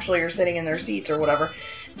that actually are sitting in their seats or whatever.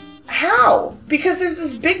 How? Because there's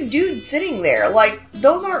this big dude sitting there. Like,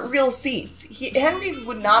 those aren't real seats. Henry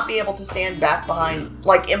would not be able to stand back behind,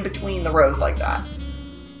 like, in between the rows like that.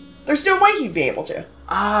 There's no way he'd be able to.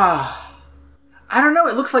 I don't know.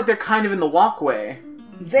 It looks like they're kind of in the walkway.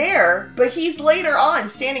 There, but he's later on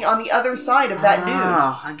standing on the other side of that dude.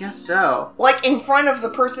 I guess so. Like, in front of the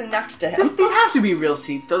person next to him. These have to be real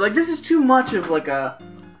seats though. Like this is too much of like a...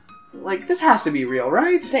 Like this has to be real,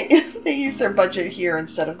 right? They use their budget here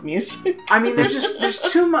instead of music. I mean, there's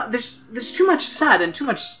too much there's too much set and too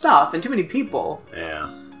much stuff and too many people.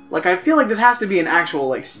 Yeah. Like I feel like this has to be an actual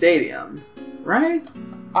like stadium, right?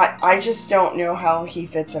 I just don't know how he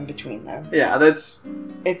fits in between them. Yeah, that's...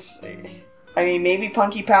 I mean, maybe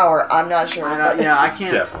Punky Power, I'm not sure. but yeah, I it's-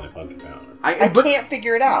 can't... Definitely Punky Power. I but can't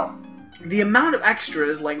figure it out. the amount of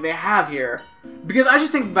extras like they have here, because I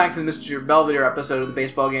just think back to the Mr. Belvedere episode of the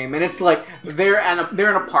baseball game, and it's like they're in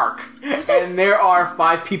a park, and there are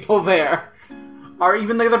 5 people there. Or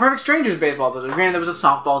even like the Perfect Strangers baseball episode. Granted, there was a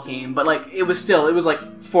softball team, but like it was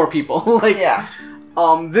like 4 people. Like Yeah.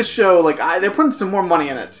 this show, like they're putting some more money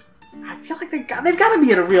in it. I feel like they've got to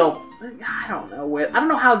be at a real. I don't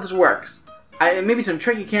know how this works. Maybe some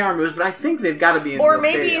tricky camera moves, but I think they've got to be in Or the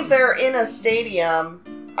maybe stadium. they're in a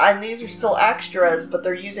stadium, and these are still extras, but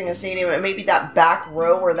they're using a stadium, and maybe that back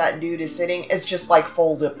row where that dude is sitting is just like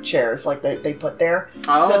fold-up chairs, like they put there.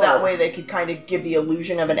 Oh. So that way they could kind of give the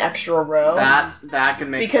illusion of an extra row. That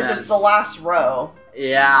can make sense. because it's the last row.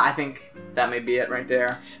 Yeah, I think that may be it right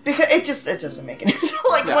there. Because it doesn't make any sense.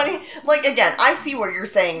 Like No. when again, I see where you're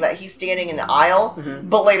saying that he's standing in the aisle,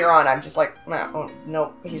 but later on I'm just like,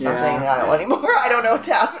 no, he's not Yeah. standing in the aisle anymore. I don't know what's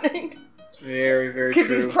happening Very, very true.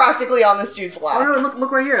 because he's practically on this dude's lap. Oh no!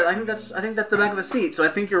 Look right here. I think that's the back of a seat. So I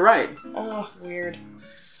think you're right. Oh, weird.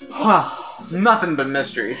 Nothing but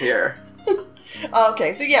mysteries here.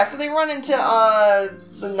 Okay, so they run into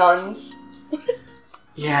the nuns.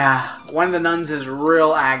 Yeah, one of the nuns is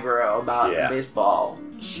real aggro about Yeah. baseball.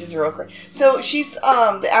 She's real crazy. So she's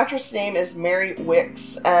the actress' name is Mary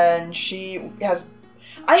Wicks, and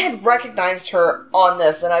I had recognized her on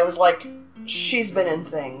this, and I was like, she's been in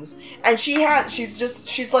things, and she's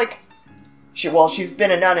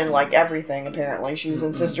been a nun in like everything. Apparently, she was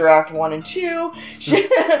in Sister Act 1 and 2.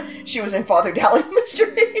 She was in Father Dahlia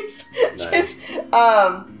Mysteries. Nice. She's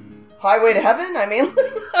Highway to Heaven. I mean,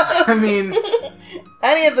 I mean,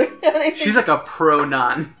 anything. she's like a pro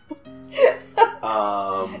nun.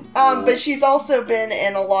 But she's also been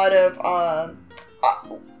in a lot of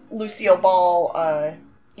Lucille Ball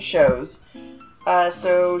shows.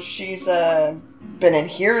 So she's been in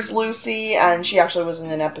Here's Lucy, and she actually was in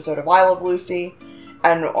an episode of I Love Lucy.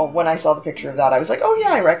 And when I saw the picture of that, I was like, oh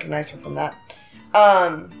yeah, I recognize her from that.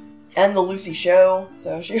 And the Lucy Show.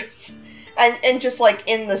 So she was... And just like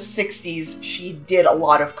in the 60s, she did a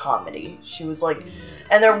lot of comedy. She was like...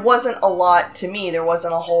 And there wasn't a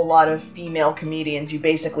whole lot of female comedians. You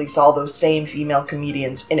basically saw those same female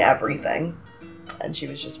comedians in everything. And she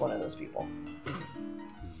was just one of those people.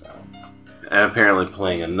 So... And apparently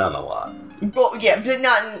playing a nun a lot. Well, yeah, but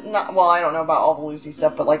not well, I don't know about all the Lucy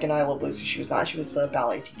stuff, but like in I Love Lucy, she was not. She was the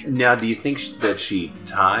ballet teacher. Now, do you think that she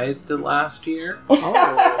tithed the last year?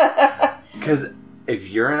 Oh. Because if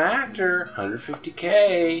you're an actor,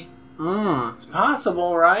 $150K, it's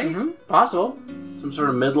possible, right? Mm-hmm. Possible. Some sort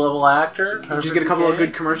of mid-level actor. Just get a couple of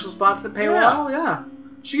good commercial spots that pay well. Yeah.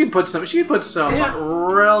 She could put some Yeah.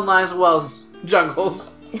 real nice wells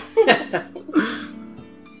jungles.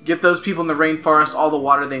 Get those people in the rainforest all the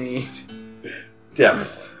water they need.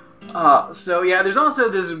 Definitely. So yeah, there's also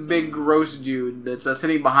this big gross dude that's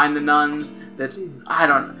sitting behind the nuns.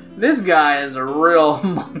 This guy is a real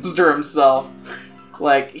monster himself.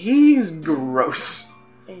 Like, he's gross.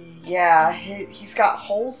 Yeah, he's got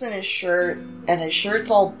holes in his shirt, and his shirt's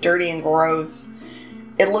all dirty and gross.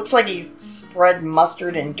 It looks like he spread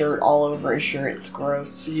mustard and dirt all over his shirt. It's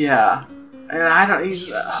gross. Yeah. And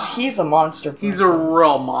He's a monster person. he's a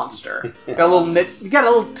real monster. Got a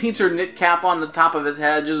little teacher knit cap on the top of his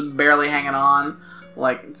head, just barely hanging on.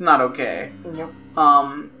 Like, it's not okay. Nope.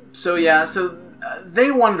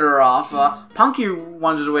 They wander off. Punky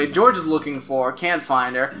wanders away. George is looking for her, can't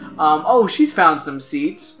find her. She's found some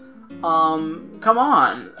seats. Come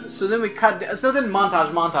on. So then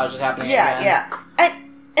montage is happening again. Yeah.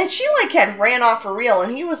 And she, like, had ran off for real,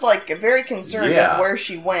 and he was, like, very concerned of where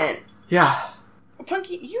she went. Yeah.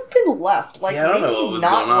 Punky, you've been left. Like, Yeah, I don't know what maybe was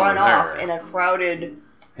not going on run with off her. in a crowded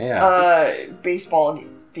baseball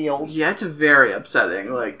field. Yeah, it's very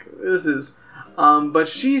upsetting. Like, this is... but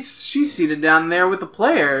she's seated down there with the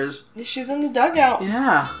players. She's in the dugout.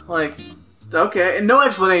 Yeah, like, okay. And no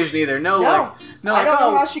explanation either. No. I don't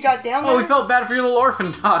know how she got down there. Oh, we felt bad for your little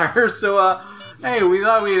orphan daughter, so, hey, we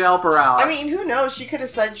thought we'd help her out. I mean, who knows? She could have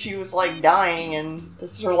said she was, like, dying, and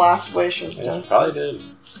this is her last wish was to... Probably did.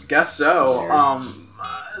 Guess so.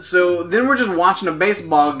 So then we're just watching a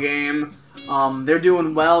baseball game. They're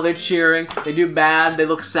doing well. They're cheering. They do bad. They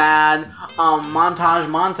look sad.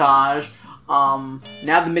 Montage.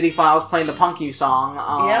 Now the MIDI file's playing the Punky song.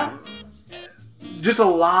 Yeah. Just a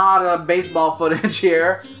lot of baseball footage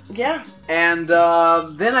here. Yeah. And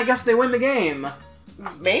then I guess they win the game.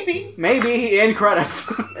 Maybe. Maybe. End credits.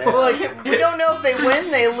 Like, we don't know if they win,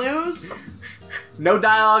 they lose. No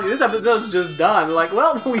dialogue. This episode's just done. Like,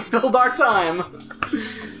 well, we filled our time.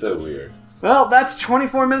 So weird. Well, that's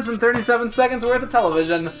 24 minutes and 37 seconds worth of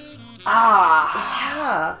television.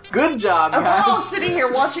 Yeah. Good job, And we're all guys. sitting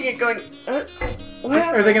here watching it going, what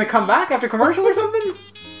happened? Are they going to come back after commercial or something?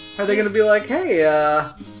 Are they going to be like, hey,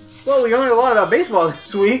 well, we learned a lot about baseball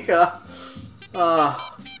this week. We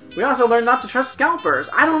also learned not to trust scalpers.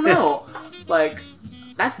 I don't know. Like,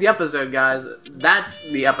 that's the episode, guys. That's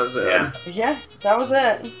the episode. Yeah. Yeah, that was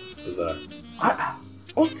it. Bizarre.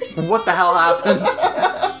 What the hell happened?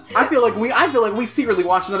 I feel like we secretly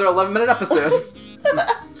watched another 11-minute episode.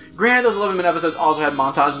 Granted, those 11-minute episodes also had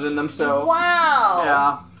montages in them, so Wow.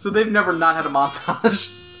 yeah. So they've never not had a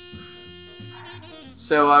montage.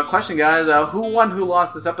 So, question, guys: who won? Who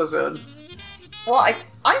lost this episode? Well,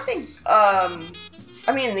 I think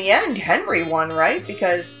I mean in the end Henry won, right?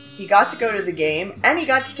 Because he got to go to the game and he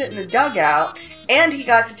got to sit in the dugout and he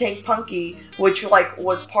got to take Punky, which like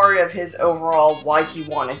was part of his overall why he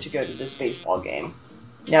wanted to go to this baseball game.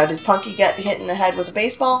 Now, did Punky get hit in the head with a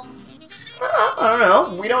baseball? I don't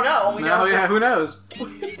know. We don't know. Who knows?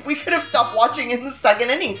 We could have stopped watching in the second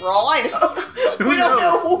inning for all I know. Who We don't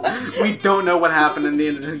knows? know. We don't know what happened in the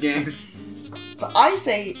end of this game. But I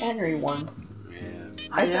say Henry won.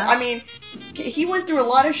 Yeah. I mean, he went through a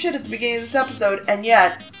lot of shit at the beginning of this episode, and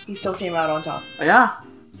yet he still came out on top. Yeah.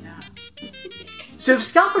 So if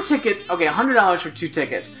scalper tickets, okay, $100 for 2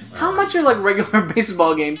 tickets. How much are like regular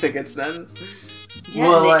baseball game tickets then? Yeah,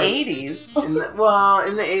 Well, in the like- 80s.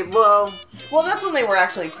 Well, that's when they were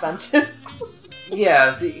actually expensive.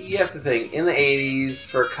 Yeah, so you have to think, in the 80s,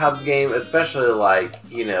 for a Cubs game, especially like,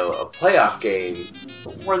 a playoff game,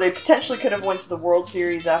 Where they potentially could have went to the World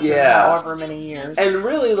Series after Yeah. however many years. and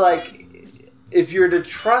really, like, if you're to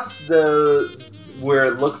trust where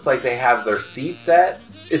it looks like they have their seats at,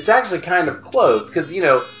 it's actually kind of close, because,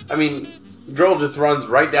 girl just runs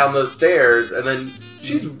right down those stairs, and then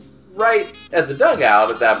she's right at the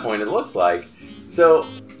dugout at that point, it looks like. So,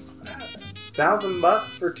 $1,000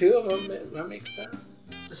 for 2 of them, that makes sense.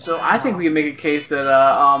 So I think we can make a case that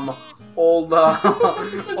old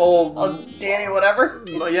Danny, whatever.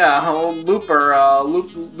 old Looper,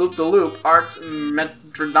 Loop the Loop, Art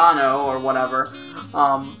Metrodano or whatever,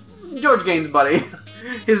 George Gaines' buddy,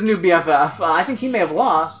 his new BFF. I think he may have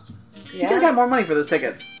lost. He could have got more money for those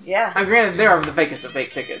tickets. Yeah. And granted, they're the fakest of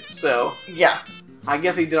fake tickets, so Yeah. I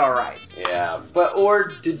guess he did all right. Yeah,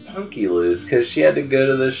 or did Punky lose because she had to go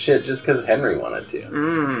to this shit just because Henry wanted to?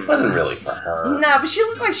 It wasn't really for her. Nah, but she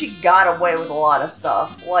looked like she got away with a lot of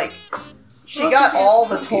stuff. Like, she Well, got she all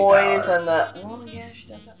has the Punky toys power. and the... Well, yeah, she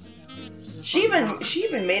does that. She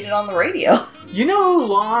even made it on the radio. You know who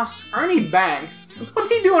lost? Ernie Banks.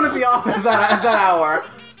 What's he doing at the office at that hour?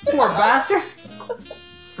 Poor bastard.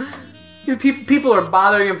 People are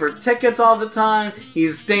bothering him for tickets all the time.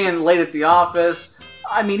 He's staying late at the office.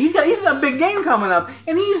 I mean, he's got a big game coming up,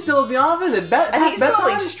 and he's still at the office at And past he's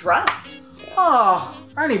probably bedtime. stressed. Oh,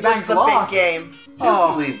 Ernie Banks It's a big lost. game.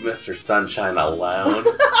 Just leave Mr. Sunshine alone.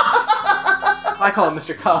 I call him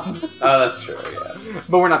Mr. Cub, Oh, that's true, yeah.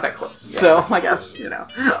 but we're not that close. So I guess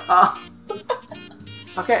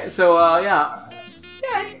okay, so yeah, Yeah,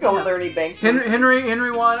 I could go with Ernie Banks.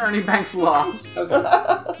 Henry won. Ernie Banks lost.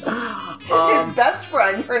 His best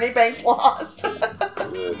friend, Ernie Banks, lost.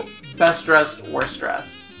 Best dressed, worst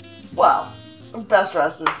dressed. Well, best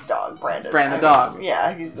dressed is the dog, Brandon. Brandon I dog. mean,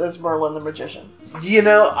 yeah, he's as Merlin the Magician.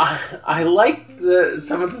 I liked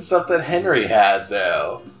some of the stuff that Henry had,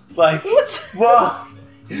 though. Like, What's... well...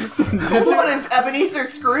 What does Ebenezer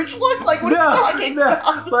Scrooge look like? What are you talking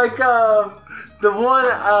about? Like, the one,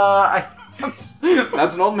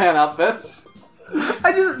 That's an old man outfit.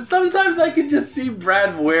 sometimes I could just see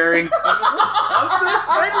Brad wearing some of the stuff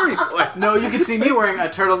that Henry wore. No, you can see me wearing a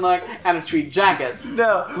turtleneck and a tweed jacket.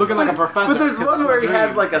 No. Looking like a professor, But there's because one that's where my he has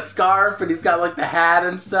dream. like a scarf and he's got like the hat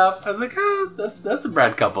and stuff. I was like, that's a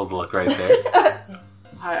Brad Couples look right there.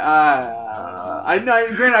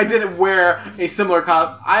 Granted, I didn't wear a similar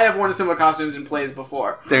I have worn similar costumes in plays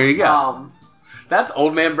before. There you go. That's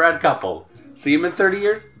old man Brad Couples. See him in 30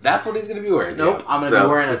 years? That's what he's going to be wearing. Nope, too. I'm going to be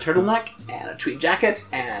wearing a turtleneck and a tweed jacket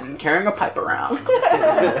and carrying a pipe around.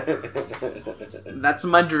 That's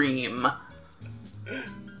my dream.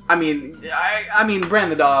 I mean, Bran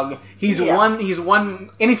the dog. He's Yeah. won.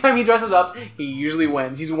 Anytime he dresses up, he usually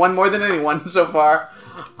wins. He's won more than anyone so far.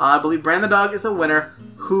 I believe Bran the dog is the winner.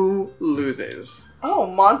 Who loses? Oh,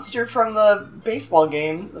 Monster from the baseball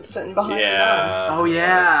game that's sitting behind the guns. Oh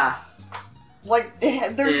yeah. Like,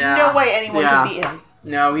 there's Yeah. no way anyone Yeah. can beat him.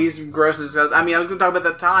 No, he's gross as disgusting. I mean, I was going to talk about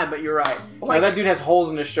that tie, but you're right. Like- No, that dude has holes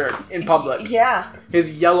in his shirt in public. Yeah.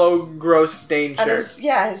 His yellow, gross stained And shirt.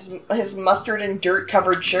 his mustard and dirt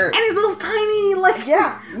covered shirt. And his little tiny, like,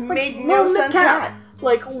 Yeah, like, made no little sense cap. hat.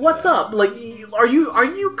 Like, what's up? Like, are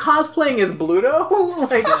you cosplaying as Bluto?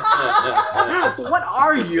 Like, what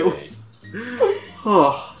are you?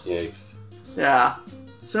 Oh, Yikes. yeah.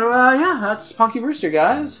 So, yeah, that's Punky Brewster,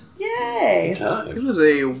 guys. Yay. It was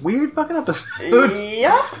a weird fucking episode.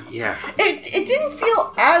 Yep. Yeah. It didn't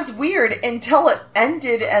feel as weird until it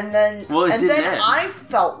ended, and then Well, it and didn't then end. I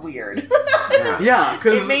felt weird. Yeah, It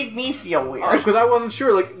because made me feel weird. I wasn't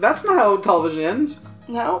sure. Like, that's not how television ends.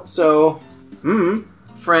 No. So,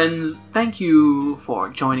 Friends, thank you for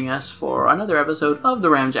joining us for another episode of the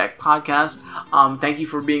Ramjack Podcast. Thank you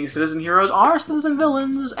for being citizen heroes or citizen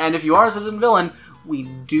villains. And if you are a citizen villain, we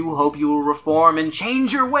do hope you will reform and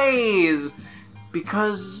change your ways.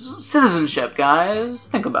 Because citizenship, guys.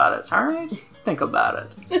 Think about it, alright? Think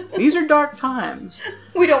about it. These are dark times.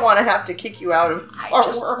 We don't want to have to kick you out of our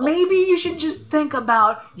world. Maybe you should just think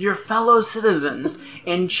about your fellow citizens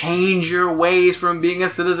and change your ways from being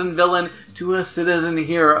a citizen villain to a citizen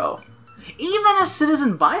hero. Even a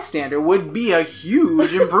citizen bystander would be a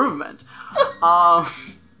huge improvement. But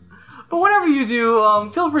whatever you do,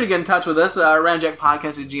 feel free to get in touch with us,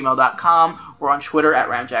 ramjackpodcast@gmail.com. We're on Twitter at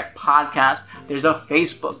ramjackpodcast. There's a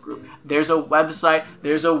Facebook group. There's a website.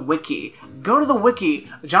 There's a wiki. Go to the wiki.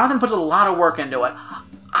 Jonathan puts a lot of work into it.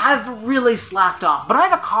 I've really slacked off, but I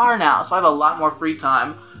have a car now, so I have a lot more free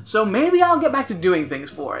time. So maybe I'll get back to doing things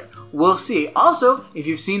for it. We'll see. Also, if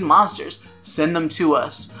you've seen monsters, send them to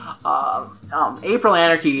us. April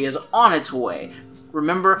Anarchy is on its way.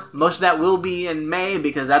 Remember, most of that will be in May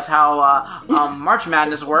because that's how March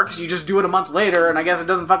Madness works. You just do it a month later, and I guess it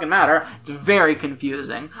doesn't fucking matter. It's very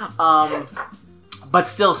confusing. But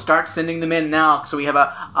still, start sending them in now so we have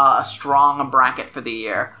a strong bracket for the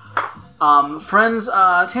year. Friends,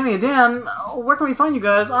 Tammy and Dan, where can we find you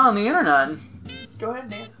guys on the internet? Go ahead,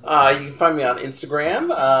 Dan. You can find me on Instagram,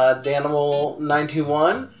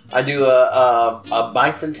 Danimal921. I do a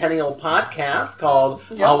bicentennial podcast called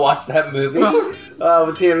I'll Watch That Movie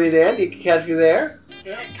with Tammy and Dan. You can catch me there.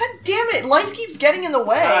 God damn it, life keeps getting in the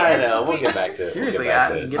way. I know, we'll get back to it. Seriously, we'll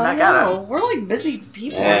guys, get get back back at it. We're like busy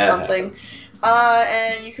people or Yeah. something.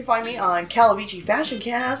 And you can find me on Calavici Fashion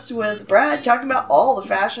Cast with Brad talking about all the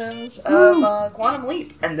fashions of Quantum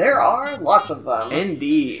Leap. And there are lots of them.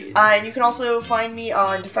 Indeed. And you can also find me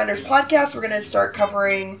on Defenders Podcast. We're going to start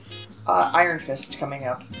covering Iron Fist coming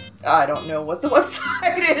up. I don't know what the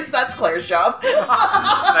website is. That's Claire's job.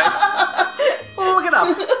 Nice. Well, look it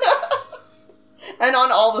up. And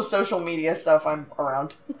on all the social media stuff, I'm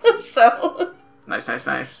around. So... Nice.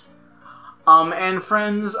 And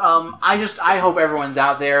friends, I hope everyone's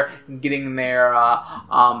out there getting their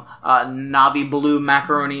Navi Blue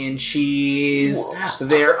macaroni and cheese,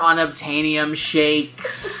 their unobtainium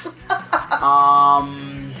shakes,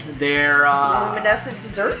 their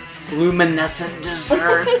luminescent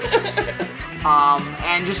desserts.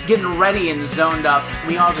 And just getting ready and zoned up.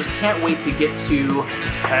 We all just can't wait to get to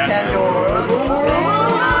Pandora.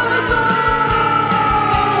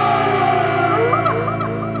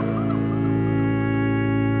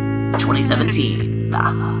 2017.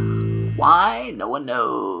 Why? No one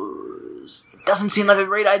knows. It doesn't seem like a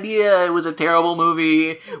great idea. It was a terrible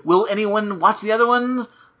movie. Will anyone watch the other ones?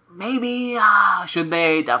 Maybe. Should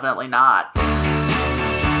they? Definitely not.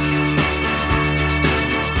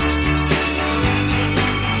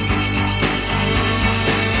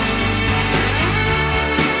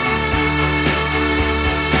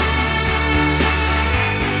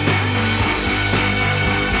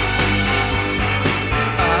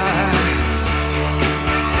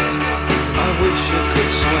 I wish you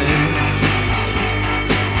could swim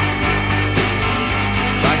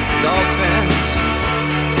like dolphins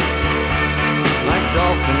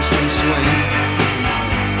can swim.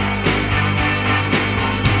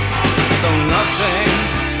 Though nothing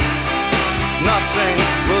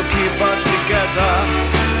will keep us together.